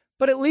game,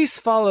 but at least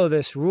follow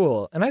this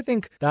rule. And I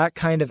think that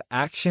kind of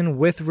action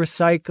with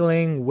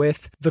recycling,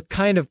 with the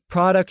kind of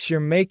products you're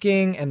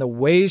making and the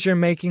ways you're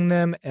making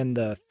them and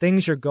the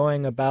things you're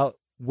going about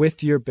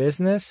with your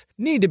business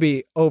need to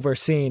be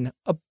overseen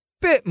a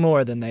bit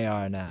more than they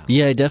are now.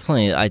 Yeah,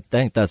 I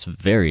think that's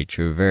very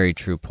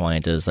true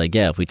point is like,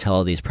 yeah, if we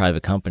tell these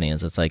private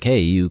companies, it's like,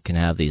 hey, you can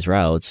have these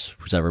routes,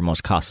 whichever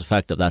most cost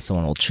effective, that's the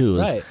one we'll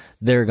choose. Right.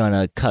 They're going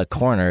to cut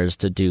corners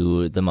to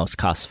do the most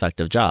cost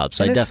effective job.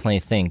 So I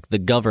definitely think the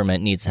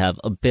government needs to have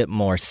a bit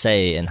more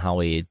say in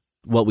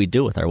what we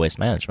do with our waste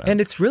management.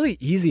 And it's really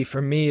easy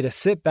for me to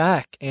sit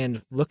back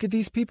and look at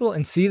these people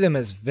and see them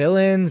as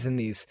villains and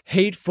these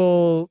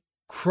hateful,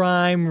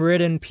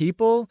 crime-ridden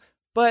people.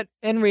 But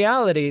in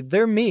reality,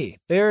 they're me.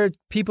 They're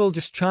people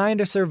just trying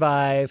to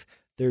survive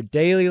their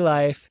daily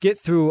life, get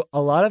through a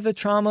lot of the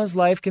traumas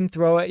life can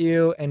throw at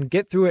you and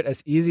get through it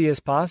as easy as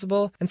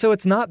possible. And so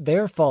it's not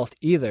their fault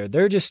either.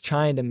 They're just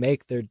trying to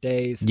make their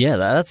days. Yeah,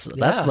 that's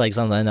like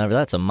something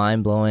that's a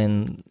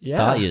mind-blowing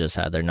thought you just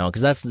had there, no?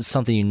 Because that's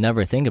something you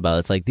never think about.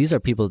 It's like these are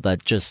people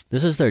that this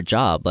is their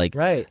job. Like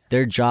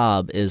their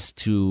job is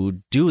to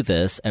do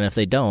this, and if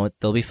they don't,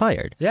 they'll be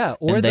fired. Yeah,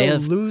 or they'll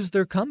lose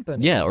their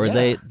company. Yeah, or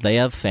they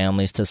have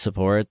families to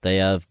support. They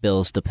have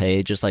bills to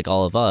pay, just like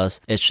all of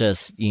us. It's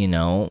just, you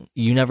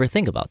you never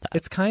think about that.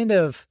 It's kind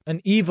of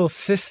an evil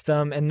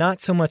system and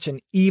not so much an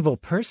evil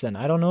person.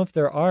 I don't know if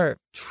there are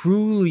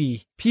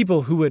truly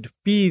people who would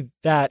be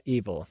that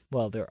evil.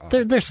 Well, there are.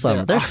 There's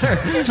some.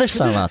 There's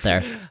some out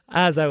there.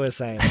 As I was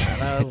saying,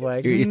 I was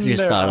like, you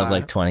just thought of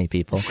like 20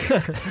 people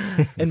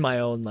in my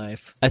own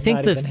life. I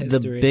think that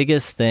the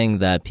biggest thing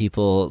that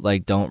people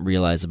like don't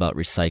realize about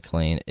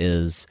recycling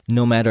is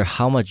no matter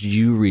how much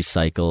you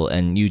recycle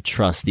and you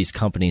trust these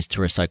companies to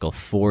recycle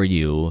for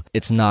you,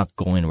 it's not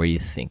going where you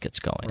think it's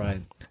going.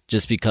 Right.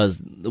 Just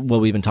because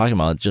what we've been talking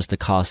about, just the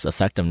cost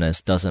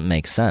effectiveness doesn't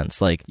make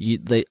sense. Like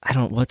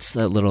what's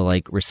that little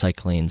like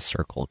recycling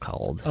circle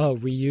called? Oh,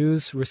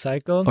 reuse,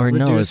 recycle? Or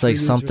Reduce, no, it's like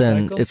reuse,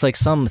 something, recycle? it's like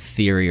some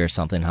theory or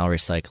something how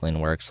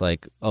recycling works.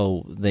 Like,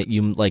 that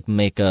you like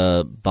make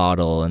a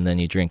bottle and then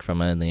you drink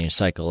from it and then you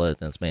recycle it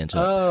and it's made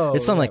into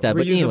it's something like that.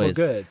 But anyways,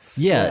 goods.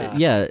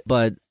 Yeah.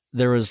 But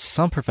there was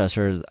some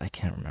professor, I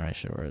can't remember, I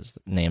should have wrote his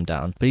name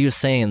down, but he was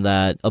saying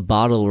that a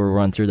bottle will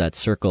run through that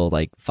circle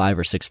like 5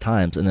 or 6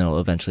 times and then it'll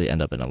eventually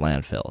end up in a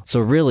landfill.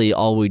 So really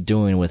all we're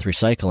doing with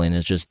recycling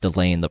is just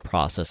delaying the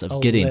process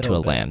of getting to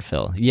a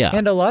landfill. Yeah.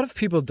 And a lot of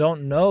people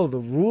don't know the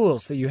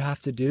rules that you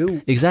have to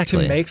do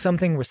exactly to make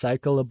something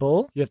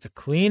recyclable. You have to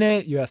clean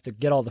it. You have to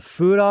get all the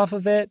food off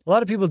of it. A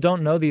lot of people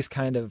don't know these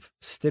kind of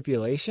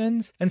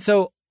stipulations. And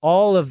so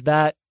all of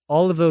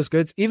those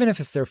goods, even if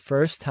it's their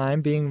first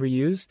time being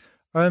reused,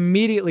 are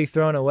immediately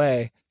thrown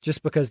away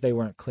just because they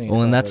weren't clean.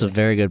 Well, and that's a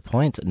very good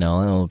point,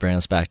 Noah, and it'll bring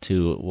us back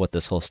to what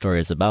this whole story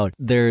is about.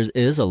 There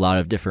is a lot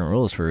of different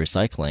rules for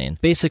recycling.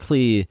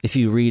 Basically, if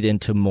you read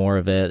into more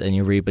of it and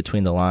you read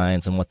between the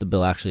lines and what the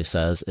bill actually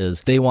says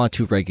is they want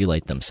to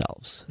regulate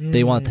themselves.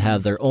 They want to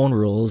have their own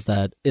rules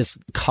that is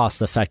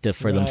cost effective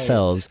for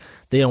themselves.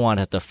 They don't want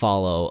to have to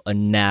follow a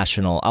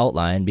national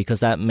outline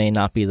because that may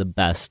not be the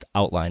best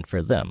outline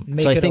for them.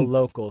 Make it a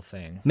local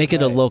thing. Make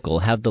it a local.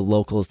 Have the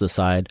locals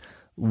decide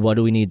what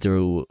do we need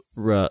to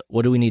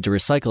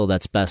recycle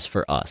that's best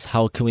for us?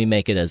 How can we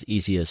make it as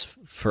easy as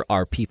for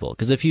our people?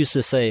 Because if you used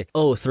to say,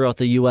 throughout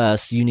the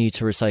U.S., you need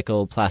to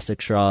recycle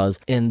plastic straws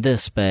in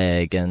this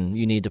bag and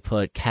you need to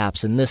put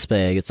caps in this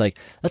bag, it's like,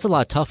 that's a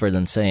lot tougher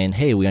than saying,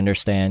 hey, we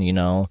understand,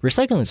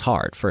 recycling is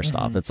hard, first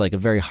off. It's like a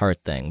very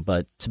hard thing.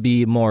 But to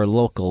be more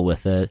local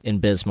with it in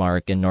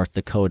Bismarck and North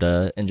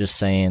Dakota and just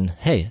saying,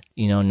 hey,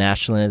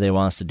 nationally they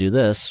want us to do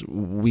this.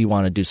 We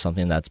want to do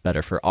something that's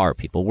better for our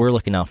people. We're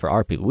looking out for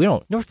our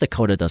people. North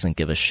Dakota doesn't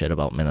give a shit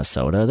about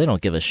Minnesota. They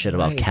don't give a shit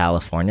about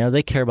California.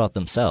 They care about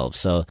themselves.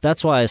 So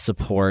that's why I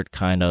support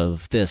kind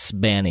of this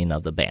banning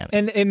of the ban.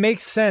 And it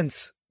makes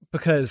sense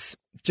because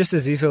just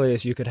as easily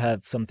as you could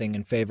have something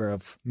in favor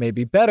of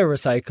maybe better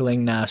recycling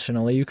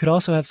nationally, you could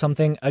also have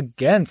something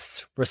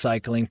against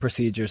recycling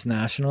procedures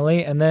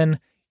nationally. And then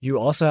you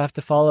also have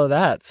to follow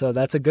that. So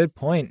that's a good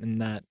point in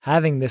that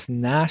having this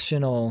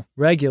national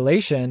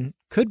regulation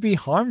could be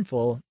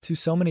harmful to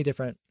so many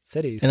different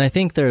cities. And I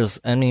think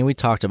we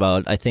talked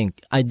about, I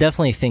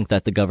definitely think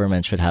that the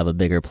government should have a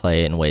bigger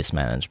play in waste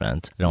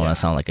management. I don't want to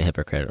sound like a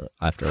hypocrite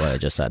after what I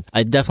just said.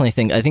 I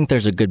think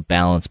there's a good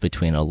balance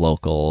between a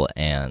local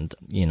and,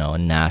 a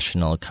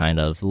national kind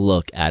of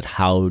look at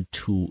how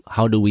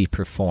do we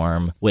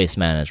perform waste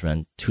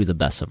management to the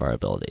best of our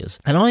abilities.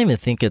 I don't even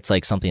think it's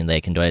like something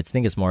they can do. I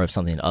think it's more of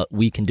something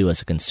we can do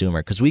as a consumer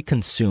because we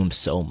consume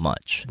so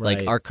much. Right.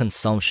 Like our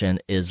consumption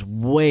is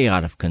way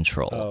out of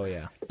control. Oh,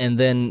 yeah. And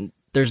then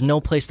there's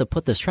no place to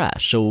put this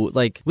trash. So,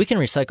 like, we can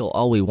recycle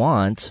all we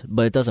want,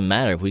 but it doesn't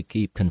matter if we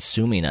keep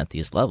consuming at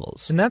these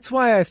levels. And that's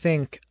why I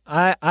think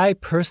I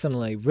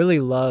personally really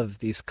love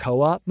these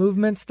co-op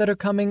movements that are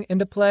coming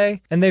into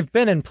play. And they've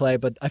been in play,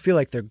 but I feel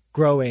like they're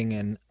growing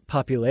in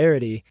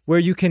popularity, where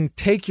you can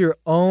take your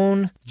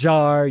own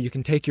jar, you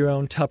can take your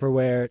own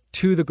Tupperware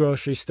to the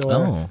grocery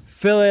store,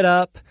 fill it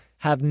up,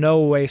 have no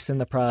waste in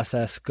the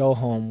process, go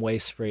home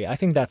waste-free. I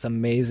think that's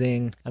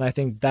amazing, and I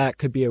think that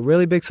could be a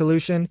really big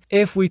solution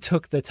if we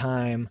took the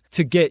time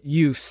to get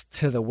used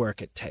to the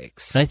work it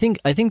takes. And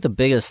I think the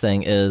biggest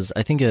thing is,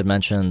 I think you had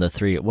mentioned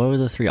what were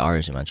the 3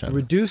 R's you mentioned?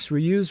 Reduce,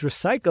 reuse,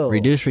 recycle.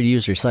 Reduce,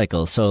 reuse,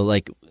 recycle. So,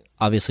 like,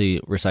 obviously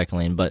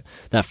recycling, but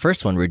that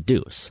first one,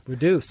 reduce.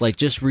 Like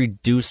just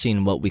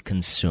reducing what we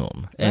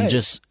consume and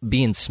just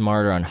being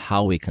smarter on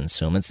how we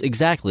consume. It's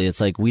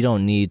like we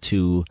don't need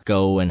to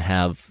go and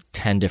have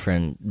 10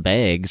 different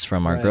bags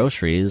from our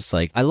groceries.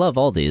 Like, I love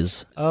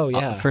Aldi's. Oh,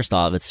 yeah. First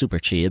off, it's super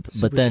cheap,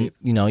 but then,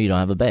 you don't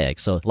have a bag.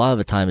 So a lot of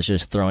the time it's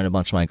just throwing a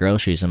bunch of my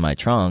groceries in my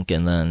trunk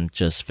and then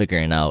just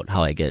figuring out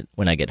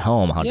when I get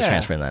home, how to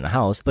transfer them in the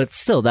house. But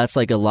still, that's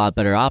like a lot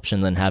better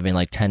option than having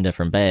like 10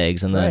 different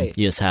bags and then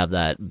you just have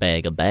that bag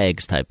of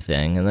bags type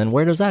thing. And then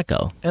where does that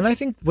go? And I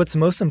think what's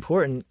most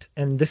important,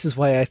 and this is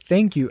why I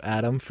thank you,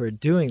 Adam, for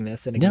doing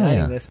this and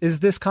igniting this, is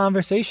this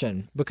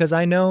conversation. Because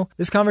I know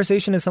this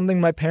conversation is something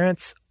my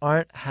parents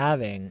aren't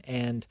having,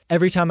 and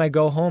every time I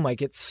go home I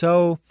get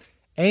so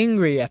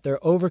angry at their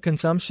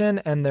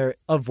overconsumption and their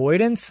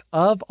avoidance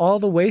of all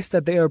the waste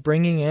that they are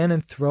bringing in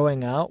and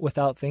throwing out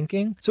without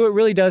thinking. So it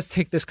really does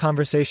take this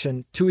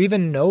conversation to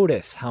even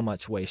notice how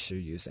much waste you're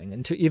using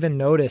and to even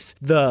notice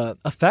the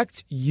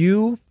effect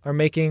you are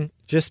making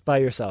just by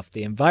yourself,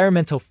 the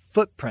environmental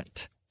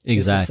footprint.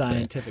 Exactly. Is the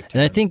scientific term.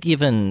 And I think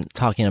even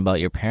talking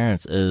about your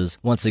parents is,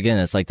 once again,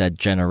 it's like that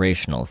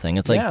generational thing.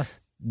 It's like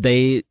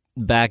they,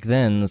 back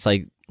then, it's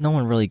like no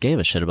one really gave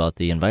a shit about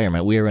the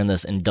environment. We were in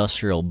this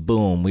industrial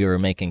boom. We were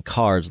making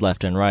cars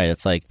left and right.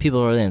 It's like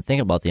people really didn't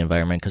think about the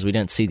environment because we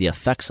didn't see the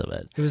effects of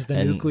it. It was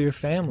the nuclear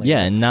family.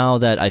 Yeah, and now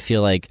that I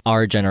feel like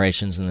our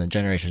generations and the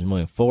generations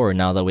moving forward,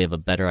 now that we have a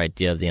better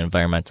idea of the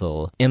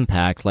environmental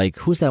impact, like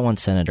who's that one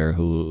senator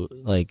who,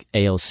 like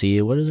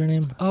AOC, what is her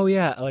name? Oh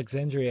yeah,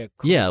 Alexandria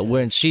Cortez. Yeah,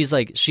 when she's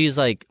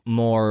like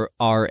more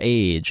our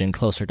age and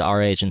closer to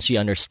our age, and she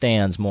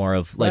understands more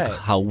of like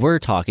how we're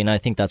talking. I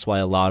think that's why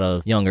a lot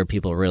of younger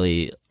people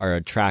really are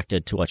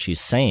attracted to what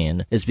she's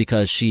saying, is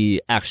because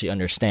she actually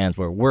understands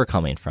where we're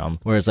coming from.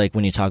 Whereas like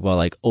when you talk about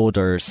like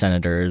older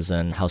senators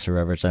and House of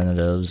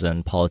Representatives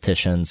and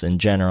politicians in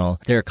general,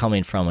 they're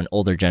coming from an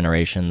older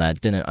generation that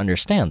didn't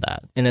understand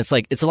that. And it's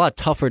like, it's a lot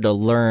tougher to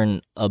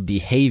learn a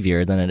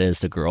behavior than it is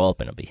to grow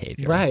up in a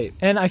behavior. Right.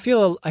 And I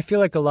feel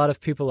like a lot of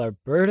people are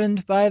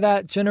burdened by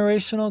that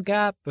generational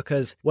gap,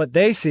 because what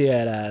they see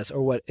it as,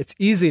 or what it's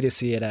easy to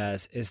see it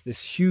as, is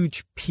this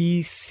huge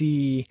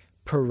PC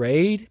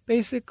parade,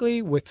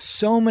 basically, with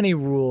so many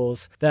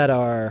rules that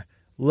are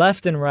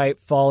left and right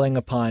falling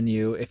upon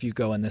you if you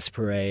go in this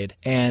parade.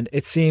 And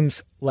it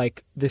seems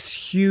like this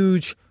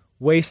huge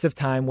waste of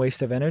time,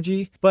 waste of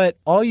energy. But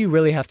all you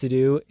really have to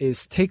do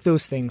is take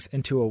those things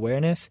into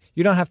awareness.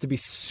 You don't have to be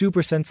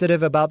super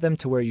sensitive about them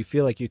to where you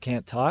feel like you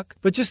can't talk,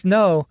 but just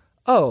know,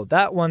 oh,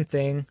 that one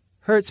thing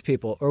hurts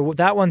people, or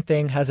that one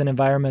thing has an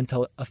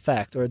environmental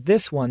effect, or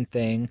this one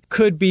thing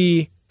could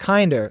be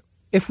kinder.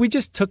 If we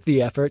just took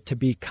the effort to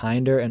be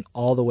kinder in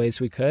all the ways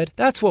we could,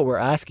 that's what we're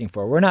asking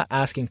for. We're not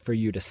asking for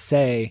you to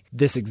say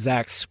this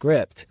exact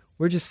script.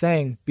 We're just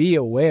saying be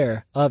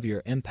aware of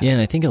your impact. Yeah, and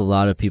I think a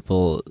lot of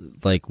people,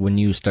 like when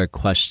you start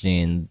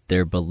questioning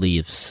their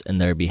beliefs and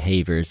their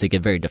behaviors, they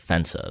get very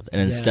defensive. And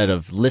instead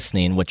of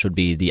listening, which would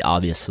be the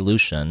obvious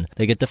solution,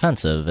 they get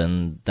defensive.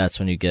 And that's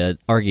when you get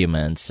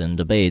arguments and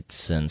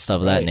debates and stuff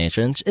of that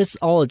nature. And it's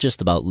all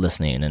just about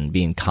listening and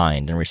being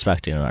kind and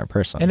respecting another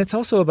person. And it's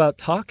also about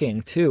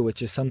talking, too,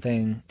 which is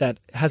something that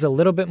has a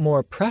little bit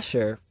more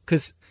pressure.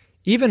 Because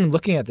even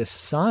looking at this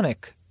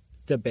Sonic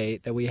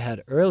debate that we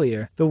had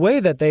earlier, the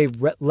way that they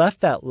left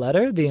that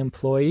letter, the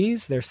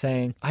employees, they're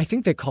saying, I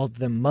think they called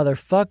them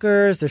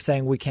motherfuckers. They're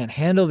saying we can't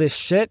handle this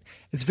shit.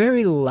 It's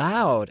very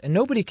loud and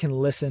nobody can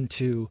listen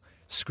to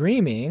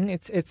screaming.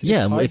 It's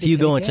hard if you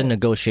go into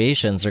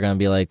negotiations, they're going to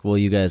be like, well,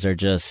 you guys are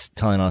just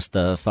telling us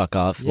to fuck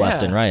off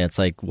left and right. It's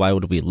like, why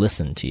would we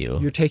listen to you?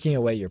 You're taking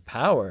away your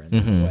power in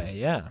that way,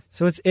 yeah.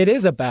 So it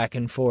is a back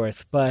and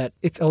forth, but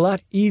it's a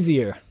lot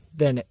easier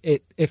than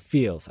it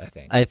feels, I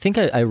think. I think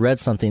I read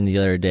something the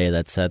other day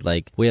that said,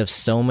 like, we have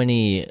so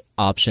many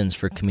options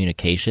for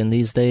communication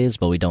these days,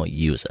 but we don't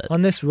use it.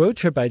 On this road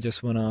trip I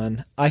just went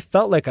on, I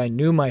felt like I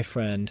knew my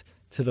friend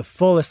to the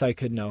fullest I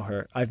could know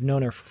her. I've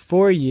known her for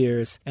 4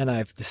 years, and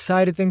I've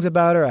decided things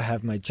about her. I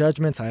have my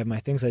judgments. I have my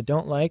things I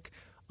don't like.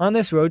 On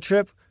this road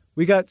trip,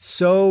 we got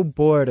so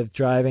bored of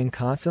driving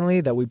constantly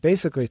that we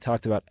basically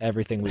talked about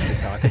everything we could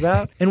talk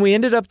about. And we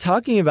ended up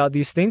talking about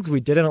these things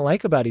we didn't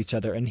like about each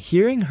other. And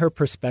hearing her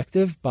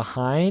perspective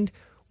behind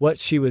what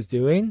she was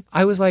doing,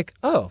 I was like,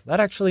 oh,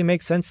 that actually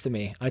makes sense to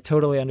me. I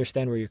totally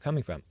understand where you're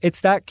coming from. It's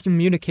that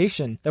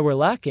communication that we're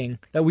lacking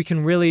that we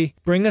can really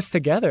bring us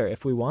together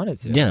if we wanted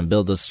to. Yeah, and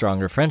build a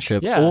stronger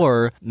friendship. Yeah.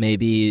 Or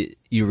maybe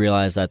you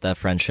realize that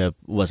friendship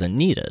wasn't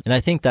needed. And I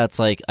think that's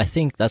why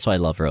I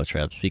love road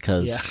trips,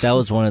 because that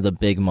was one of the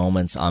big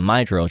moments on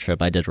my road trip.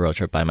 I did a road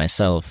trip by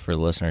myself, for the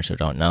listeners who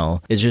don't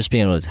know, is just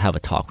being able to have a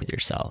talk with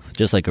yourself,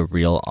 just like a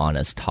real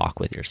honest talk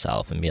with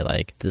yourself and be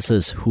like, this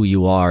is who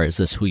you are. Is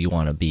this who you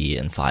want to be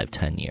in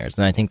 5-10 years?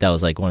 And I think that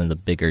was like one of the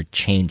bigger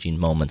changing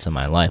moments in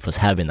my life, was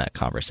having that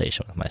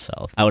conversation with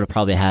myself. I would have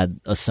probably had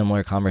a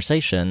similar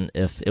conversation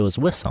if it was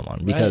with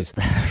someone, because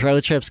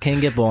road trips can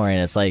get boring.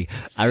 It's like,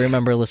 I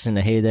remember listening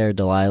to Hey There,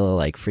 Delilah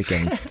like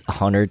freaking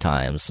 100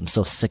 times. I'm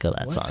so sick of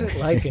that song. What's it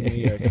like in New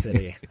York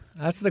City?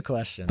 That's the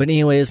question. But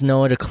anyways,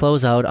 Noah, to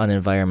close out on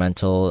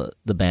environmental,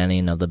 the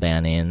banning of the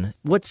banning,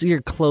 what's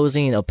your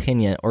closing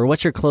opinion, or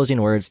what's your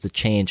closing words to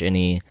change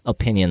any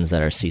opinions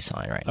that are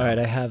seesawing right now? All right,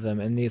 I have them,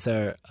 and these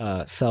are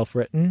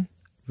self-written: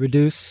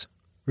 reduce,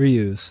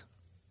 reuse,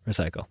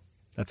 recycle.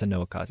 That's a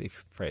Noah Kazi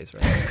phrase,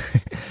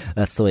 right?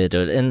 That's the way to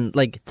do it. And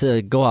like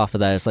to go off of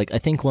that, it's like I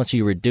think once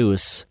you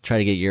reduce, try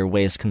to get your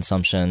waste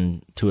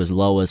consumption to as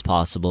low as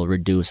possible,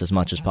 reduce as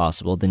much as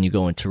possible, then you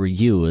go into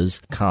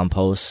reuse,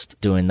 compost,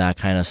 doing that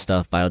kind of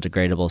stuff,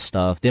 biodegradable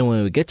stuff. Then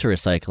when we get to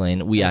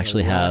recycling, we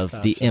actually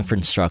have the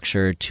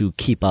infrastructure to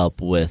keep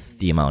up with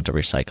the amount of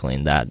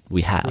recycling that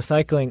we have.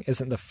 Recycling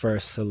isn't the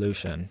first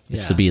solution.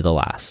 It's to be the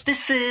last.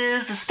 This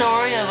is the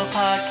story of a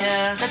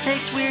podcast that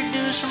takes weird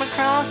news from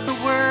across the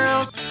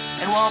world.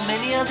 And while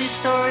many of these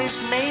stories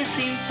may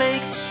seem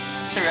fake,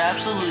 they're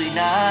absolutely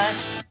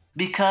not,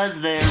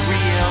 because they're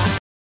real.